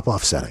delivery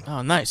drop-off setting.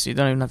 Oh, nice. So you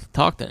don't even have to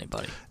talk to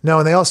anybody. No,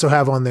 and they also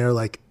have on there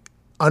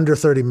under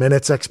 30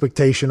 minutes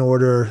expectation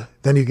order.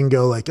 Then you can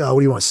go what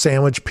do you want?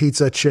 Sandwich,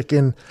 pizza,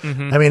 chicken.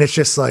 I mean, it's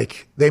just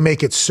they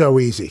make it so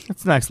easy.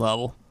 It's next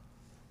level.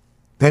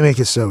 They make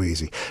it so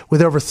easy.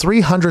 With over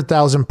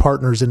 300,000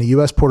 partners in the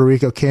U.S., Puerto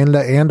Rico,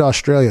 Canada, and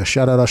Australia,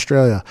 shout out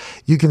Australia,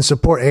 you can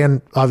support,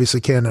 and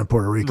obviously Canada and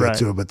Puerto Rico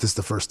too, but this is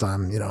the first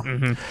time,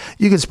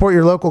 You can support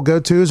your local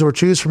go-tos or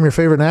choose from your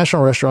favorite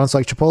national restaurants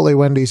like Chipotle,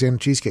 Wendy's,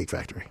 and Cheesecake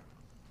Factory.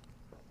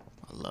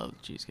 I love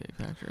Cheesecake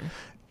Factory.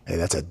 Hey,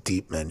 that's a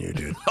deep menu,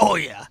 dude. Oh,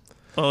 yeah.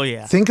 Oh,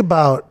 yeah. Think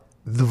about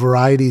the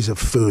varieties of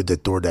food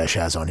that DoorDash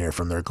has on here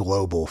from their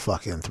global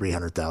fucking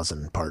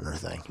 300,000 partner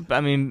thing.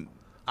 I mean,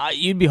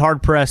 you'd be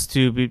hard-pressed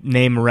to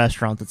name a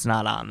restaurant that's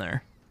not on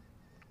there.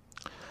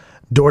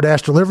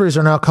 DoorDash deliveries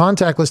are now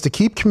contactless to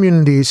keep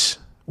communities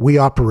we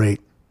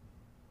operate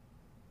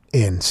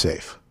in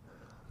safe.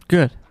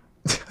 Good.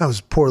 That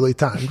was poorly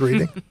timed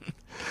reading.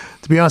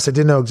 To be honest, I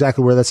didn't know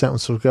exactly where that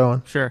sentence was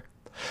going. Sure.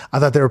 I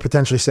thought they were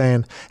potentially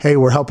saying, hey,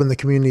 we're helping the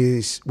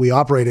communities we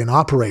operate in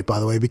operate, by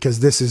the way, because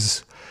this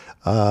is,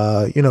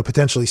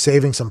 potentially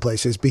saving some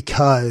places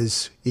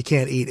because you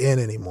can't eat in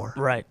anymore.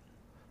 Right.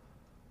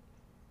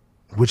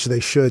 Which they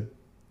should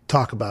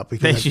talk about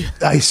because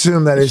I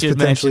assume that is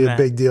potentially a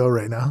big deal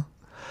right now.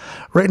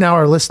 Right now,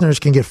 our listeners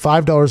can get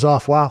 $5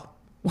 off. Wow.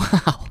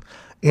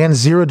 And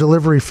 0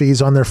 delivery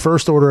fees on their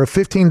first order of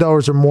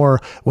 $15 or more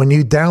when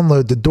you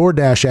download the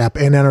DoorDash app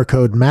and enter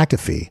code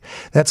McAfee.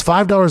 That's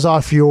 $5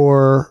 off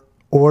your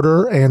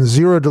order and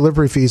 0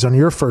 delivery fees on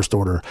your first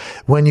order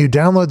when you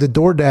download the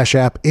DoorDash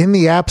app in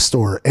the App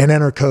Store and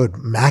enter code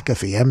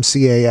McAfee,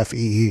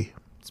 MCAFEE.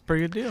 It's a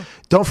pretty good deal.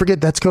 Don't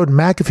forget, that's code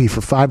McAfee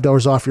for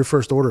 $5 off your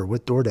first order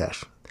with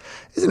DoorDash.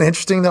 Isn't it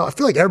interesting, though? I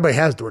feel like everybody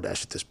has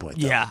DoorDash at this point.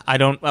 Though. Yeah, I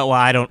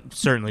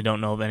certainly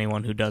don't know of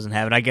anyone who doesn't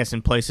have it. I guess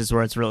in places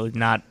where it's really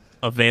not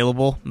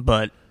available,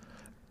 but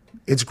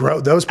those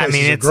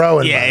places are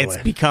growing. Yeah, by the way.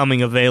 It's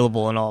becoming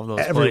available in all of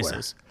those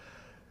places.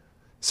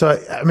 So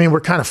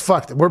we're kind of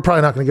fucked. We're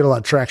probably not going to get a lot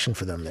of traction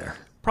for them there.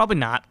 Probably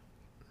not.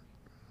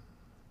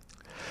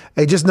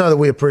 Hey, just know that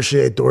we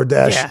appreciate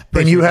DoorDash. Yeah,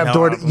 and you have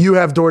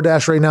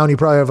DoorDash right now, and you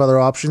probably have other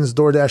options.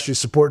 DoorDash is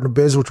supporting the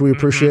biz, which we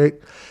appreciate.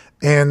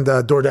 And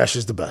DoorDash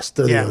is the best.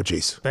 They're the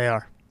OGs. They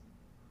are.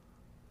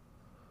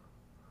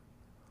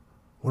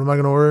 What am I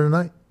going to order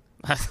tonight?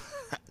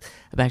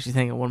 I'm actually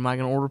thinking, what am I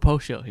going to order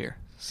post-show here?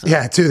 So.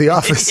 Yeah, to the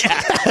office.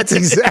 That's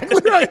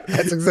exactly right.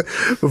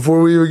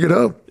 Before we even get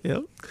home.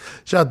 Yep.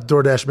 Shout out to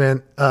DoorDash,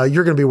 man.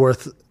 You're going to be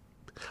worth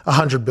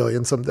 $100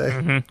 billion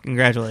someday.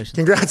 Congratulations.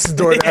 Congrats to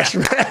DoorDash,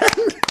 man.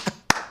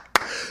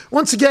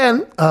 Once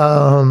again,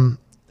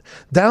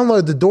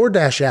 Download the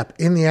DoorDash app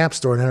in the App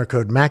Store and enter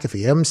code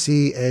McAfee,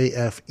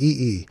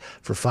 MCAFEE,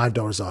 for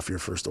 $5 off your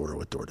first order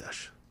with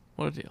DoorDash.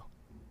 What a deal.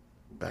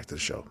 Back to the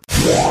show.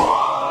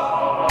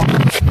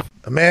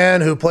 A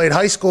man who played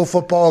high school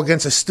football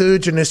against a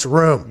stooge in this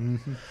room.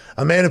 Mm-hmm.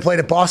 A man who played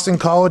at Boston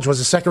College, was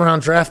a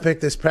second-round draft pick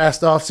this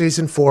past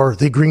offseason for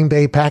the Green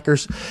Bay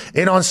Packers.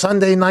 And on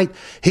Sunday night,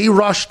 he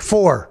rushed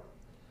for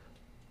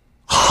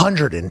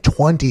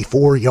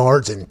 124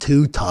 yards and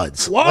 2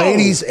 tuds. Whoa.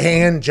 Ladies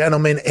and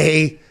gentlemen,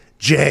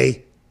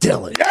 A.J.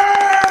 Dillon. Yeah!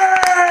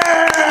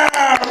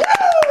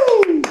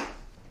 Woo!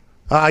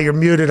 You're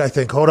muted, I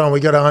think. Hold on, we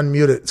got to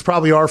unmute it. It's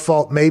probably our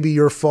fault, maybe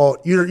your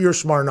fault. You're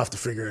smart enough to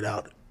figure it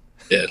out.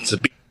 Yeah, it's a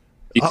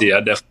BT.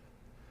 I definitely.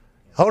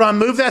 Hold on,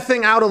 move that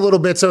thing out a little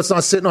bit so it's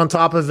not sitting on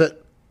top of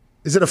it.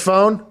 Is it a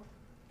phone?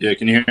 Yeah,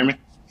 can you hear me?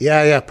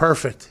 Yeah,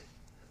 perfect.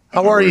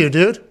 How are you,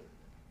 dude?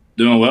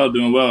 Doing well.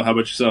 How about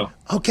yourself?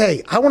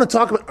 Okay, I want to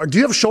talk about, do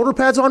you have shoulder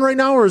pads on right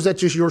now, or is that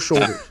just your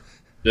shoulders?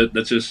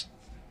 That's just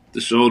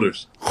the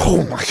shoulders.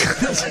 Oh, my God.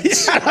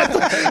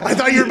 I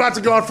thought you were about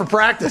to go out for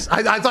practice.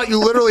 I thought you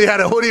literally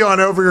had a hoodie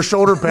on over your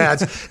shoulder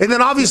pads. And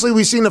then obviously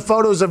we've seen the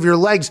photos of your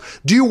legs.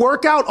 Do you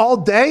work out all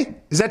day?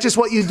 Is that just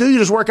what you do? You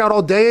just work out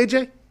all day,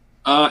 AJ?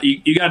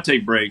 You got to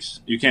take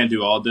breaks. You can't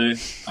do all day.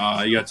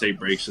 You got to take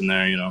breaks in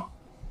there, I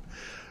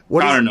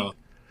don't know.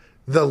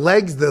 The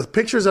legs, the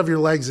pictures of your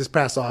legs this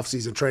past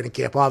offseason training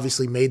camp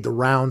obviously made the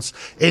rounds.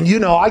 And,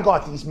 I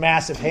got these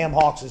massive ham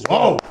hocks as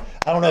well.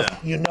 I don't know if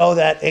you know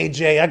that,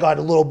 AJ. I got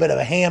a little bit of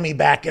a hammy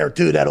back there,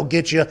 too, that'll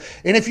get you.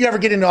 And if you ever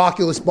get into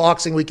Oculus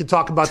boxing, we can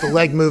talk about the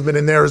leg movement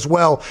in there as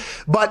well.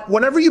 But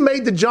whenever you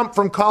made the jump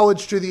from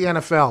college to the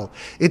NFL,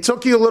 it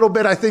took you a little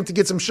bit, I think, to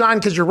get some shine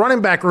because your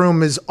running back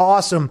room is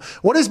awesome.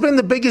 What has been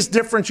the biggest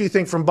difference, you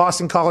think, from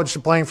Boston College to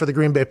playing for the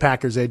Green Bay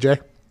Packers,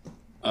 AJ?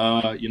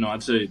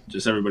 I'd say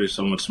just everybody's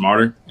so much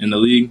smarter in the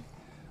league.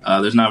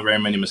 There's not very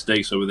many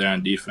mistakes over there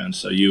on defense,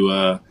 so you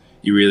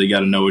really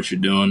got to know what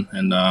you're doing,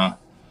 and I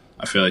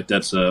feel like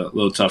that's a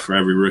little tough for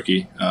every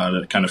rookie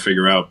to kind of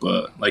figure out.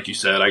 But like you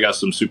said, I got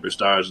some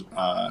superstars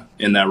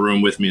in that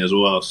room with me as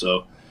well,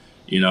 so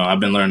I've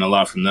been learning a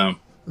lot from them.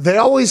 They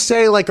always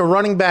say like a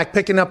running back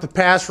picking up the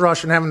pass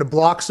rush and having to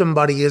block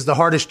somebody is the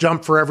hardest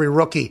jump for every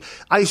rookie.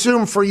 I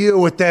assume for you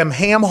with them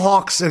ham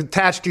hocks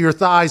attached to your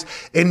thighs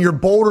and your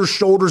boulder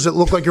shoulders that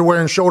look like you're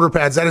wearing shoulder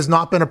pads, that has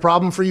not been a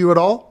problem for you at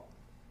all?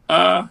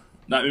 I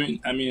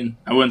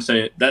wouldn't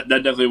say it. That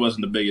definitely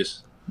wasn't the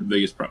biggest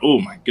problem.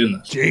 Oh, my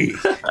goodness.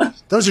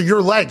 Jeez. Those are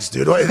your legs,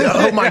 dude.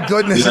 Oh, my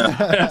goodness.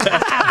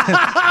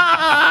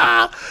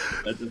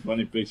 That's a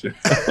funny picture.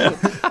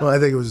 Well, I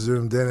think it was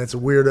zoomed in. It's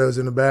weirdos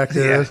in the back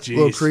there. Yeah, a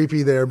little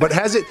creepy there. But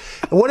has it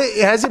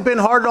been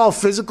hard at all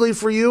physically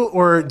for you,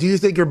 or do you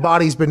think your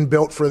body's been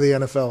built for the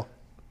NFL?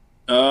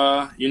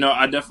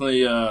 I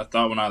definitely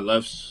thought when I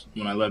left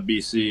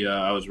BC,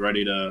 I was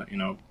ready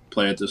to,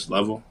 play at this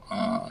level.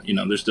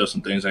 There's still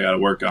some things I got to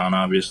work on,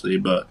 obviously,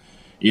 but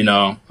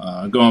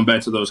going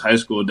back to those high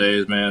school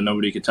days, man,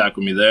 nobody could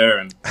tackle me there.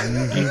 And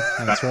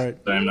that's right.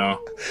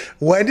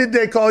 When did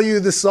they call you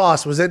the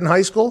sauce? Was it in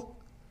high school?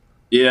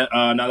 Yeah,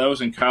 no, that was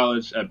in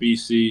college at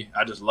BC.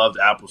 I just loved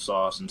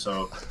applesauce, and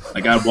so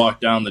I'd walk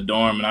down the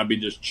dorm and I'd be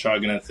just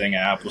chugging a thing of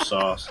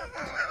applesauce.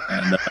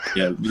 And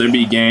there'd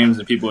be games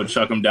and people would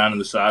chuck them down to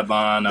the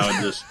sideline. I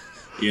would just,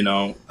 we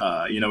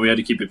had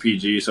to keep it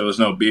PG, so it was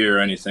no beer or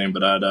anything.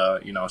 But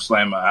I'd,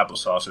 slam my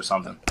applesauce or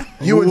something.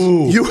 You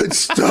would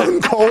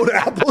stone cold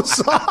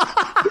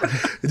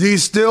applesauce. Do you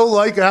still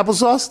like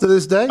applesauce to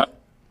this day?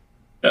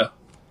 Yeah,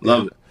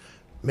 love it.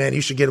 Man,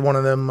 you should get one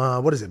of them.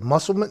 What is it?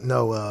 Muscleman?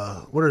 No.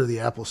 What are the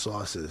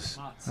applesauces?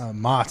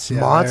 Mott's. Yeah,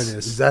 Mott's. There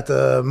it Is that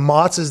the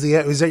Mott's? Is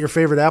that your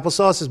favorite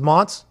applesauce? Is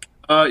Mott's?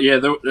 Yeah,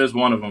 there's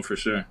one of them for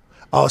sure.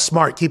 Oh,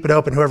 smart. Keep it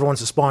open. Whoever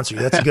wants to sponsor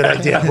you. That's a good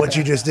idea. What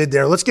you just did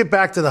there. Let's get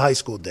back to the high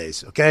school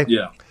days. Okay.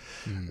 Yeah.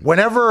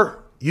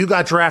 Whenever you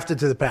got drafted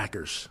to the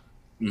Packers,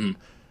 mm-hmm.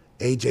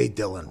 A.J.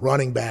 Dillon,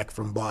 running back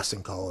from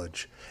Boston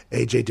College.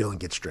 A.J. Dillon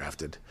gets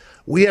drafted.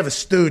 We have a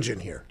stooge in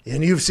here,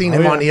 and you've seen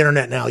him on the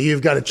internet now.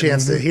 You've got a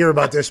chance to hear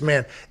about this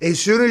man. As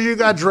soon as you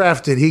got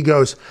drafted, he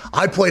goes,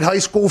 I played high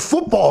school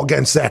football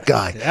against that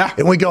guy. Yeah.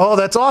 And we go, oh,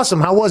 that's awesome.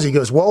 How was he? He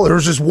goes, well, there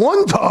was this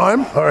one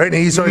time. All right. And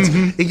he starts,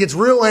 he gets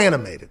real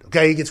animated.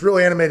 Okay. He gets real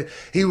animated.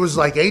 He was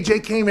like,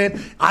 AJ came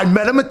in. I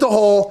met him at the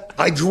hole.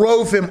 I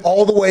drove him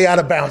all the way out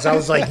of bounds. I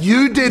was like,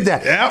 you did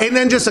that. Yeah. And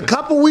then just a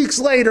couple weeks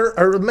later,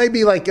 or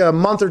maybe like a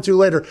month or two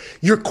later,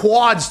 your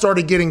quad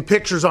started getting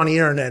pictures on the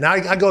internet. And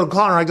I go to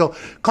Connor. I go,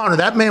 Connor,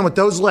 that man with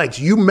those legs,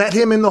 you met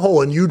him in the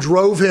hole and you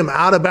drove him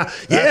out of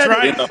bounds. That's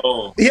right. In the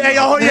hole. Yeah,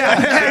 oh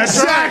yeah,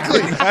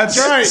 exactly. That's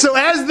right. So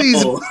as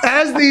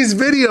these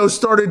videos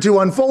started to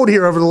unfold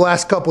here over the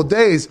last couple of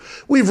days,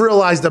 we've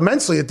realized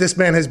immensely that this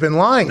man has been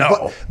lying.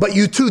 No. But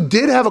you two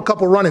did have a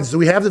couple run-ins. Do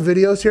we have the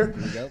videos here?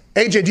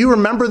 AJ, do you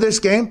remember this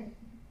game?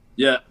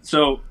 Yeah,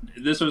 so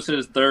this was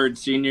his third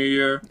senior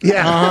year.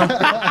 Yeah.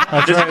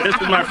 This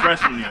is my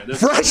freshman year.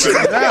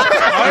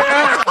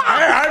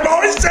 I've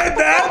always said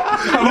that.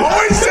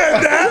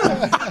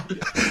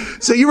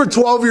 So you were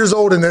 12 years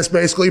old in this,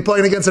 basically,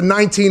 playing against a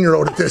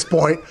 19-year-old at this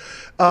point.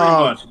 Pretty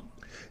much.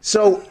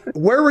 So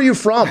where were you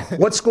from?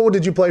 What school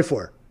did you play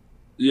for?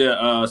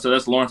 Yeah, so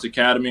that's Lawrence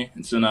Academy.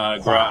 It's in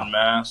Groton,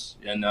 Mass.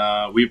 And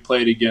we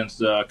played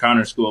against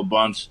Connor School a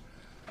bunch.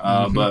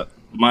 But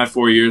my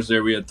 4 years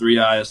there, we had 3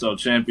 ISL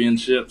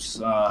championships.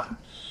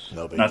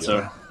 No big not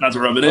deal. to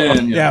rub it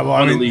in. Yeah, well,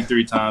 won the league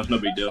 3 times. No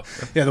big deal.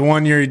 Yeah, the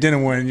 1 year he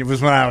didn't win, it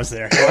was when I was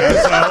there. So,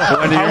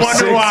 I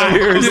wonder why.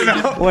 You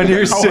know? 1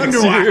 year,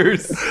 6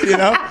 years. You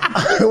know?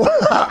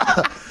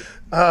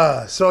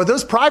 So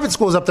those private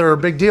schools up there are a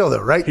big deal,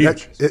 though, right?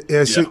 Huge.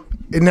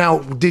 Now,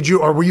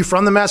 were you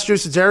from the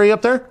Massachusetts area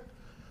up there?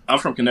 I'm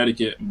from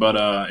Connecticut, but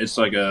it's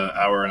like an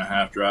hour and a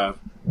half drive.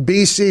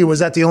 BC, was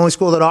that the only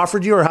school that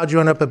offered you, or how'd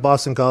you end up at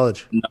Boston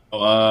College? No,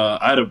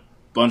 I had a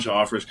bunch of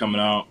offers coming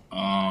out.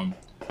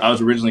 I was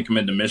originally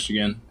committed to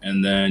Michigan,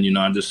 and then,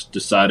 I just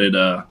decided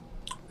that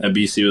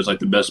BC was like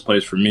the best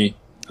place for me,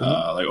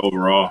 like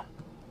overall.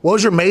 What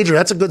was your major?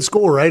 That's a good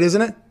school, right?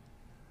 Isn't it?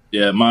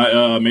 Yeah,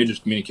 my major's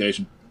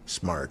communication.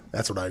 Smart.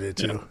 That's what I did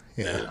too.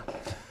 Yeah.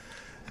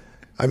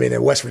 I mean,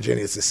 in West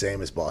Virginia, it's the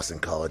same as Boston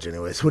College,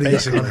 anyways. What do you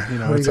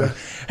got?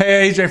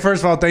 Hey, AJ,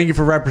 first of all, thank you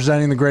for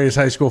representing the greatest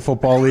high school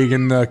football league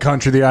in the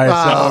country, the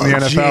ISL and the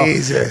NFL.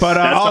 Jesus. But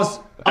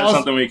That's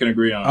something we can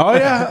agree on. Oh,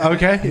 yeah.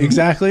 Okay,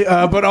 exactly.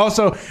 But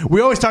also,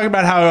 we always talk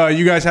about how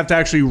you guys have to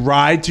actually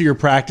ride to your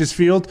practice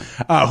field.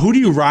 Who do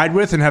you ride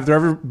with, and have there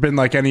ever been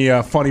like any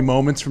funny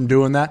moments from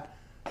doing that?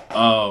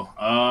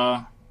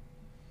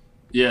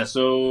 Yeah,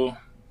 so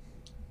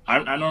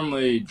I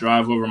normally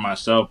drive over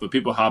myself, but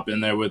people hop in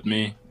there with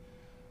me.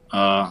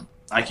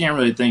 I can't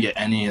really think of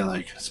any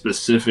like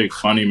specific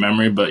funny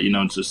memory, but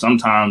just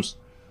sometimes,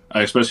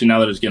 especially now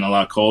that it's getting a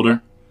lot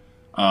colder.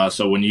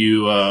 So when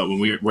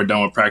we're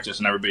done with practice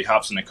and everybody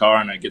hops in the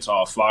car and it gets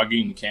all foggy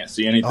and you can't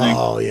see anything.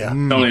 Oh yeah,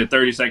 it's only a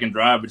 30-second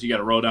drive, but you got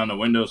to roll down the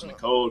windows in the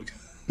cold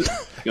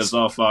because it's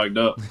all fogged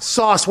up.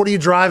 Sauce, what are you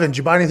driving? Did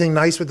you buy anything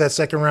nice with that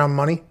second round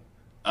money?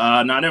 No,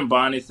 I didn't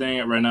buy anything.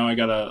 Right now I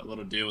got a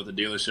little deal with a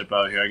dealership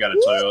out here. I got a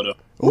Toyota.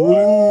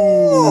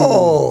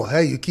 Oh,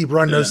 hey, you keep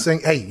running those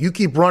things. Hey, you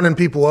keep running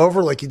people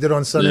over like you did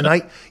on Sunday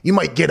night. You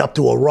might get up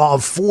to a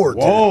RAV4.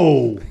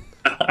 Whoa.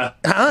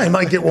 You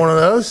might get one of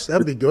those.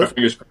 That'd be good.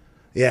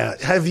 Yeah.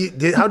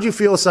 How'd you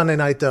feel Sunday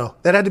night, though?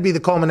 That had to be the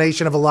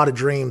culmination of a lot of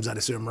dreams, I'd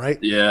assume, right?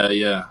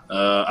 Yeah.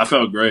 I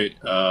felt great.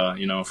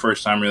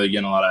 First time really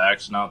getting a lot of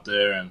action out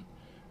there. And,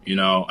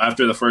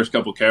 after the first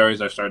couple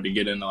carries, I started to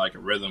get into like a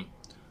rhythm.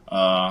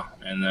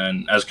 And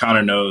then, as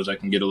Connor knows, I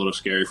can get a little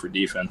scary for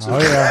defenses. Oh,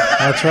 yeah,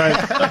 that's right.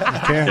 You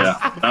can.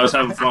 Yeah, I was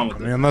having fun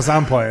with it. Unless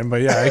I'm playing,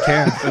 but yeah, I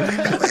can.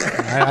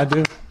 I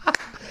do.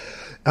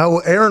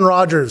 Aaron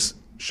Rodgers,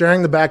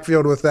 sharing the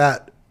backfield with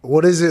that,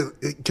 what is it?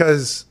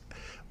 Because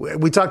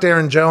we talked to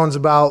Aaron Jones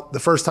about the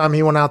first time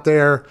he went out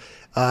there,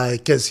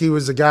 because he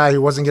was a guy who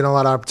wasn't getting a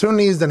lot of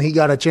opportunities. Then he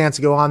got a chance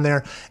to go on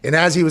there. And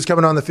as he was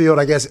coming on the field,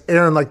 I guess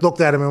Aaron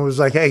looked at him and was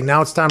like, hey,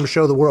 now it's time to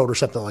show the world or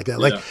something like that.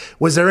 Yeah.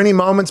 Was there any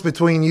moments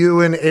between you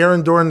and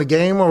Aaron during the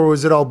game, or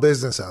was it all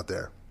business out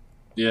there?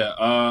 Yeah.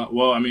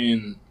 Well, I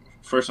mean,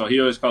 first of all, he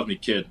always calls me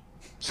kid.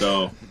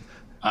 So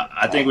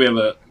I think we have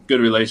a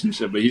good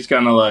relationship, but he's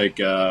kind of like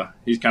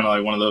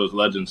one of those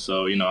legends.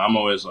 So, I'm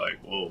always like,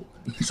 whoa.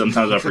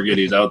 Sometimes I forget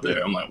he's out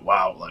there. I'm like,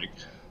 wow,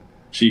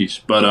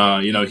 sheesh.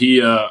 But,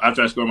 he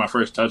after I scored my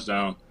first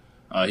touchdown,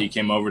 he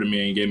came over to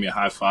me and gave me a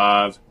high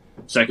five.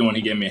 Second one,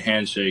 he gave me a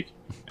handshake,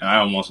 and I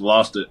almost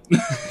lost it.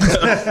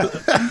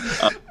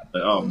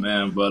 Oh,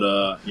 man.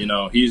 But,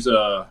 he's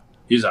an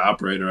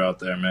operator out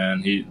there,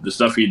 man. The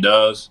stuff he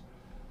does,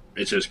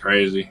 it's just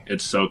crazy.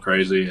 It's so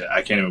crazy.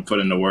 I can't even put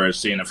into words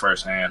seeing it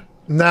firsthand.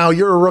 Now,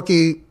 you're a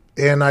rookie,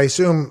 and I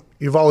assume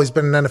you've always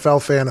been an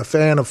NFL fan, a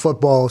fan of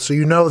football, so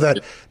you know that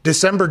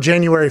December,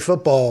 January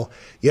football,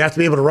 you have to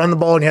be able to run the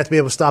ball and you have to be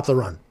able to stop the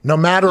run, no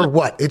matter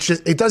what.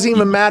 It doesn't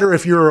even matter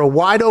if you're a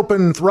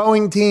wide-open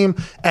throwing team.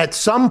 At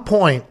some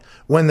point,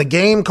 when the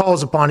game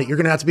calls upon it, you're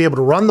going to have to be able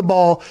to run the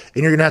ball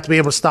and you're going to have to be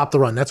able to stop the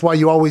run. That's why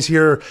you always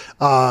hear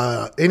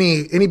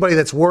anybody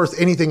that's worth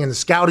anything in the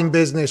scouting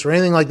business or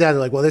anything like that, they're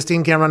like, well, this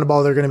team can't run the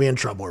ball, they're going to be in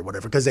trouble or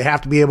whatever, because they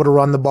have to be able to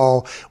run the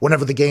ball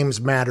whenever the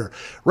games matter.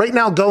 Right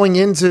now, going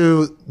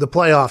into the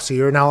playoffs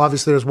here, now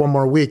obviously there's one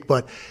more week,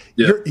 but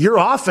your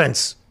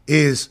offense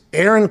is,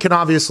 Aaron can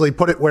obviously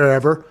put it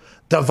wherever.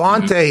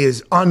 Devontae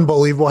is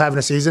unbelievable having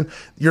a season.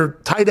 Your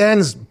tight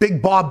ends,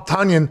 Big Bob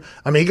Tunyon,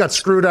 he got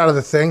screwed out of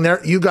the thing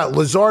there. You got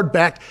Lazard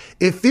back.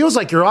 It feels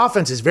like your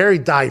offense is very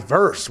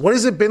diverse. What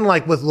has it been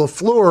like with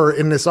LaFleur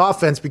in this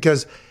offense?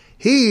 Because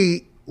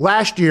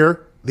last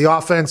year, the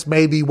offense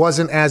maybe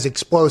wasn't as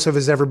explosive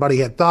as everybody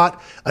had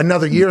thought.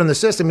 Another year in the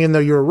system, even though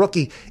you're a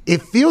rookie, it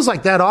feels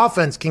like that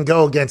offense can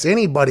go against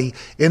anybody.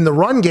 In the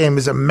run game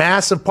is a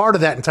massive part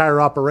of that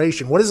entire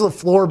operation. What has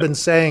LaFleur been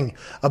saying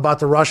about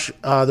the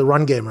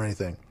run game or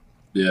anything?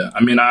 Yeah,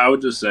 I mean, I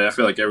would just say I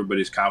feel like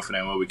everybody's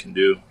confident in what we can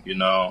do. You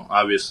know,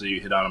 obviously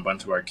you hit on a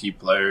bunch of our key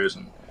players,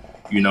 and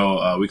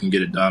we can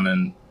get it done.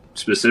 And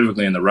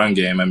specifically in the run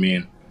game, I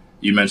mean,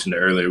 you mentioned it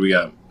earlier. We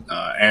got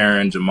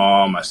Aaron,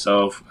 Jamal,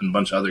 myself, and a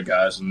bunch of other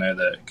guys in there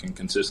that can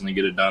consistently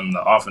get it done.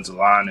 The offensive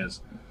line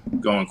is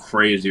going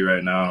crazy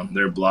right now.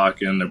 They're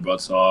blocking their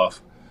butts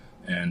off,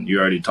 and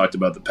you already talked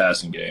about the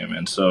passing game.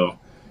 And so,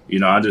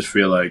 I just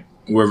feel like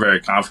we're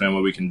very confident in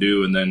what we can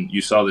do. And then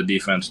you saw the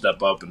defense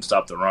step up and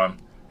stop the run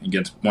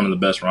against one of the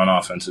best run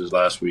offenses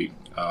last week.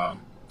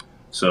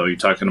 So you're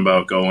talking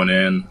about going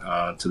in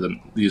to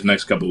these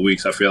next couple of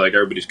weeks. I feel like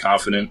everybody's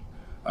confident.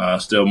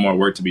 Still more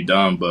work to be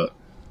done, but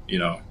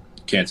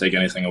can't take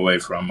anything away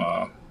from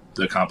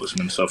the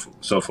accomplishments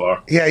so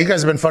far. Yeah, you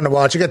guys have been fun to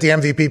watch. You got the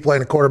MVP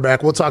playing the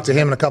quarterback. We'll talk to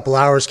him in a couple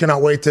hours.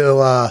 Cannot wait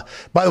to.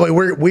 By the way,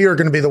 we are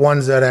going to be the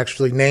ones that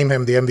actually name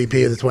him the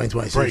MVP of the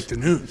 2020 season. Break the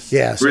news.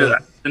 Yeah, so, really, I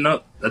didn't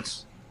know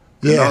that's.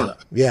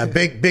 Yeah,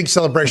 big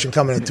celebration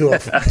coming at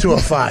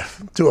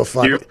 205.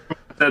 205. You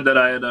said that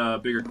I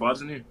had bigger quads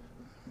than you?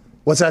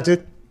 What's that,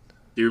 dude?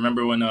 Do you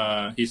remember when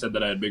he said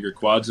that I had bigger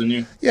quads than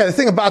you? Yeah, the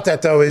thing about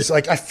that, though, is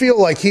like I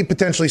feel like he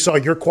potentially saw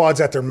your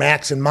quads at their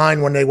max and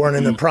mine when they weren't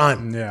in their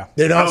prime. Yeah.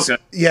 Okay.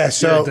 Yeah,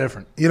 so You're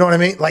different. You know what I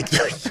mean? Like,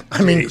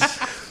 I mean,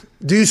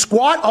 do you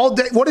squat all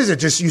day? What is it?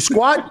 Just you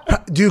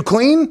squat? Do you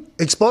clean?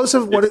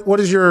 Explosive? What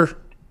is your?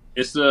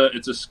 It's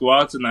the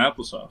squats and the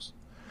applesauce.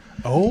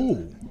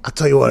 Oh. I'll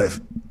tell you what.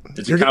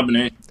 It's a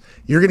combination.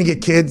 You're going to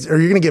get kids, or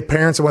you're going to get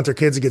parents that want their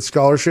kids to get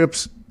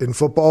scholarships in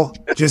football,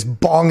 just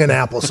bonging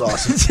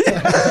applesauce.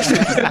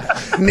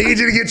 Need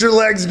you to get your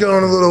legs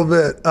going a little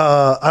bit.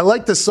 I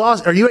like the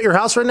sauce. Are you at your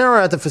house right now or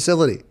at the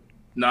facility?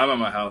 No, I'm at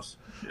my house.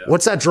 Yeah.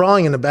 What's that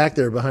drawing in the back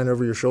there behind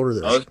over your shoulder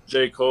there? Oh, it's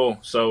J. Cole.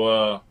 So,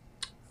 oh,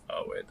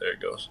 wait, there it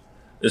goes.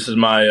 This is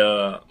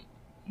my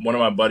one of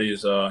my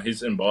buddies.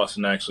 He's in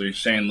Boston, actually,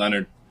 Shane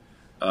Leonard.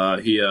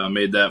 He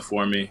made that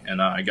for me,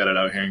 and I got it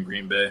out here in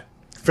Green Bay.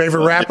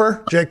 Favorite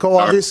rapper? J. Cole,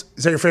 obvious.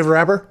 Is that your favorite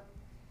rapper?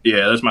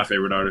 Yeah, that's my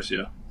favorite artist,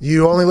 yeah.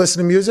 You only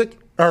listen to music?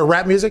 Or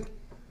rap music?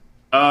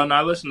 No,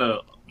 I listen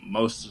to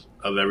most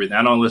of everything.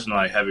 I don't listen to,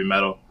 like, heavy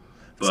metal,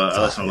 but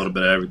I listen to a little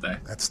bit of everything.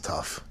 That's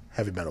tough.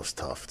 Heavy metal's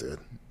tough, dude.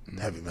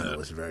 Heavy metal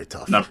is very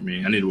tough. Not for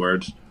me. I need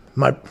words.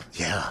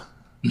 Yeah.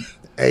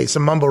 Hey,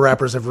 some mumble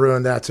rappers have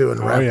ruined that, too, in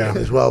rap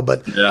as well.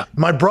 But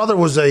my brother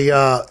was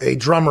a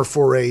drummer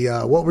for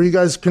what were you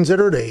guys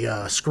considered?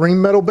 A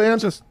scream metal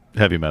band? Just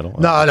heavy metal.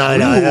 No. I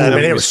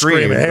mean, they were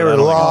screaming. They were a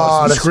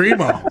lot of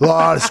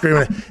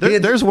screaming.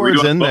 There's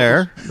words in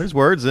there. There's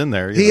words in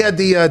there. He had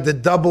the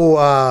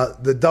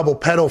double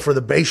pedal for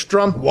the bass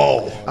drum.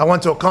 Whoa! I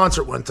went to a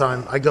concert one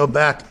time. I go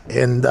back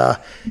and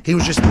he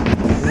was just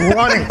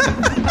running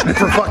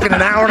for fucking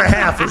an hour and a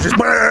half. It was just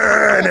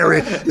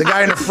the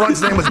guy in the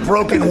front's name was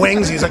Broken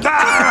Wings. He's like,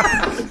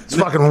 it's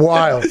fucking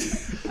wild.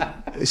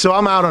 So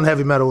I'm out on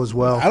heavy metal as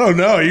well. I don't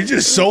know. You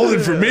just sold it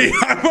for me.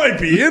 I might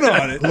be in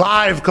on it.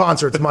 Live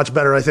concerts much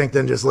better, I think,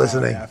 than just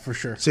listening. Yeah, for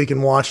sure. So you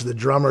can watch the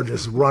drummer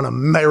just run a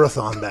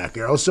marathon back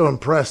there. I was so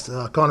impressed.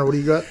 Connor, what do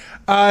you got?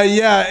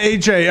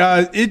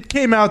 AJ, it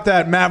came out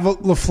that Matt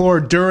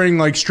LaFleur, during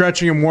like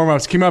stretching and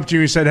warm-ups, came up to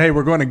you and said, hey,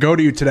 we're going to go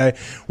to you today.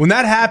 When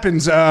that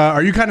happens,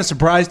 are you kind of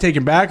surprised,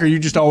 taken back, or are you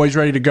just always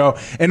ready to go?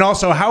 And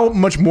also, how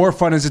much more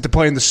fun is it to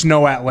play in the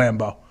snow at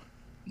Lambeau?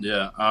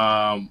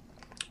 Yeah.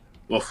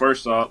 Well,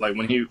 first off, like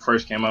when he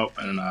first came up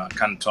and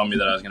kind of told me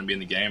that I was going to be in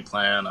the game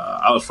plan,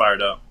 I was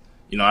fired up.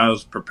 I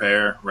was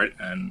prepared, right,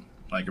 and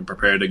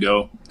prepared to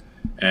go.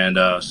 And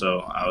so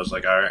I was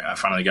like, all right, I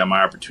finally got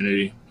my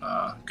opportunity.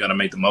 Got to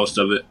make the most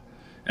of it.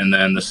 And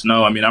then the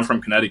snow. I mean, I'm from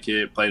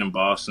Connecticut, played in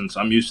Boston, so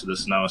I'm used to the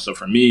snow. So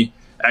for me,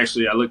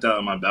 actually, I looked out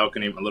on my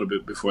balcony a little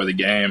bit before the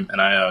game, and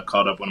I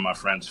called up one of my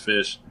friends'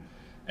 fish,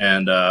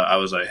 and I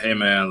was like, hey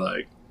man,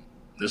 like,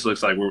 this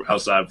looks like we're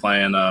outside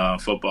playing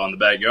football in the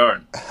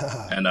backyard.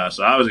 And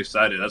so I was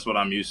excited. That's what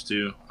I'm used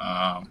to.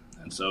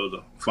 And so it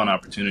was a fun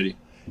opportunity.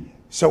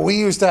 So we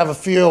used to have a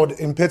field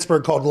in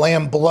Pittsburgh called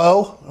Lambeau,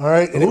 all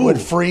right? And it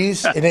would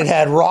freeze, and it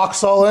had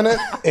rocks all in it.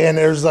 And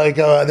there's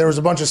there was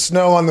a bunch of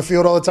snow on the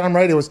field all the time,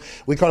 right?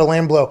 We called it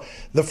Lambeau.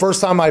 The first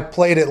time I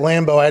played at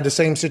Lambeau, I had the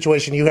same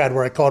situation you had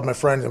where I called my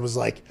friend. It was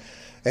like,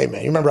 hey,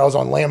 man, you remember I was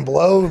on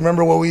Lambeau?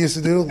 Remember what we used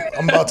to do?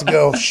 I'm about to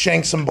go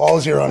shank some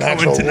balls here on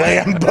actual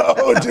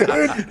Lambeau, dude.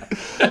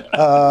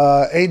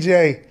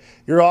 AJ,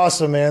 you're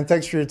awesome, man.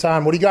 Thanks for your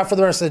time. What do you got for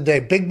the rest of the day?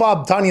 Big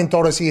Bob Tunyon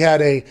told us he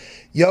had a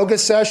yoga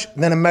sesh,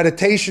 then a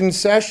meditation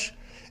sesh,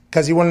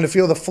 because he wanted to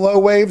feel the flow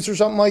waves or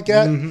something like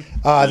that.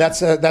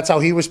 Mm-hmm. That's how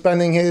he was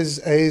spending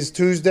his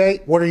Tuesday.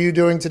 What are you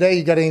doing today?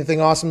 You got anything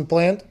awesome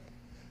planned?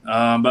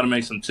 I'm about to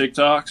make some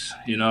TikToks,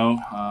 You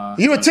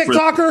a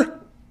TikToker?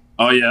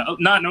 Oh yeah,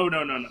 no.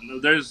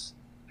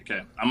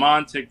 Okay, I'm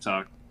on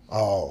TikTok.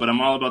 Oh, but I'm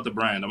all about the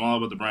brand.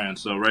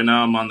 So right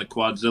now I'm on the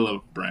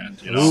Quadzilla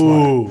brand.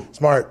 Ooh,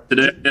 smart.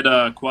 Today I did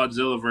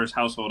Quadzilla versus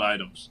household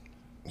items.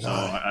 So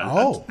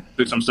I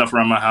took some stuff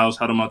around my house,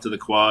 had them out to the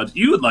quads.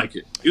 You would like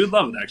it. You would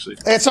love it, actually.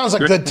 It sounds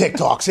like good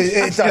TikToks.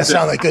 It does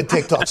sound like good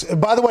TikToks.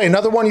 By the way,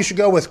 another one you should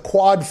go with,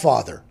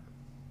 Quadfather.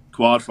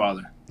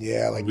 Quadfather.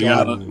 Yeah, like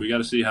we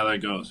gotta see how that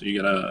goes.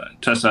 You gotta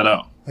test that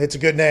out. It's a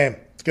good name.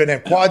 It's a good name.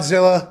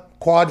 Quadzilla,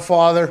 Quad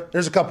Father.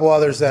 There's a couple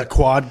others that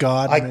Quad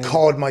God. I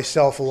called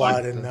myself a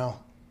lot and now.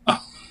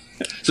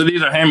 So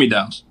these are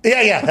hand-me-downs.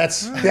 Yeah,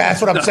 that's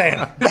what I'm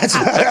saying. That's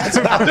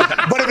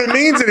but if it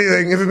means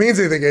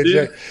anything,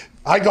 AJ,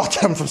 I got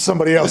them from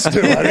somebody else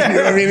too.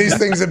 I mean, these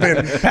things have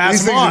been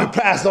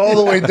passed all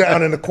the way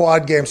down in the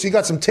quad game. So you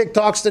got some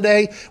TikToks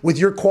today with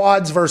your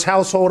quads versus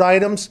household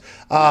items.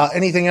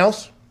 Anything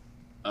else?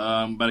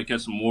 About to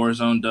catch some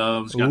Warzone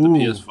dubs. Got the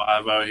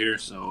PS5 out here,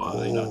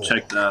 so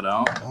check that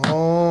out.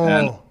 Oh,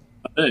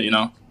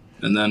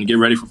 and then get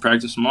ready for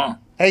practice tomorrow.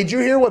 Hey, did you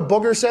hear what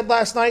Booger said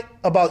last night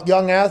about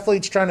young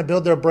athletes trying to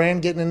build their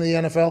brand getting into the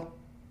NFL?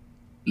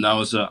 No,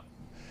 what's up?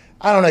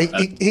 I don't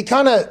know. He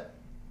kind of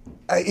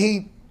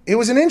it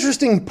was an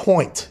interesting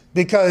point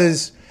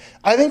because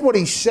I think what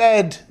he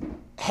said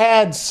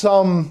had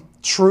some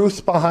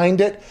truth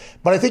behind it,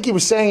 but I think he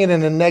was saying it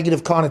in a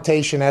negative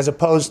connotation as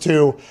opposed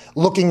to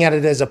looking at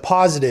it as a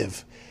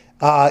positive.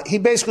 He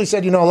basically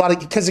said, a lot of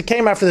because it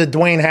came after the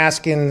Dwayne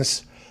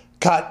Haskins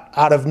cut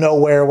out of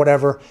nowhere,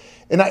 whatever.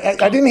 And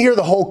I didn't hear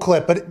the whole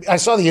clip, but I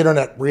saw the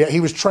internet. He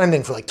was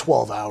trending for like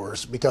 12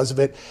 hours because of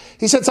it.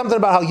 He said something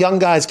about how young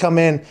guys come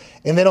in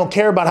and they don't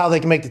care about how they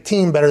can make the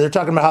team better. They're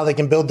talking about how they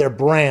can build their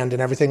brand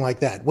and everything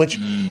like that, which,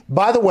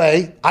 by the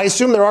way, I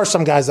assume there are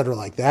some guys that are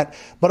like that.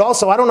 But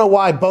also, I don't know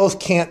why both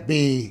can't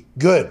be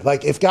good.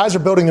 Like, if guys are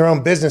building their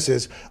own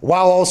businesses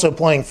while also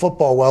playing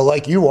football well,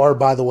 like you are,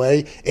 by the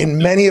way, and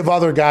many of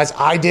other guys,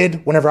 I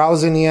did whenever I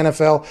was in the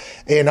NFL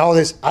and all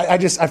this,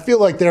 I feel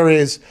like there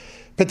is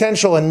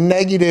potential a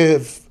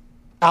negative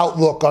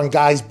outlook on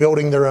guys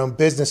building their own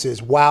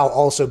businesses while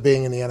also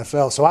being in the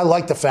NFL. So I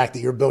like the fact that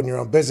you're building your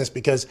own business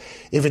because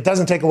if it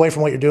doesn't take away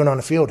from what you're doing on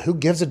the field, who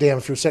gives a damn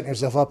if you're setting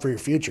yourself up for your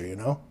future,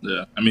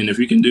 Yeah. I mean, if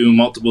you can do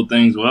multiple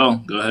things well,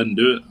 go ahead and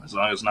do it as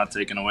long as it's not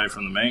taken away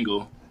from the main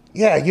goal.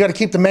 Yeah, you got to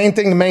keep the main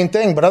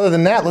thing. But other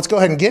than that, let's go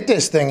ahead and get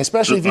this thing.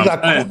 Especially if you got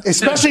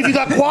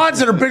quads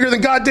that are bigger than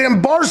goddamn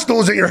bar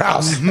stools at your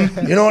house.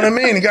 You know what I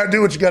mean? You got to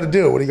do what you got to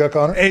do. What do you got,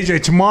 Connor?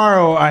 AJ,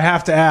 tomorrow I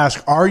have to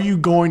ask: are you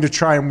going to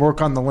try and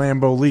work on the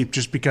Lambeau leap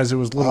just because it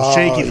was a little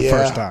shaky the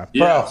first time?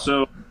 Yeah.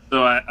 So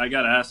I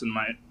got asked in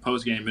my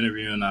post game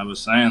interview, and I was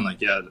saying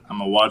I'm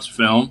gonna watch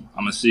film.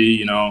 I'm gonna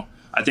see.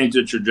 I think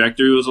the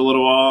trajectory was a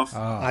little off.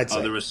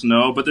 There was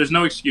snow, but there's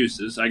no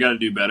excuses. I got to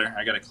do better.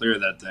 I got to clear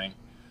that thing.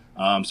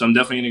 So I'm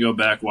definitely going to go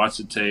back, watch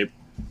the tape,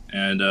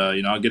 and,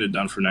 I'll get it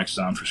done for next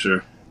time for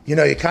sure. You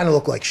kind of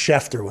look like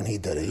Schefter when he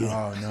did it.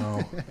 Oh,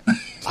 no.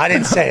 I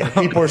didn't say it.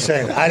 People were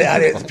saying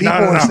it.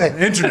 People were saying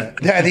Internet.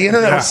 Yeah, the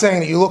internet was saying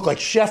that you look like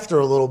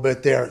Schefter a little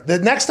bit there. The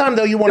next time,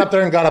 though, you went up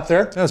there and got up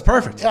there. That was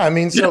perfect. Yeah, I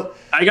mean, so.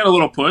 I got a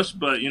little push,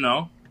 but,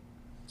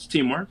 it's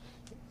teamwork.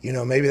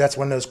 Maybe that's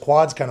when those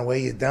quads kind of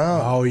weigh you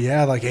down. Oh,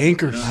 yeah, like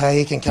anchors.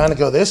 You can kind of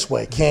go this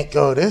way. Can't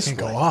go this way.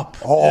 Go up.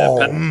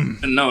 Oh. Yeah,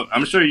 no,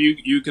 I'm sure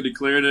you could have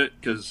cleared it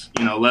because,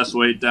 less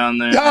weight down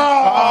there. Oh,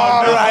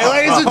 all right,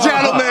 ladies and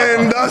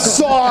gentlemen, the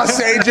sauce,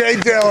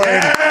 AJ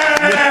Dillon.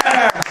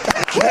 Yeah.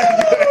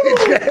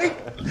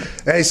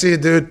 Hey, see you,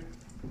 dude.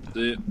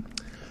 See you.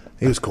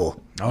 He was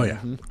cool. Oh, yeah.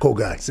 Cool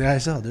guy. It's the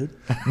ISL, dude.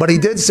 But he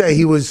did say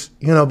he was,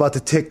 about the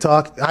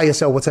TikTok.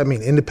 ISL, what's that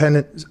mean?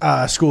 Independent?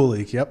 School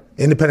league, yep.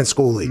 Independent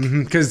school league.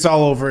 Because it's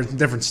all over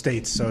different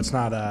states, so it's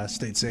not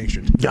state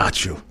sanctioned.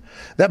 Got you.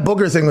 That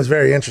Booger thing was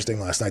very interesting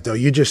last night, though.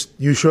 You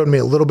showed me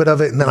a little bit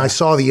of it, and then I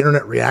saw the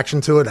internet reaction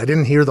to it. I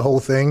didn't hear the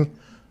whole thing,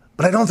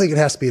 but I don't think it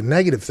has to be a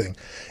negative thing.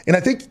 And I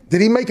think, did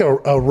he make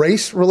a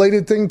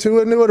race-related thing into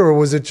it, or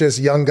was it just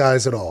young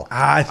guys at all?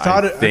 I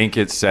think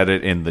it said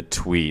it in the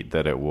tweet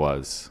that it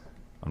was.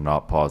 I'm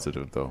not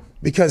positive, though.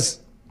 Because,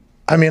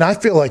 I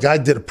feel like I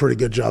did a pretty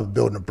good job of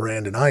building a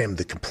brand, and I'm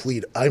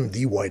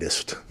the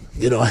whitest.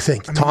 I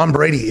think Tom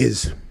Brady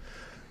is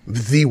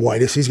the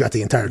whitest. He's got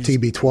the entire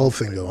TB12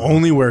 thing going on.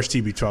 Only wears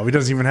TB12. He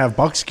doesn't even have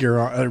Bucks gear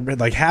on,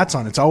 like hats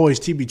on. It's always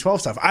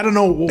TB12 stuff. I don't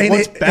know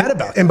what's bad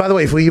about it. And by the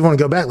way, if we even want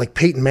to go back, like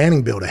Peyton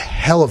Manning built a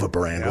hell of a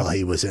brand while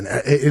he was in.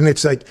 And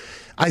it's like,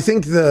 I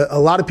think a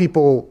lot of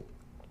people,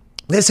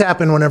 this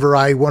happened whenever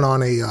I went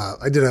on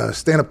I did a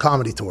stand-up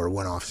comedy tour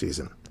one off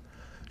season.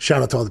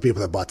 Shout out to all the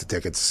people that bought the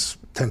tickets,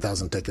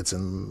 10,000 tickets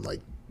in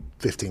like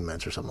 15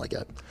 minutes or something like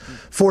that.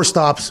 4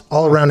 stops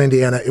all around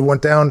Indiana. It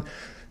went down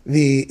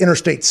the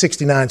Interstate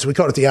 69, so we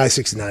called it the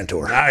I-69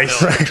 tour.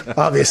 Nice. Right?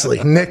 Obviously.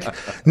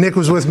 Nick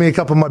was with me, a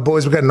couple of my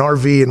boys. We got an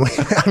RV, and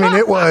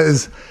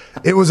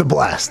it was a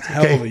blast.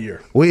 Hell of a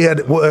year.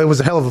 It was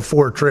a hell of a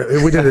 4 trip.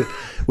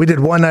 We did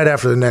one night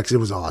after the next. It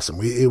was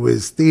awesome. It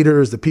was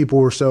theaters. The people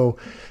were so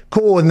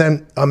cool. And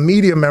then a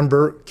media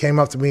member came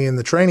up to me in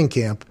the training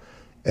camp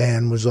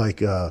and was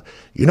like, if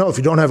you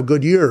don't have a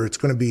good year, it's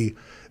going to be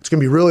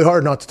really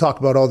hard not to talk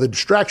about all the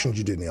distractions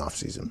you did in the off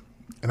season.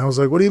 And I was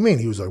like, what do you mean?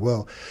 He was like,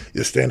 well,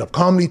 your stand-up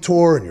comedy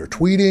tour and you're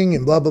tweeting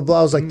and blah, blah, blah.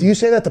 I was like, do you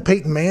say that to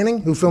Peyton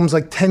Manning, who films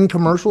like 10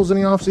 commercials in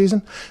the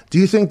offseason? Do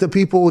you think the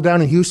people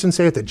down in Houston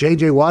say it to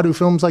J.J. Watt, who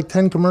films like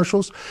 10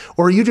 commercials?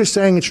 Or are you just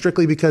saying it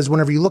strictly because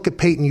whenever you look at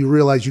Peyton, you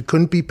realize you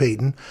couldn't be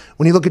Peyton?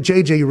 When you look at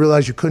J.J., you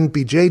realize you couldn't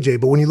be J.J.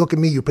 But when you look at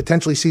me, you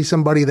potentially see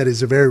somebody that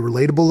is a very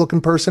relatable-looking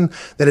person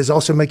that is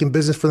also making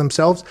business for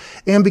themselves.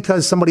 And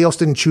because somebody else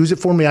didn't choose it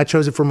for me, I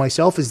chose it for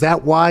myself. Is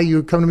that why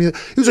you come to me?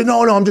 He was like,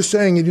 no, I'm just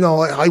saying,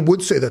 I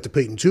would say that to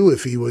Peyton too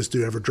if he was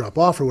to ever drop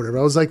off or whatever.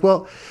 I was like,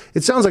 well,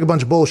 it sounds like a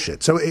bunch of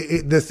bullshit. So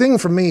the thing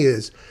for me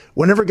is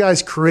whenever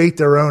guys create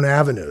their own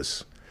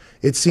avenues,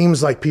 it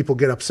seems like people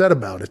get upset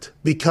about it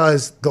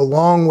because the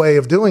long way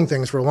of doing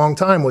things for a long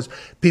time was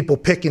people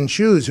pick and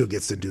choose who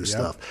gets to do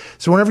stuff.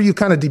 So whenever you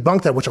kind of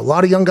debunk that, which a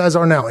lot of young guys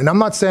are now, and I'm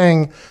not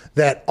saying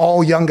that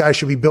all young guys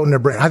should be building their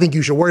brand. I think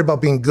you should worry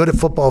about being good at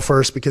football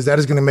first because that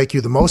is going to make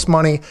you the most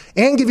money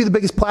and give you the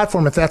biggest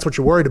platform if that's what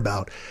you're worried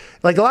about.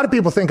 Like a lot of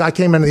people think I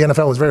came into the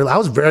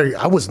NFL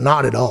I was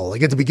not at all.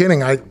 Like at the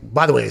beginning,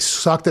 by the way, I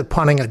sucked at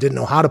punting. I didn't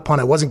know how to punt.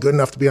 I wasn't good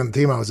enough to be on the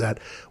team I was at.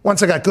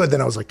 Once I got good, then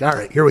I was like, all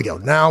right, here we go.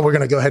 Now we're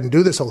going to go ahead and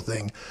do this whole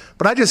thing.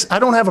 But I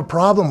don't have a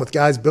problem with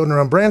guys building their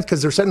own brands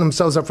because they're setting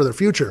themselves up for their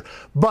future.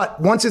 But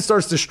once it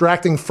starts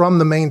distracting from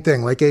the main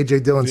thing, like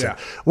AJ Dillon said,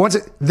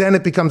 then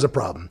it becomes a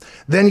problem.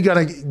 Then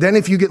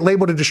if you get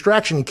labeled a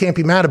distraction, you can't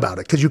be mad about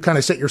it because you kind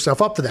of set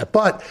yourself up for that.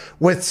 But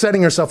with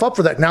setting yourself up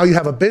for that, now you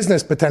have a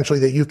business potentially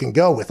that you can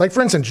go with. Like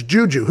for instance,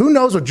 Juju. Who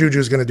knows what Juju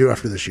is going to do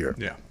after this year?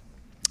 Yeah.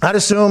 I'd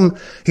assume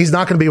he's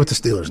not going to be with the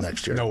Steelers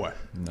next year. No way.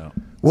 No.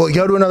 Will he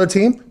go to another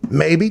team?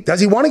 Maybe. Does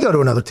he want to go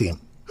to another team?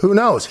 Who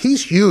knows?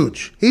 He's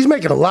huge. He's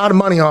making a lot of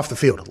money off the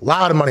field.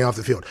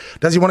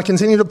 Does he want to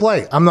continue to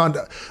play? I'm not.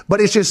 But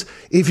it's just,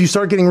 if you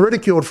start getting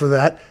ridiculed for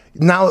that,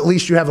 now at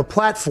least you have a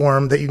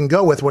platform that you can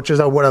go with, which is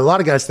what a lot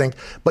of guys think.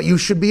 But you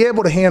should be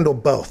able to handle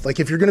both. Like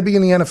if you're going to be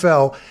in the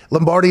NFL,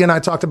 Lombardi and I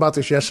talked about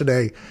this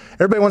yesterday.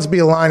 Everybody wants to be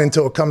a Lion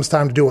until it comes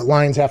time to do what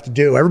Lions have to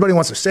do. Everybody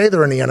wants to say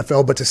they're in the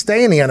NFL, but to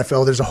stay in the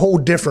NFL, there's a whole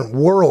different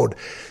world.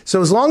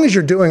 So as long as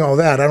you're doing all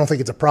that, I don't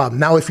think it's a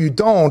problem. Now, if you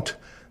don't,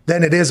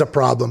 then it is a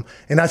problem.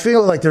 And I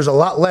feel like there's a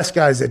lot less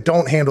guys that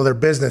don't handle their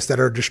business that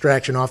are a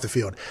distraction off the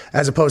field,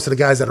 as opposed to the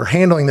guys that are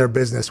handling their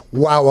business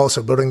while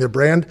also building their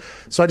brand.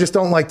 So I just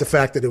don't like the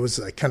fact that it was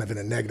like kind of in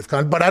a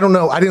negative but I don't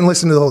know. I didn't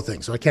listen to the whole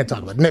thing, so I can't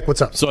talk about it. Nick,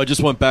 what's up? So I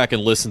just went back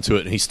and listened to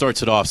it, and he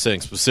starts it off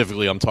saying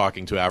specifically, I'm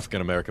talking to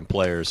African-American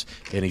players,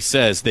 and he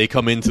says they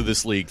come into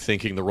this league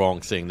thinking the wrong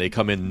thing. They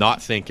come in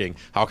not thinking,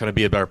 how can I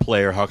be a better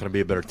player? How can I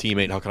be a better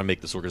teammate? How can I make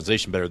this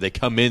organization better? They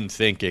come in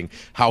thinking,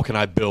 how can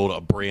I build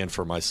a brand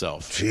for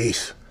myself?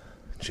 Jeez.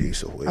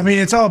 I mean,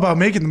 it's all about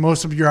making the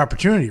most of your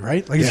opportunity,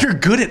 right? Like, if you're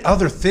good at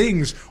other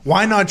things,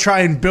 why not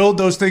try and build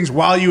those things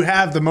while you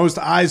have the most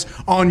eyes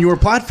on your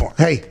platform?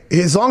 Hey,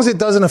 as long as it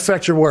doesn't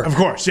affect your work. Of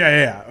course,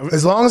 yeah.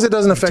 As long as it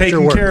doesn't affect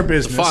your work. Taking care of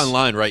business. It's a fine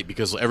line, right?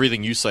 Because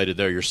everything you cited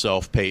there,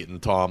 yourself, Peyton,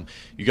 Tom,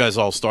 you guys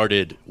all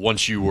started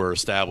once you were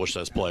established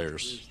as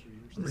players.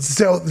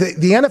 So the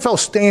NFL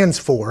stands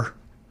for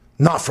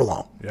not for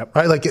long. Yep.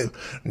 Right? Like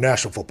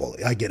National Football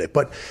League, I get it.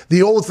 But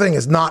the old thing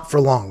is not for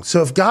long.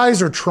 So if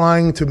guys are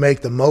trying to make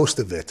the most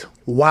of it,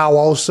 while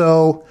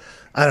also,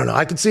 I don't know,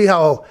 I could see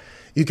how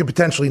you could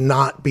potentially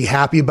not be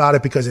happy about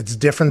it because it's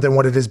different than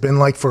what it has been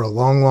like for a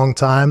long, long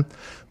time.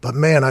 But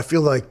man, I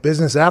feel like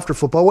business after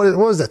football, what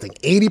was that thing?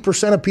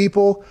 80% of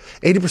people,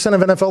 80% of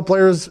NFL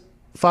players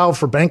file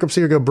for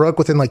bankruptcy or go broke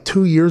within like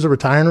 2 years of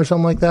retiring or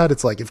something like that.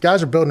 It's like if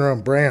guys are building their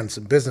own brands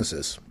and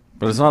businesses.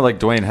 But it's not like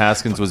Dwayne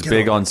Haskins was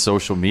big on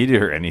social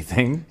media or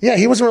anything. Yeah,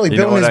 he wasn't really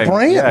building his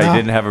brand. Yeah, he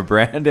didn't have a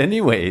brand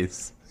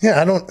anyways. Yeah,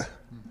 I don't.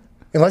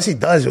 Unless he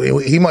does,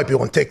 he might be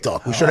on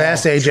TikTok. We should have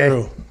asked AJ.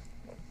 True.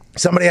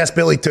 Somebody asked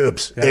Billy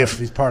Tubes if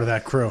he's part of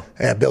that crew.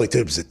 Yeah, Billy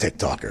Tubes is a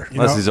TikToker.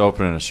 Unless he's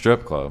opening a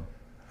strip club.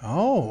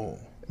 Oh.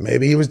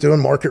 Maybe he was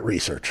doing market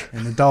research.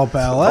 In adult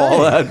ballet.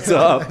 All that's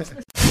up.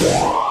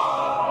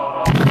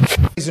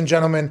 Ladies and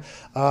gentlemen,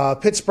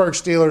 Pittsburgh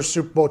Steelers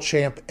Super Bowl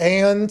champ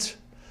and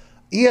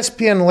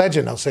ESPN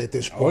legend, I'll say at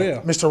this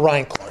point, Mr.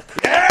 Ryan Clark.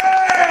 Yeah!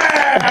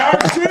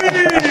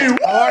 RC!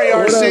 How are you,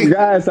 RC? What up,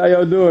 guys? How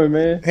y'all doing,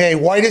 man? Hey,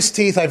 whitest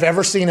teeth I've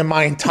ever seen in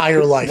my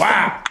entire life.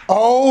 Wow.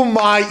 Oh,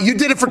 my. You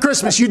did it for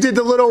Christmas. You did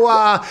the little,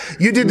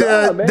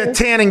 the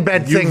tanning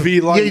bed thing.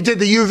 UV light. Yeah, you did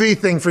the UV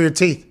thing for your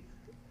teeth.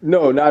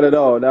 No, not at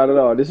all. Not at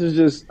all. This is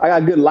just, I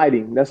got good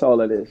lighting. That's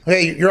all it is.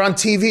 Hey, you're on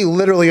TV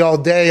literally all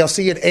day. I'll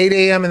see you at 8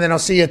 a.m. and then I'll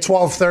see you at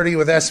 12:30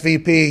 with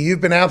SVP.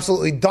 You've been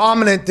absolutely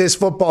dominant this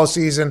football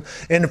season.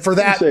 And for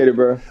that, appreciate it,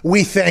 bro.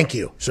 We thank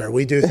you, sir.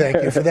 We do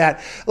thank you for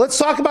that. Let's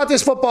talk about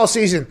this football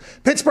season.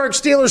 Pittsburgh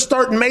Steelers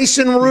start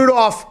Mason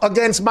Rudolph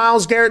against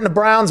Myles Garrett and the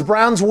Browns.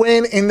 Browns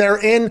win and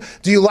they're in.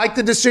 Do you like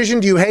the decision?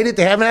 Do you hate it?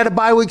 They haven't had a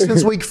bye week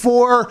since week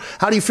 4.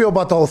 How do you feel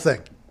about the whole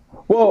thing?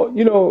 Well,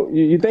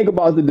 you think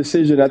about the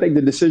decision. I think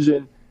the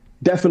decision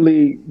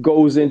definitely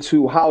goes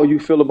into how you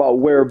feel about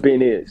where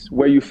Ben is,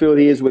 where you feel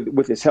he is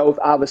with his health,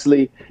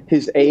 obviously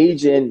his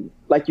age. And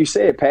like you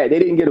said, Pat, they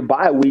didn't get a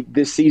bye week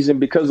this season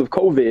because of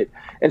COVID.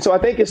 And so I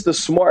think it's the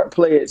smart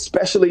play,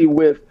 especially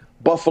with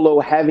Buffalo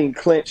having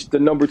clinched the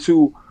number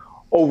 2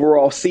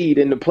 overall seed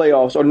in the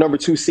playoffs or number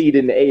 2 seed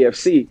in the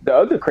AFC. The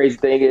other crazy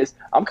thing is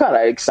I'm kind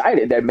of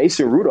excited that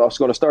Mason Rudolph's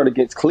going to start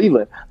against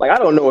Cleveland. Like, I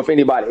don't know if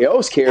anybody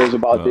else cares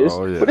about this,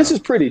 but this is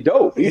pretty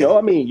dope. You know,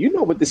 I mean, you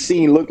know what the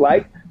scene looked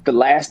like the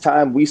last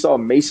time we saw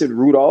Mason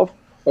Rudolph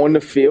on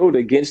the field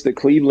against the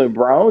Cleveland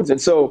Browns.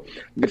 And so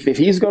if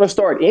he's going to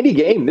start any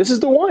game, this is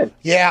the one.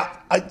 Yeah.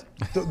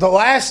 The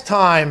last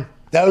time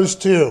those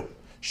two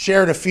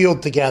shared a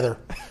field together,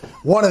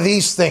 one of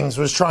these things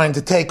was trying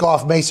to take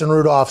off Mason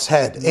Rudolph's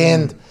head.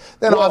 And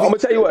then I'm going to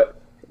tell you what.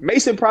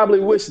 Mason probably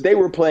wished they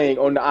were playing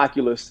on the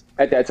Oculus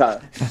at that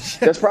time.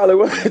 That's probably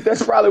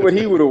what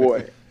he would have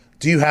wanted.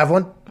 Do you have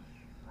one?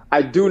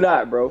 I do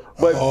not, bro.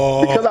 But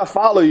because I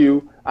follow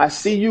you, I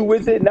see you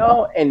with it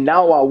now, and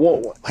now I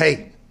want one.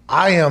 Hey,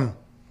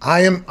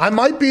 I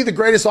might be the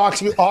greatest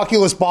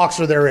Oculus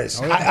boxer there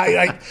is.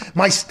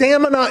 My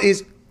stamina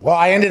is. Well,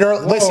 I ended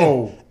early.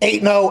 Listen,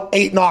 8-0,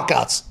 8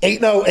 knockouts.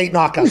 8-0, 8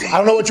 knockouts. I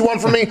don't know what you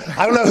want from me.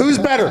 I don't know who's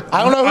better.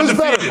 I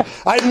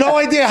have no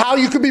idea how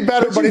you could be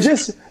better. But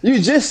you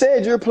just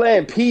said you're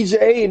playing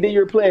PJ, and then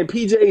you're playing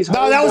PJ's.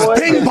 No, that was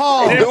ping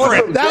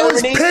pong. That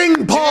was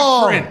ping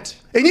pong.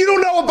 And you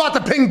don't know about the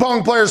ping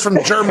pong players from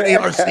Germany,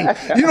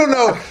 RC. You don't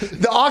know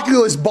the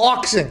Oculus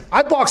boxing.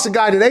 I boxed a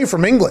guy today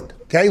from England.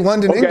 Okay,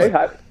 London,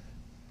 England.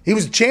 He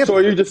was a champion.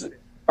 So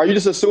are you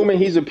just assuming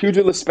he's a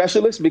pugilist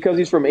specialist because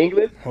he's from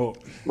England?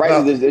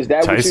 Right? Is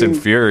that Tyson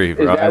Fury? Is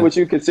that what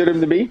you consider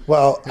him to be?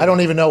 Well, I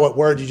don't even know what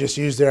word you just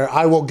used there.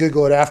 I will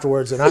Google it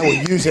afterwards, and I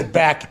will use it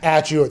back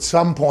at you at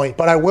some point.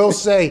 But I will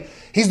say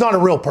he's not a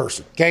real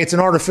person. Okay, it's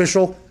an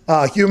artificial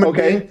human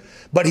being.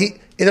 But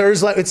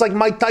it's like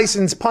Mike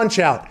Tyson's Punch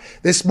Out.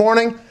 This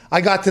morning,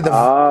 I got to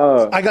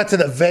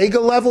the Vega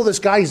level. This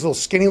guy, he's a little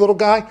skinny little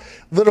guy.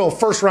 Little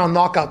first round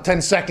knockout,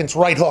 10 seconds,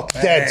 right hook,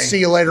 dead. See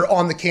you later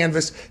on the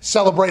canvas.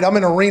 Celebrate. I'm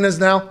in arenas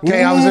now.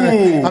 Okay,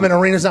 I'm in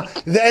arenas now.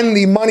 Then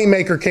the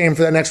moneymaker came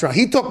for the next round.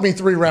 He took me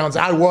 3 rounds.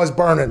 I was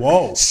burning.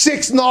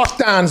 6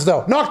 knockdowns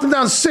though. Knocked him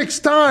down 6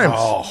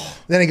 times.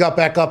 Then he got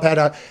back up,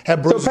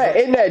 had bruises. So Pat,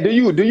 in that, do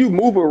you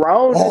move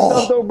around and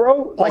stuff though,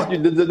 bro? Like,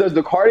 does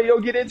the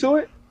cardio get into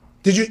it?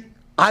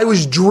 I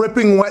was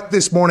dripping wet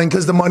this morning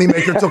because the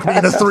moneymaker took me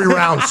into 3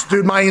 rounds.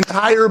 Dude, my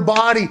entire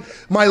body,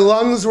 my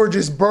lungs were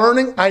just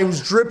burning. I was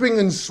dripping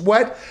in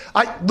sweat.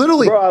 Bro,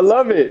 I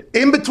love it.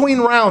 In between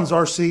rounds,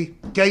 RC,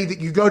 okay,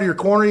 you go to your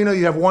corner,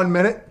 you have 1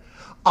 minute.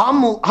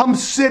 I'm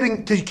sitting,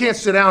 because you can't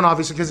sit down,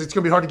 obviously, because it's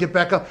going to be hard to get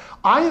back up.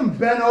 I am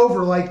bent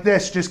over like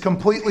this, just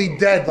completely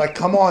dead. Like,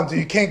 come on, dude,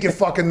 you can't get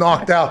fucking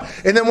knocked out.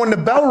 And then when the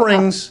bell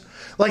rings,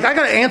 like, I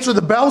got to answer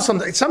the bell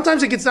sometimes.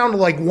 Sometimes it gets down to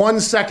like 1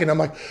 second. I'm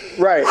like,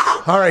 right.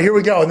 All right, here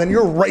we go. And then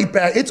you're right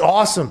back. It's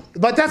awesome.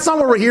 But that's not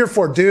what we're here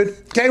for, dude.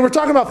 Okay, we're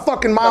talking about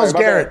fucking Myles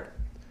Garrett.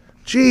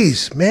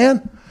 Jeez,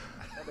 man.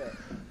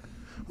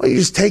 Well, you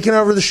just taking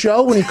over the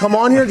show when you come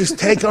on here? Just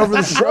take over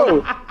the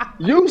show? Bro,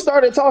 you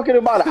started talking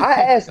about it.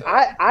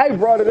 I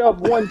brought it up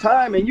one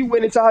time, and you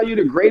went into how you're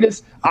the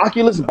greatest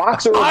Oculus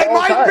boxer of all time.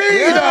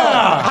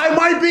 I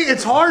might be.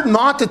 It's hard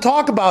not to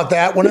talk about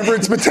that whenever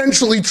it's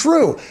potentially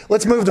true.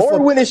 Let's move to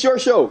when it's your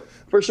show,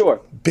 for sure.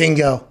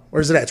 Bingo.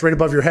 Where's it at? It's right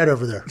above your head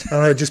over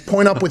there. Just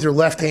point up with your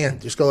left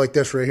hand. Just go like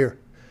this right here.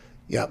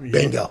 Yeah,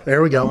 bingo.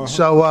 There we go.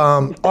 So,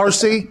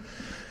 RC,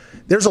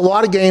 there's a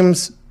lot of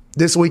games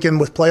this weekend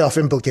with playoff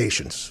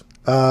implications.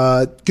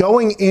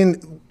 Going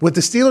in with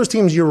the Steelers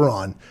teams you were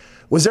on,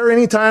 was there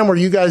any time where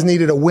you guys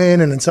needed a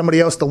win and then somebody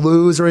else to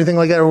lose or anything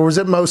like that? Or was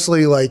it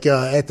mostly like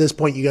at this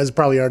point you guys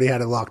probably already had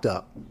it locked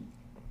up?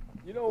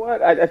 You know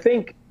what? I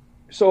think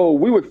so.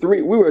 We were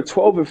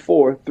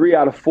 12-4, 3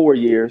 out of 4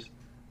 years.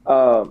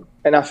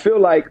 And I feel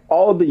like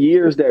all the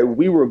years that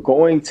we were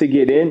going to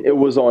get in, it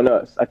was on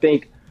us. I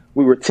think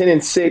we were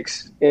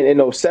 10-6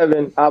 in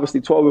 07,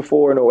 obviously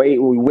 12-4 in 08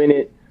 when we win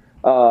it.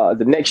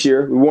 The next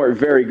year, we weren't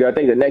very good. I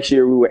think the next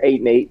year we were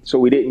 8-8, so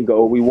we didn't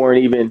go. We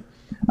weren't even,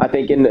 I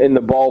think, in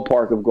the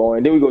ballpark of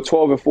going. Then we go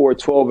 12-4,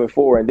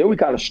 12-4, and then we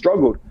kind of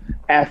struggled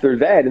after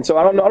that. And so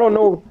I don't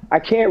know. I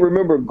can't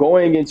remember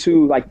going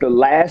into like the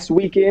last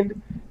weekend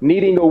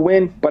needing a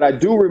win, but I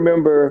do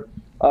remember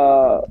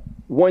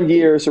one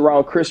year, it's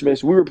around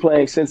Christmas, we were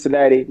playing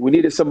Cincinnati. We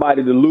needed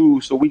somebody to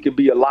lose so we could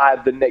be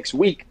alive the next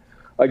week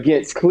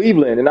against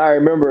Cleveland. And I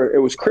remember it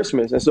was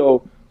Christmas, and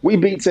so we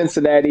beat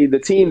Cincinnati. The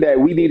team that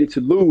we needed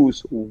to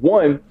lose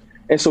won.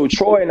 And so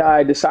Troy and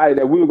I decided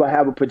that we were going to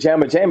have a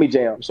pajama jammy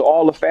jam. So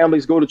all the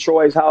families go to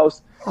Troy's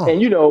house.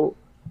 And,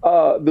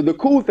 the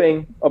cool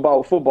thing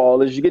about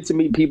football is you get to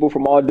meet people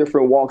from all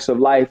different walks of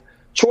life.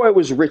 Troy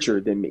was richer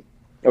than me,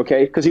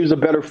 okay, because he was a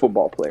better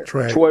football player.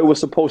 Troy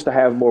was supposed to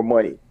have more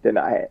money than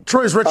I had.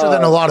 Troy's richer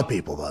than a lot of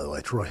people, by the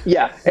way, Troy.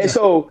 Yeah. And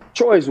so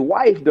Troy's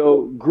wife,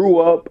 though, grew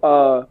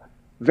up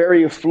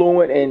very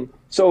affluent, and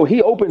so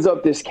he opens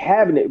up this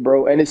cabinet,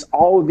 bro, and it's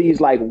all these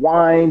like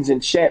wines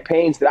and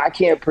champagnes that I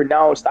can't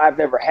pronounce, I've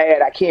never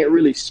had, I can't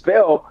really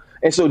spell.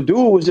 And so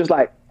dude was just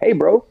like, hey,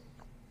 bro,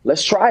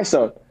 let's try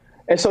some.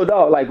 And so,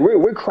 dog, like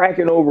we're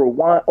cracking over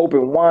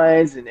open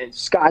wines and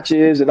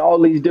scotches and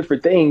all these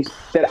different things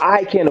that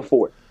I can't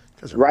afford.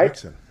 right?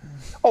 Mixing.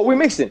 Oh, we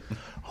mixing.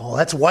 Oh,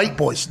 that's white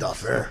boy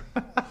stuff there.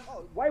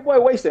 White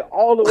boy wasted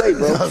all the way,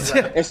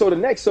 bro. And so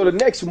the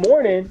next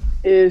morning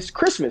is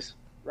Christmas,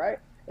 right?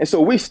 And so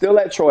we still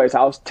at Troy's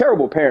house.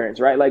 Terrible parents,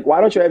 right? Like,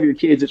 why don't you have your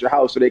kids at your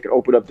house so they can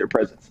open up their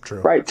presents? True.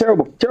 Right?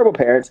 Terrible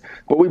parents.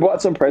 But we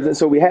bought some presents,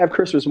 so we have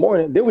Christmas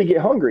morning. Then we get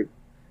hungry,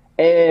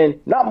 and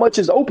not much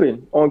is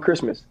open on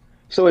Christmas.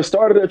 So it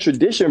started a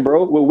tradition,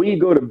 bro, where we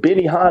go to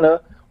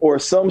Benihana or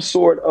some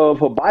sort of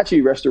hibachi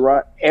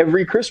restaurant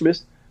every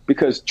Christmas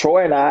because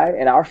Troy and I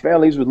and our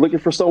families was looking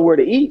for somewhere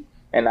to eat.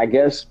 And I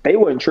guess they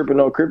wasn't tripping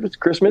on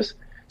Christmas.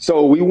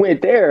 So we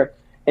went there,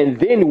 and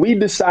then we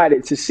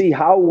decided to see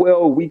how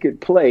well we could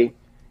play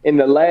in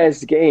the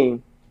last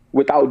game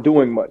without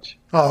doing much.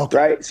 Oh, okay.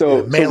 Right?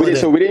 So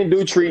we didn't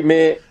do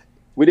treatment.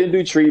 We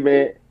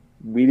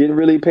didn't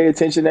really pay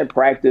attention at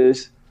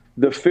practice.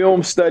 The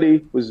film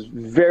study was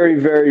very,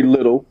 very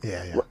little.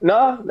 Yeah. No,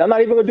 I'm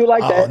not even going to do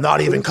like that.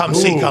 Not even come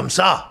see, come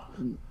saw.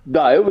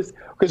 No, it was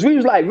because we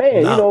was like,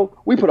 man,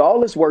 we put all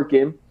this work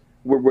in.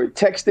 We're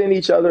texting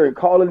each other and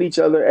calling each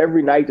other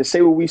every night to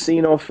say what we've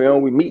seen on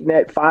film. We're meeting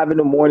at 5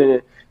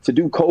 a.m. to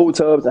do cold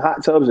tubs and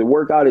hot tubs and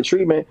work out and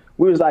treatment.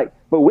 We was like,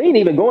 but we ain't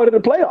even going to the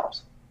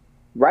playoffs,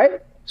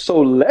 right?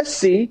 So let's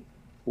see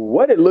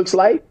what it looks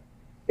like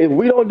if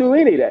we don't do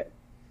any of that.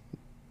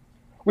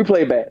 We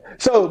played bad.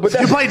 But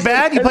you played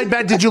bad? You played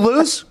bad. Did you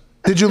lose?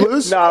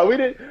 No, we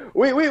didn't.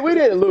 We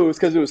didn't lose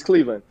because it was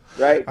Cleveland,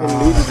 right?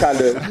 And we just kind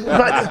of.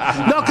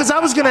 No, because I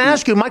was going to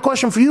ask you. My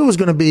question for you was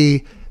going to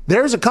be: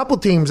 there's a couple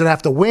teams that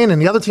have to win, and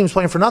the other team's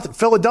playing for nothing.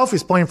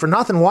 Philadelphia's playing for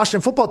nothing.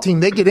 Washington football team,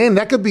 they get in.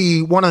 That could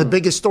be one of the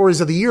biggest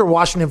stories of the year.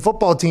 Washington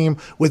football team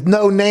with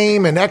no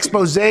name and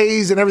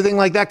exposés and everything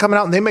like that coming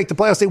out, and they make the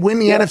playoffs. They win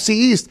the NFC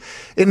East.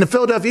 And the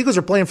Philadelphia Eagles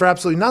are playing for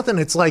absolutely nothing.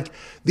 It's like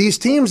these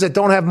teams that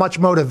don't have much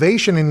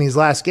motivation in these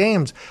last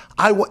games.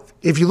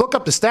 If you look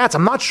up the stats,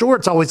 I'm not sure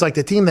it's always like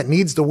the team that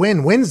needs to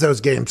win wins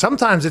those games.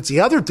 Sometimes it's the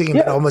other team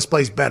that almost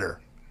plays better.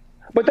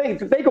 But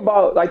think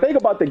about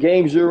the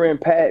games you're in,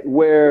 Pat,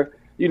 where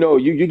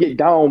you get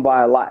down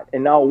by a lot.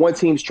 And now one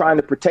team's trying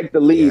to protect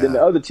the lead and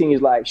the other team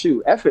is like,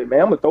 shoot, F it,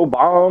 man. I'm going to throw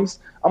bombs.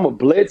 I'm going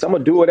to blitz. I'm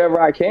going to do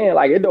whatever I can.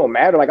 Like, it don't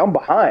matter. Like, I'm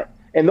behind.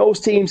 And those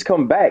teams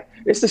come back.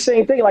 It's the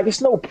same thing. Like,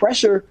 it's no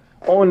pressure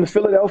on the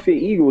Philadelphia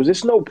Eagles.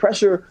 It's no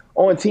pressure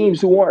on teams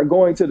who aren't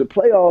going to the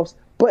playoffs.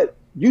 But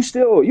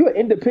you're an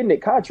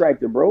independent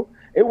contractor, bro.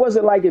 It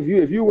wasn't like if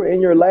you were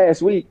in your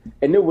last week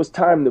and it was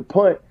time to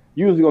punt,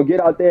 you was going to get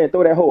out there and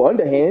throw that whole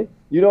underhand.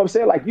 You know what I'm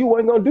saying? Like, you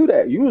weren't going to do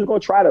that. You was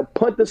going to try to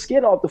punt the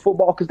skin off the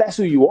football because that's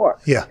who you are.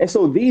 Yeah. And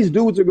so these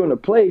dudes are going to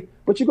play,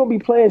 but you're going to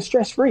be playing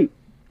stress-free,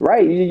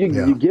 right?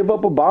 You give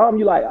up a bomb,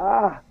 you're like,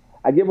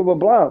 I give up a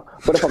bomb.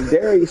 But if I'm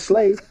Darius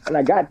Slay and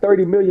I got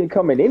 $30 million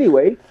coming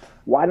anyway,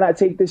 why not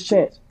take this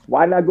chance?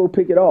 Why not go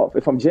pick it off?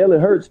 If I'm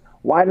Jalen Hurts,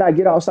 why not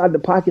get outside the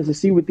pockets and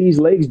see what these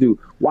legs do?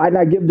 Why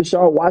not give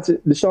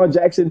Deshaun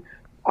Jackson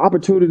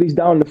opportunities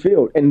down the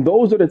field? And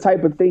those are the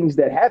type of things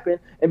that happen.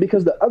 And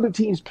because the other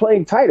team's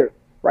playing tighter,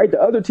 right?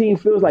 The other team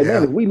feels like,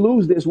 man, if we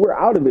lose this, we're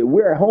out of it.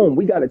 We're at home.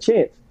 We got a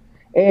chance.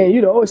 And,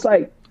 it's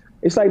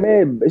like,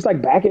 man, it's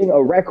like backing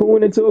a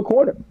raccoon into a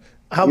corner.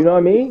 You know what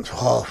I mean?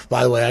 Oh,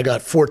 by the way, I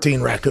got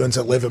 14 raccoons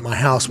that live at my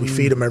house. We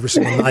feed them every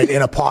single night,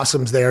 and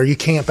opossums there. You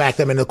can't back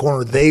them in the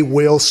corner. They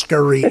will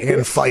scurry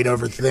and fight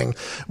over the thing.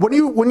 When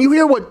you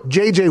hear what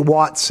J.J.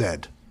 Watt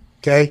said,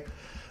 okay,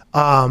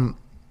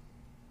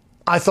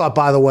 I thought,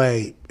 by the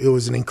way, it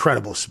was an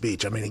incredible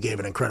speech. I mean, he gave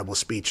an incredible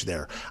speech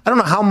there. I don't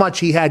know how much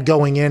he had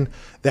going in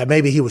that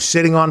maybe he was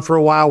sitting on for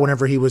a while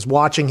whenever he was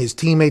watching his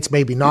teammates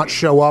maybe not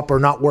show up or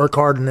not work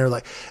hard. And they're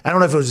like, I don't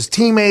know if it was his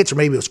teammates or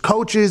maybe it was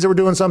coaches that were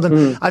doing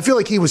something. I feel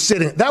like he was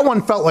sitting. That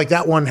one felt like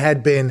that one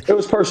had been. It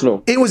was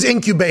personal. It was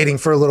incubating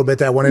for a little bit,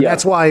 that one. And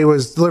that's why it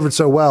was delivered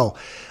so well.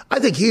 I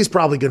think he's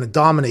probably going to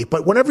dominate.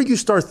 But whenever you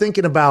start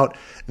thinking about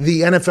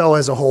the NFL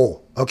as a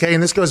whole, okay,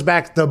 and this goes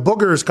back to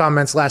Booger's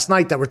comments last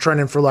night that were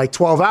trending for like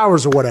 12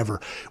 hours or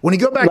whatever. When you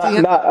go back to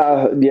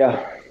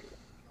the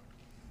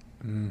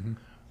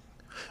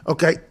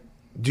Okay.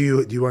 Do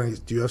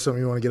you have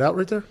something you want to get out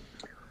right there?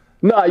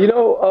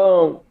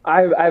 No,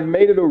 I've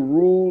made it a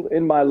rule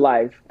in my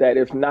life that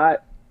if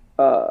not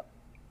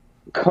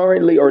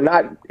currently or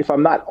not, if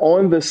I'm not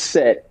on the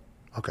set,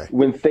 okay,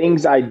 when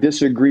things I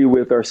disagree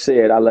with are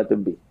said, I let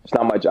them be. It's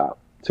not my job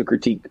to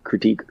critique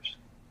critiquers.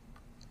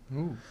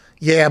 Ooh.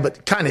 Yeah,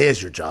 but kind of is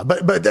your job.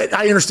 But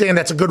I understand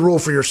that's a good rule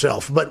for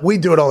yourself. But we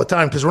do it all the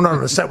time because we're not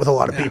on the set with a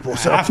lot of people.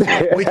 So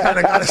we kind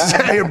of got to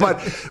stay here.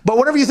 But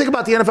whenever you think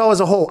about the NFL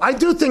as a whole, I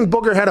do think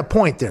Booger had a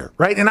point there,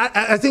 right? And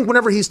I think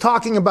whenever he's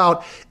talking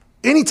about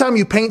anytime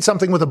you paint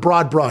something with a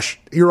broad brush,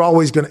 you're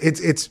always going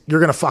to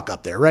you're going to fuck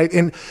up there, right?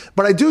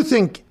 But I do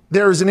think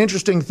there's an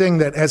interesting thing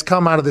that has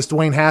come out of this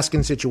Dwayne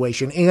Haskins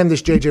situation and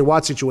this J.J.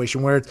 Watt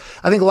situation where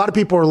I think a lot of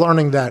people are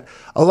learning that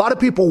a lot of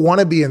people want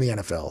to be in the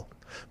NFL,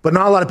 but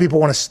not a lot of people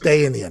want to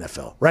stay in the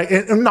NFL, right?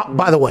 And not,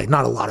 by the way,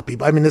 not a lot of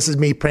people. I mean, this is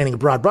me painting a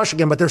broad brush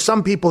again, but there's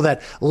some people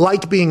that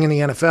like being in the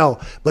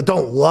NFL, but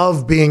don't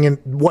love being in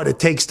what it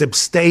takes to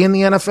stay in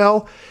the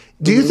NFL.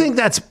 Do you think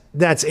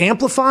that's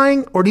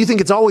amplifying, or do you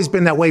think it's always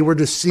been that way? We're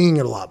just seeing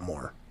it a lot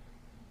more.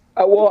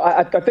 Well,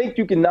 I think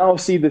you can now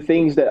see the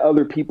things that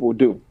other people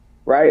do,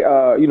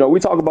 right? We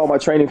talk about my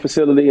training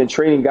facility and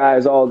training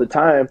guys all the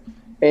time.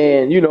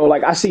 And,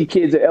 like I see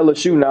kids at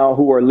LSU now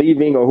who are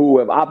leaving or who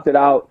have opted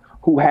out,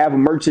 who have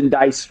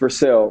merchandise for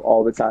sale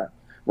all the time,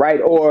 right?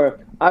 Or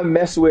I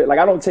mess with,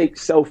 I don't take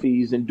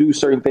selfies and do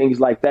certain things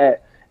like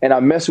that. And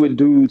I mess with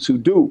dudes who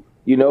do,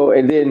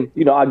 and then,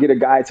 I'll get a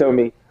guy tell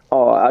me,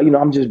 oh,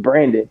 I'm just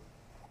branded.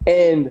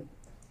 And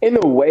in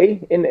a way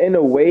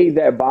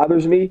that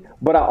bothers me,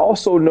 but I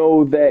also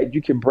know that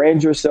you can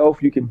brand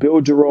yourself, you can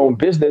build your own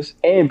business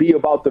and be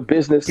about the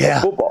business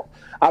of football.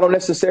 I don't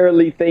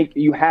necessarily think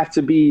you have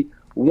to be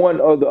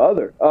one or the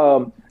other.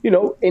 And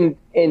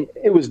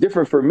it was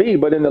different for me,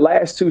 but in the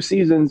last 2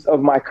 seasons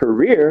of my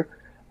career,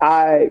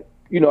 I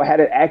had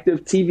an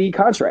active TV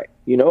contract.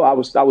 I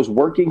was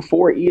working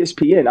for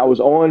ESPN. I was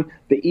on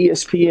the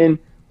ESPN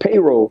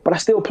payroll, but I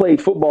still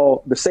played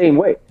football the same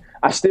way.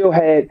 I still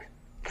had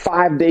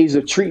 5 days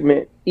of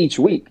treatment each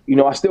week.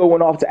 I still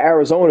went off to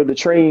Arizona to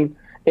train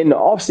in the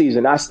off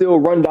season. I still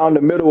run down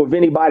the middle of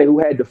anybody who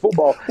had the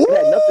football. It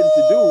had nothing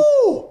to do.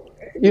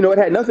 It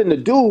had nothing to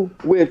do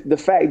with the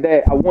fact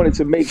that I wanted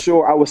to make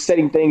sure I was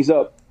setting things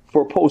up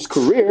for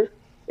post-career.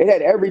 It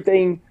had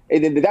everything,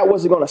 and that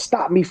wasn't going to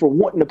stop me from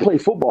wanting to play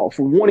football,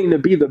 from wanting to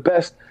be the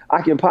best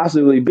I can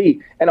possibly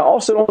be. And I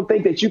also don't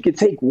think that you could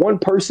take one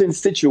person's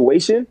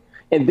situation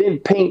and then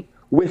paint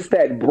with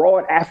that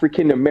broad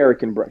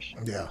African-American brush.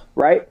 Yeah.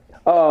 Right?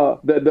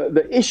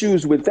 The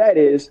issues with that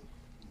is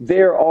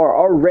there are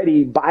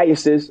already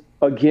biases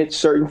against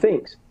certain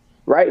things.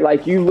 Right?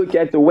 Like you look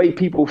at the way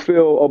people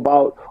feel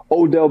about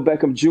Odell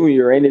Beckham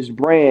Jr. and his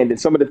brand and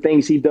some of the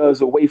things he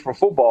does away from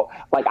football.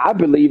 Like I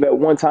believe at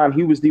one time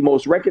he was the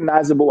most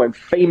recognizable and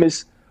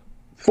famous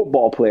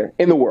football player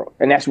in the world.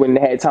 And that's when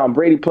they had Tom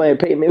Brady playing,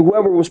 Peyton,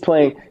 whoever was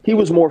playing, he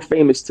was more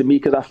famous to me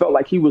because I felt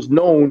like he was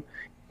known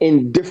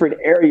in different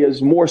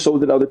areas more so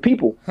than other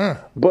people.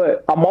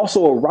 But I'm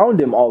also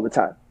around him all the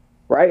time.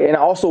 Right? And I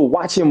also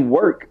watch him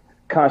work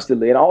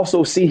constantly. And I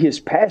also see his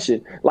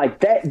passion. Like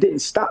that didn't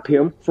stop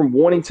him from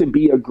wanting to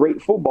be a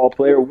great football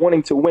player,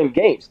 wanting to win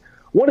games.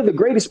 One of the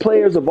greatest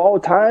players of all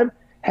time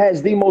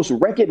has the most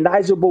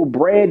recognizable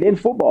brand in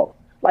football.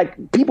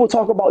 Like people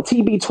talk about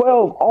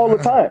TB12 all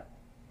the time.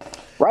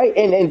 Right?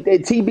 And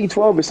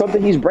TB12 is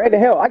something he's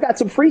branded. Hell, I got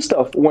some free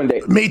stuff one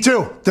day. Me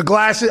too. The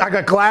glasses, I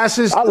got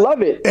glasses. I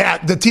love it. Yeah,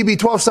 the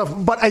TB12 stuff.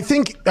 But I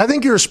think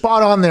you're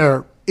spot on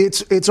there.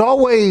 It's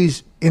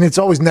always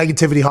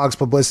negativity hogs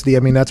publicity. I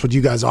mean, that's what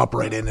you guys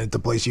operate in at the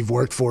place you've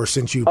worked for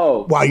since you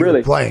while you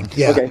were playing.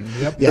 Yeah. Okay.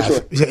 Yep. Yeah.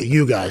 Sure.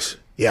 You guys.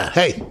 Yeah.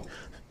 Hey,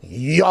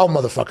 y'all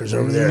motherfuckers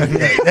over there.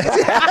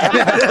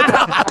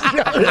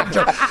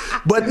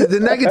 But the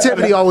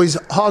negativity always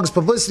hogs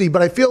publicity.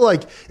 But I feel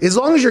like as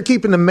long as you're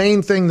keeping the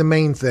main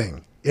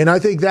thing. And I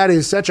think that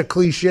is such a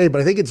cliche, but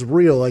I think it's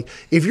real. Like,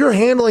 if you're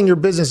handling your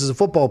business as a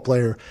football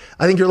player,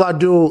 I think you're allowed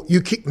to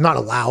not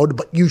allowed,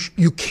 but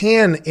you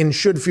can and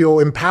should feel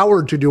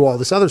empowered to do all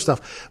this other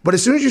stuff. But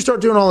as soon as you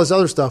start doing all this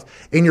other stuff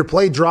and your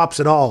play drops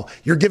at all,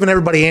 you're giving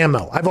everybody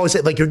ammo. I've always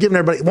said, like, you're giving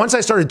everybody, once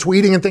I started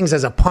tweeting and things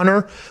as a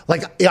punter,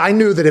 like, I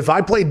knew that if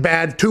I played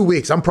bad 2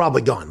 weeks, I'm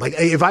probably gone. Like,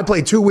 if I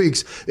played 2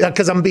 weeks,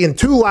 because I'm being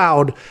too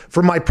loud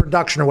for my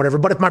production or whatever.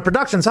 But if my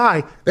production's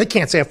high, they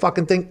can't say a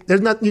fucking thing.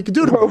 There's nothing you can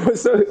do to me.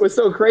 What's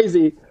so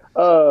crazy,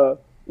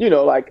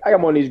 like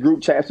I'm on these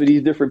group chats with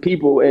these different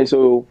people, and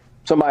so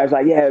somebody's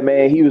like, yeah,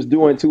 man, he was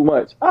doing too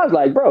much. I was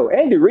like, bro,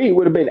 Andy Reid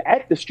would have been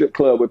at the strip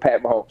club with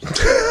Pat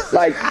Mahomes.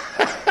 Like,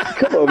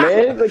 come on,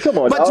 man. Like, come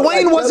on. But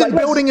Dwayne wasn't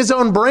building his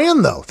own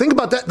brand, though. Think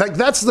about that. Like,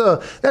 that's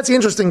the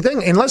interesting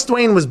thing. Unless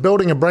Dwayne was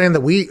building a brand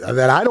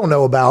that I don't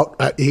know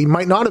about, he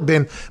might not have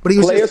been. But he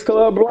was Players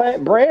Club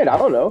brand. I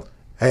don't know.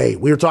 Hey,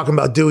 we were talking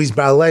about Dewey's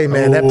Ballet,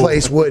 man. That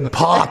place would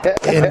pop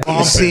in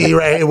D.C.,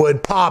 right? It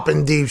would pop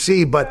in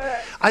D.C. But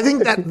I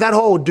think that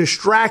whole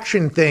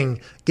distraction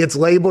thing gets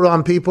labeled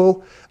on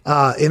people,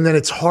 and then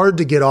it's hard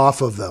to get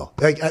off of, though.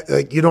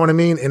 Like, you know what I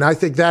mean? And I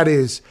think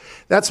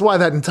that's why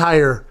that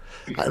entire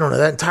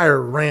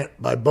rant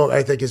by Bo,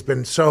 I think, has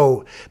been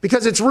so,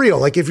 because it's real.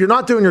 Like, if you're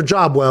not doing your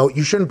job well,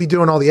 you shouldn't be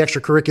doing all the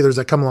extracurriculars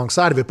that come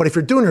alongside of it. But if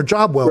you're doing your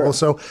job well,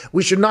 also,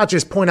 we should not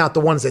just point out the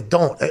ones that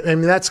don't. I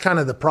mean, that's kind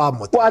of the problem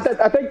with that. Well, I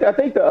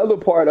think the other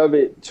part of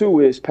it, too,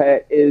 is,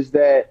 Pat, is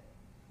that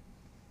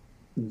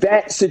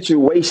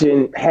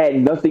situation had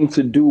nothing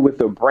to do with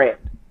the brand.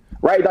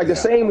 Right? Like the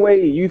same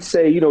way you'd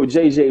say,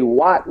 J.J.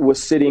 Watt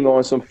was sitting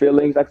on some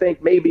feelings. I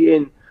think maybe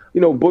in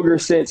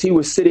Booger's sense, he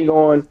was sitting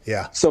on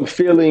some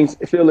feelings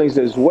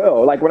as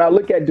well. Like when I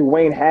look at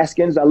Dwayne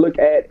Haskins, I look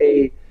at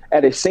a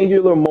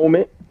singular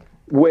moment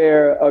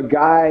where a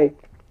guy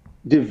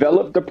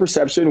developed the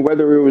perception,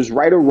 whether it was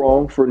right or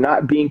wrong, for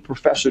not being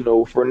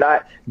professional, for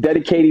not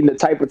dedicating the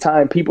type of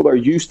time people are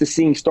used to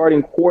seeing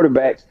starting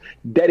quarterbacks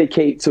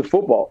dedicate to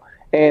football.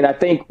 And I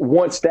think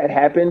once that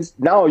happens,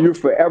 now you're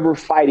forever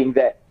fighting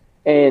that.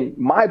 And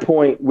my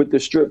point with the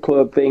strip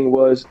club thing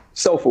was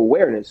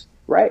self-awareness,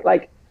 right?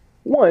 Like,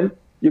 one,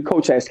 your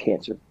coach has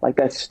cancer. Like,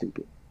 that's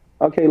stupid.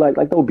 Okay,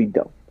 like don't be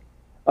dumb.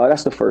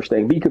 That's the first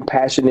thing. Be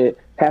compassionate,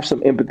 have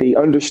some empathy,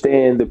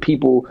 understand the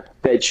people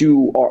that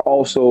you are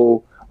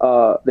also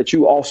that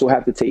you also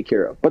have to take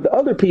care of. But the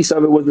other piece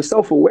of it was the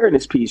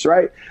self-awareness piece,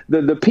 right?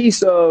 The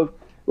piece of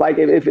like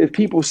if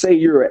people say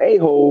you're an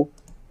a-hole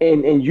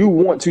and you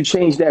want to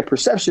change that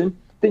perception,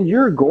 then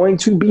you're going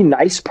to be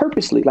nice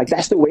purposely. Like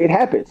that's the way it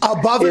happens.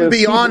 Above and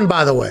beyond,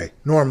 by the way,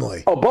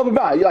 normally. Above and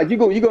beyond. Like you're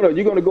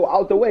gonna go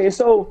out the way. And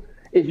so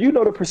if you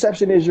know the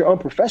perception is you're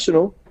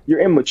unprofessional, you're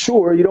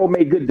immature, you don't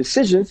make good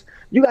decisions,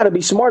 you got to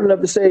be smart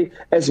enough to say,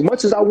 as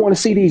much as I want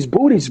to see these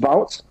booties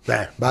bounce.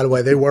 Yeah, by the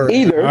way, they were.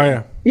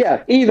 Either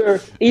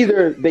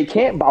they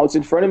can't bounce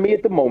in front of me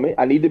at the moment.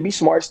 I need to be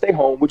smart, stay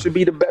home, which would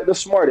be the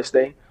smartest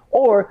thing.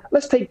 Or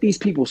let's take these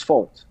people's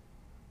phones,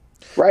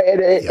 right?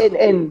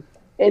 And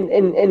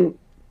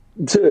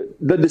to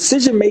the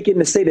decision making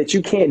to say that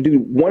you can't do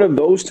one of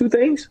those two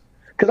things,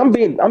 because I'm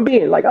being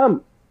like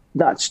I'm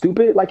not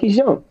stupid. Like he's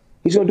young,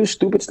 he's gonna do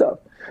stupid stuff,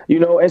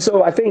 And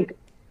so I think.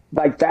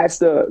 Like that's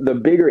the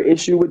bigger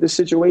issue with the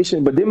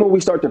situation. But then when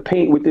we start to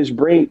paint with this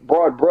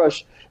broad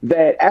brush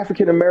that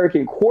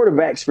African-American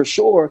quarterbacks for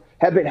sure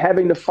have been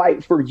having to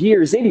fight for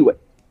years anyway.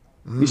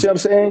 You see what I'm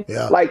saying?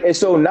 Yeah. Like, and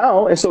so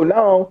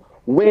now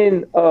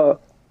when a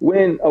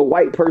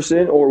white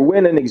person or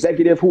when an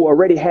executive who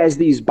already has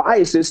these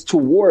biases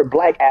toward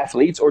black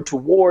athletes or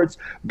towards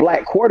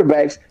black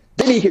quarterbacks,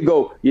 then he could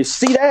go, you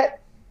see that?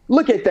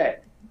 Look at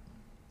that.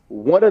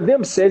 One of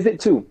them says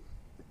it too.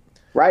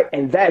 Right.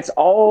 And that's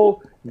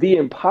all the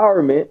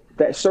empowerment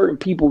that certain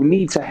people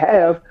need to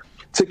have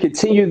to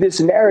continue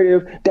this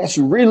narrative that's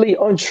really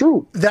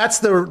untrue. That's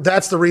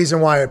the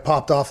reason why it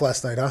popped off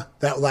last night, huh?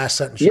 That last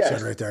sentence you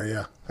said right there,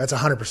 yeah. That's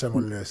 100%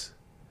 what it is.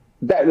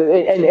 That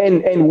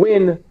and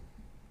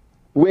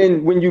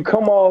when you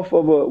come off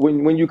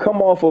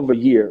of a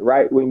year,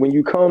 right? When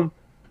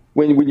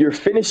you're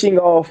finishing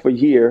off a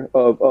year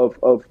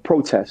of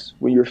protests,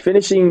 when you're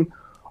finishing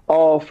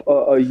off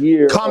a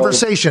year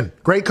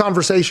great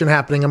conversation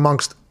happening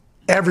amongst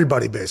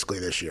everybody basically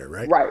this year,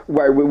 right?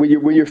 Right.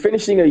 When you're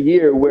finishing a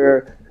year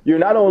where you're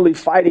not only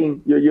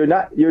fighting, you're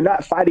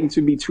not fighting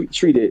to be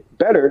treated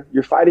better,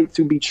 you're fighting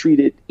to be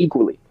treated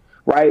equally,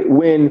 right?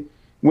 When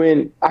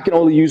I can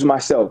only use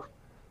myself,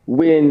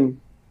 when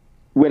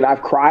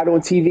I've cried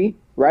on TV,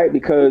 right,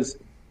 because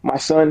my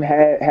son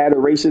had a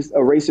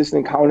racist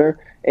encounter,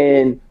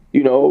 and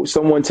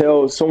someone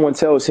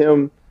tells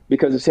him,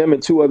 because it's him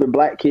and two other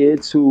black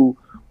kids who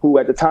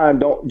at the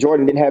time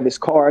Jordan didn't have his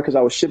car because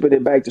I was shipping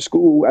it back to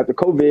school after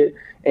COVID,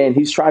 and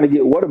he's trying to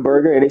get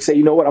Whataburger, and they say,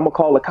 you know what, I'm gonna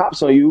call the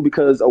cops on you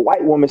because a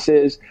white woman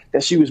says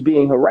that she was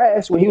being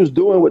harassed when he was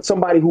doing what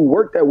somebody who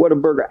worked at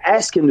Whataburger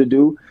asked him to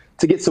do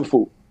to get some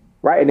food,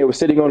 right? And they were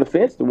sitting on the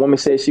fence. The woman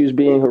said she was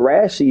being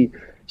harassed. She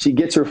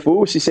gets her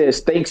food. She says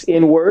thanks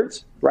in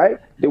words, right?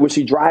 Then when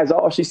she drives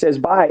off, she says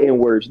bye in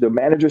words. The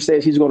manager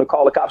says he's going to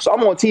call the cops. So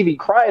I'm on TV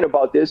crying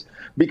about this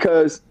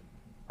because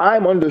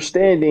I'm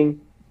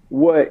understanding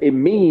what it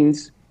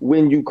means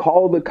when you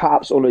call the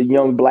cops on a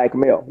young black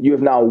male. You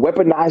have now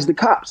weaponized the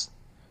cops,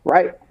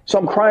 right? So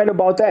I'm crying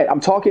about that. I'm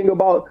talking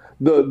about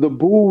the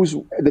boos,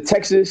 the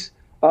Texans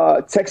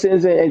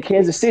and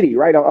Kansas City,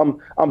 right?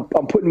 I'm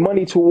putting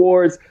money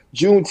towards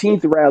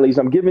Juneteenth rallies.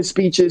 I'm giving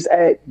speeches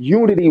at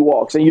unity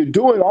walks, and you're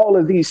doing all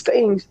of these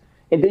things,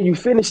 and then you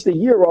finish the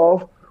year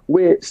off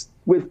with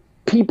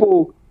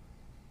people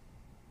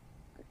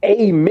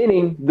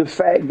amening the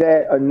fact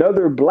that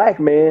another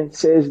black man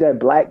says that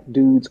black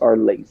dudes are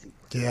lazy.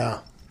 Yeah.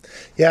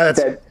 And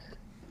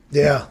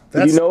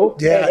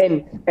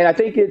I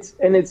think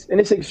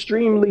it's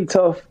extremely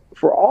tough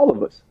for all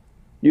of us.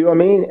 You know what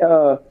I mean?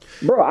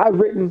 Bro, I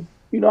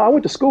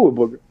went to school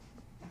with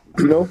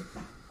Booger,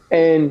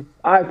 and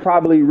I've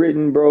probably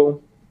written,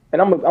 bro,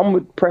 and I'm gonna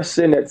press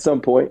send at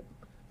some point.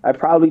 I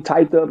probably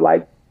typed up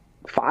like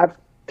 5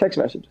 text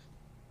messages.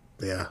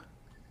 Yeah.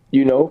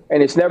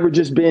 And it's never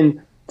just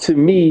been to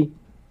me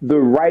the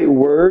right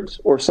words,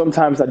 or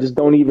sometimes I just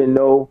don't even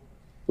know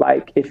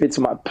like if it's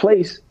my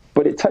place,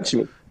 but it touched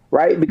me,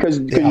 right? Because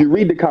you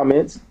read the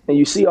comments and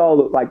you see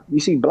you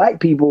see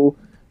black people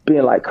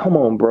being like, come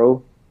on,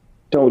 bro,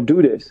 don't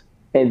do this.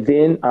 And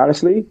then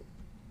honestly,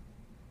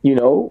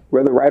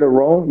 whether right or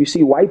wrong, you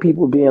see white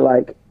people being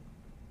like,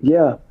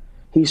 yeah,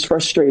 he's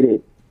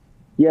frustrated.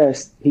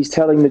 Yes, he's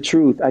telling the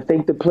truth. I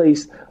think the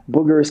place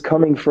Booger is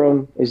coming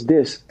from is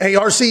this. Hey,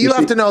 RC, you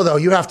have to know,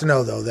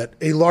 though, that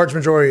a large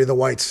majority of the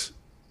whites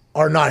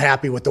are not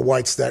happy with the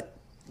whites that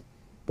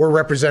were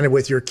represented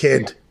with your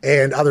kid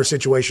and other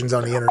situations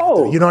on the internet.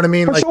 Oh, you know what I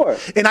mean? For sure.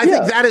 And I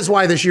think that is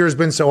why this year has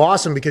been so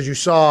awesome, because you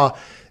saw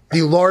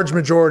the large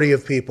majority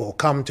of people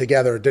come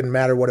together. It didn't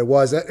matter what it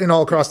was. And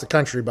all across the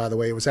country, by the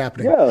way, it was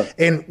happening. Yeah.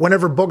 And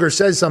whenever Booger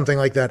says something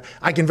like that,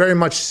 I can very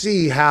much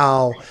see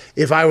how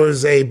if I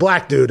was a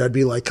black dude, I'd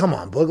be like, come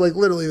on, Boog, like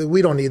literally,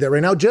 we don't need that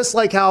right now. Just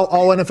like how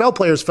all NFL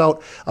players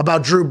felt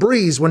about Drew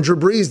Brees when Drew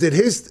Brees did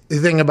his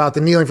thing about the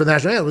kneeling for the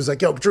national anthem. It was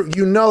like, yo, Drew,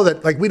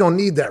 that like we don't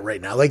need that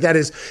right now. Like that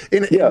is,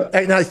 and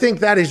I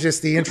think that is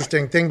just the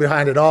interesting thing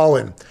behind it all.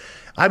 And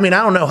I mean,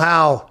 I don't know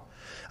how.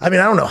 I mean,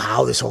 I don't know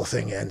how this whole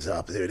thing ends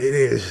up, dude. It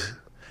is.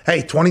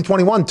 Hey,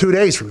 2021, 2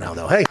 days from now,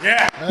 though. Hey.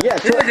 Yeah. Yeah,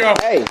 Here we go.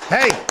 Hey.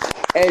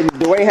 And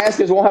Dwayne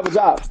Haskins won't have a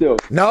job still.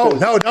 No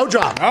job. Oh. No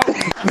job.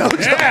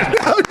 Yeah.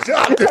 No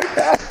job, dude.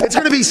 It's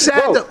going to be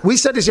sad. Bro. We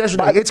said this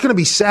yesterday. It's going to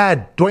be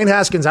sad. Dwayne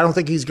Haskins, I don't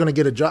think he's going to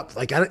get a job.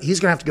 Like, he's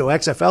going to have to go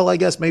XFL, I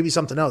guess, maybe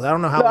something else. I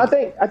don't know how. No, I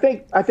think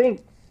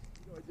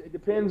it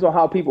depends on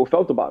how people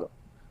felt about him,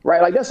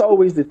 right? Like, that's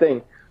always the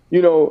thing.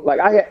 You know, like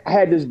I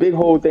had this big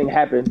whole thing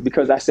happen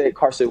because I said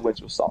Carson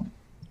Wentz was soft,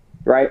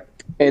 right?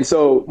 And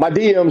so my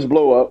DMs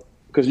blow up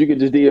because you could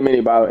just DM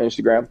anybody on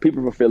Instagram,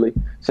 people from Philly,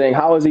 saying,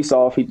 how is he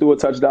soft? He threw a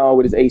touchdown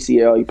with his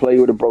ACL. He played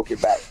with a broken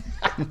back.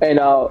 And,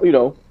 you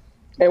know,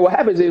 and what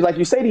happens is, like,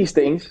 you say these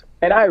things,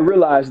 and I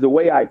realize the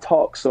way I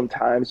talk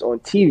sometimes on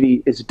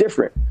TV is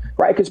different,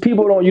 right? Because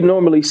people don't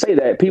normally say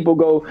that. People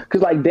go,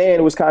 because like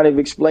Dan was kind of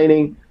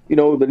explaining, you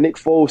know, the Nick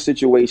Foles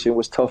situation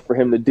was tough for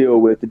him to deal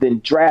with, and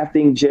then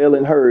drafting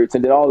Jalen Hurts,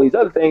 and then all these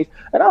other things.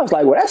 And I was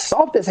like, well, that's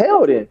soft as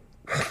hell then.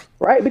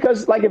 Right?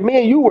 Because, like, if me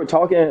and you were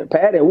talking,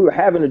 Pat, and we were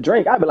having a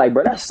drink, I'd be like,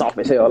 bro, that's soft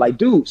as hell. Like,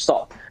 dude,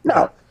 soft.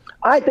 Now,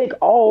 I think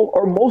all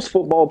or most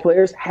football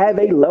players have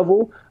a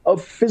level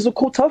of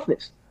physical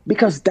toughness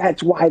because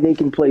that's why they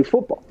can play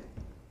football.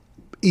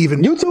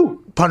 Even you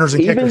too. Punters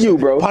and even kickers. You,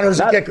 bro. Punters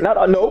and kickers.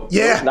 No.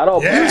 Yeah. Not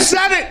all. You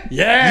said it.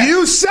 Yeah.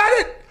 You said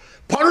it.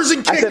 Punters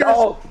and kickers.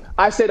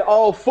 I said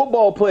all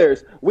football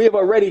players. We have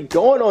already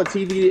gone on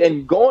TV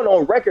and gone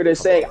on record as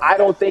saying I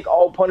don't think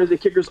all punters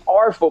and kickers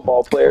are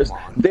football players.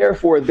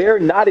 Therefore, they're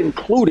not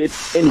included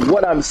in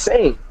what I'm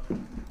saying.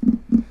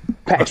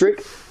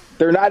 Patrick,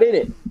 they're not in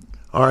it.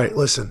 All right,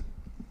 listen.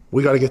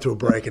 We got to get to a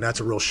break, and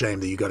that's a real shame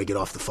that you got to get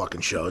off the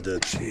fucking show,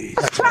 dude.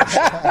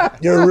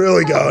 Jeez. You're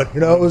really going. You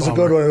know, it was a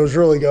good one. It was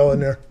really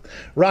going there.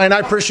 Ryan, I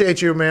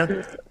appreciate you,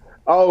 man.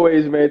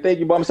 Always, man. Thank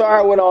you. But I'm sorry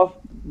I went off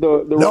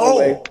the wrong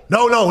way.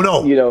 No.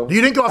 You know, you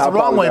didn't go off the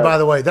wrong way, apologize. by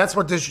the way. That's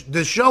what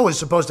this show is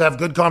supposed to have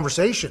good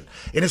conversation.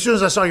 And as soon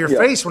as I saw your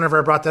face whenever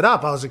I brought that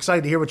up, I was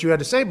excited to hear what you had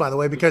to say, by the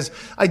way, because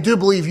I do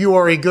believe you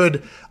are a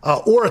good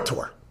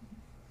orator.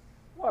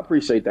 Well, I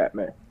appreciate that,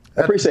 man.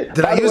 I appreciate it.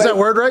 Did I use that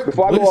word right?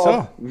 Before I go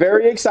off,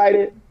 very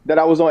excited that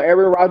I was on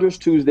Aaron Rodgers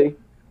Tuesday.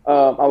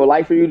 I would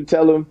like for you to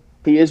tell him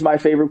he is my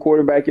favorite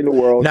quarterback in the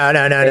world.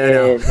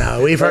 No.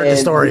 We've heard the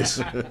stories.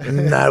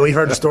 We've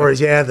heard the stories.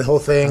 Yeah, the whole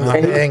thing.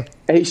 And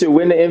he should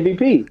win the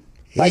MVP.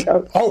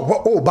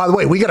 By the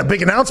way, we got a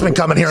big announcement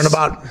coming here in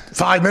about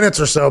 5 minutes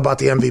or so about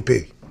the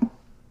MVP.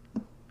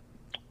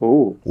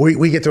 Ooh.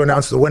 We get to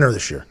announce the winner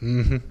this year.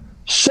 Mm-hmm.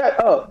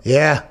 Shut up.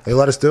 Yeah, they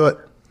let us do it.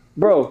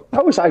 Bro,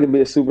 I wish I could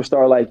be a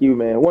superstar like you,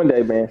 man. One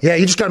day, man. Yeah,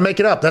 you just got to make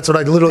it up. That's what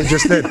I literally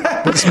just did.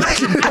 Just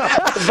make it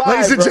up. Bye,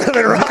 Ladies and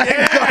gentlemen,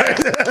 Ryan.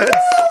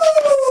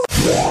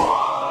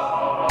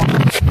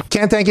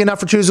 Can't thank you enough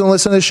for choosing to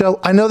listen to the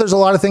show. I know there's a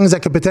lot of things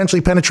that could potentially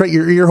penetrate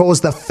your ear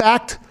holes. The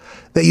fact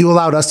that you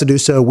allowed us to do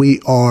so, we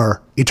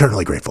are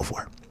eternally grateful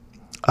for.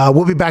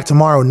 We'll be back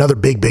tomorrow. Another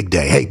big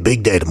day. Hey,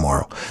 big day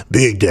tomorrow.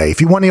 Big day. If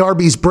you want the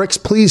Arby's bricks,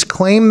 please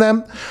claim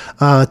them.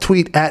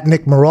 Tweet at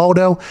Nick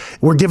Moraldo.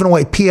 We're giving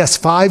away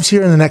PS5s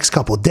here in the next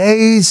couple of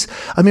days.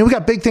 I mean, we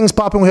got big things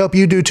popping. We hope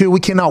you do too. We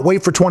cannot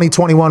wait for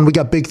 2021. We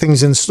got big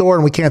things in store,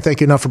 and we can't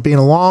thank you enough for being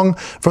along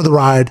for the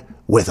ride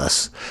with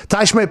us.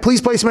 Ty Schmidt, please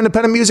play some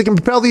independent music and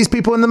propel these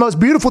people in the most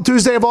beautiful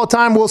Tuesday of all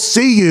time. We'll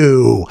see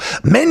you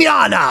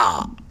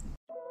mañana.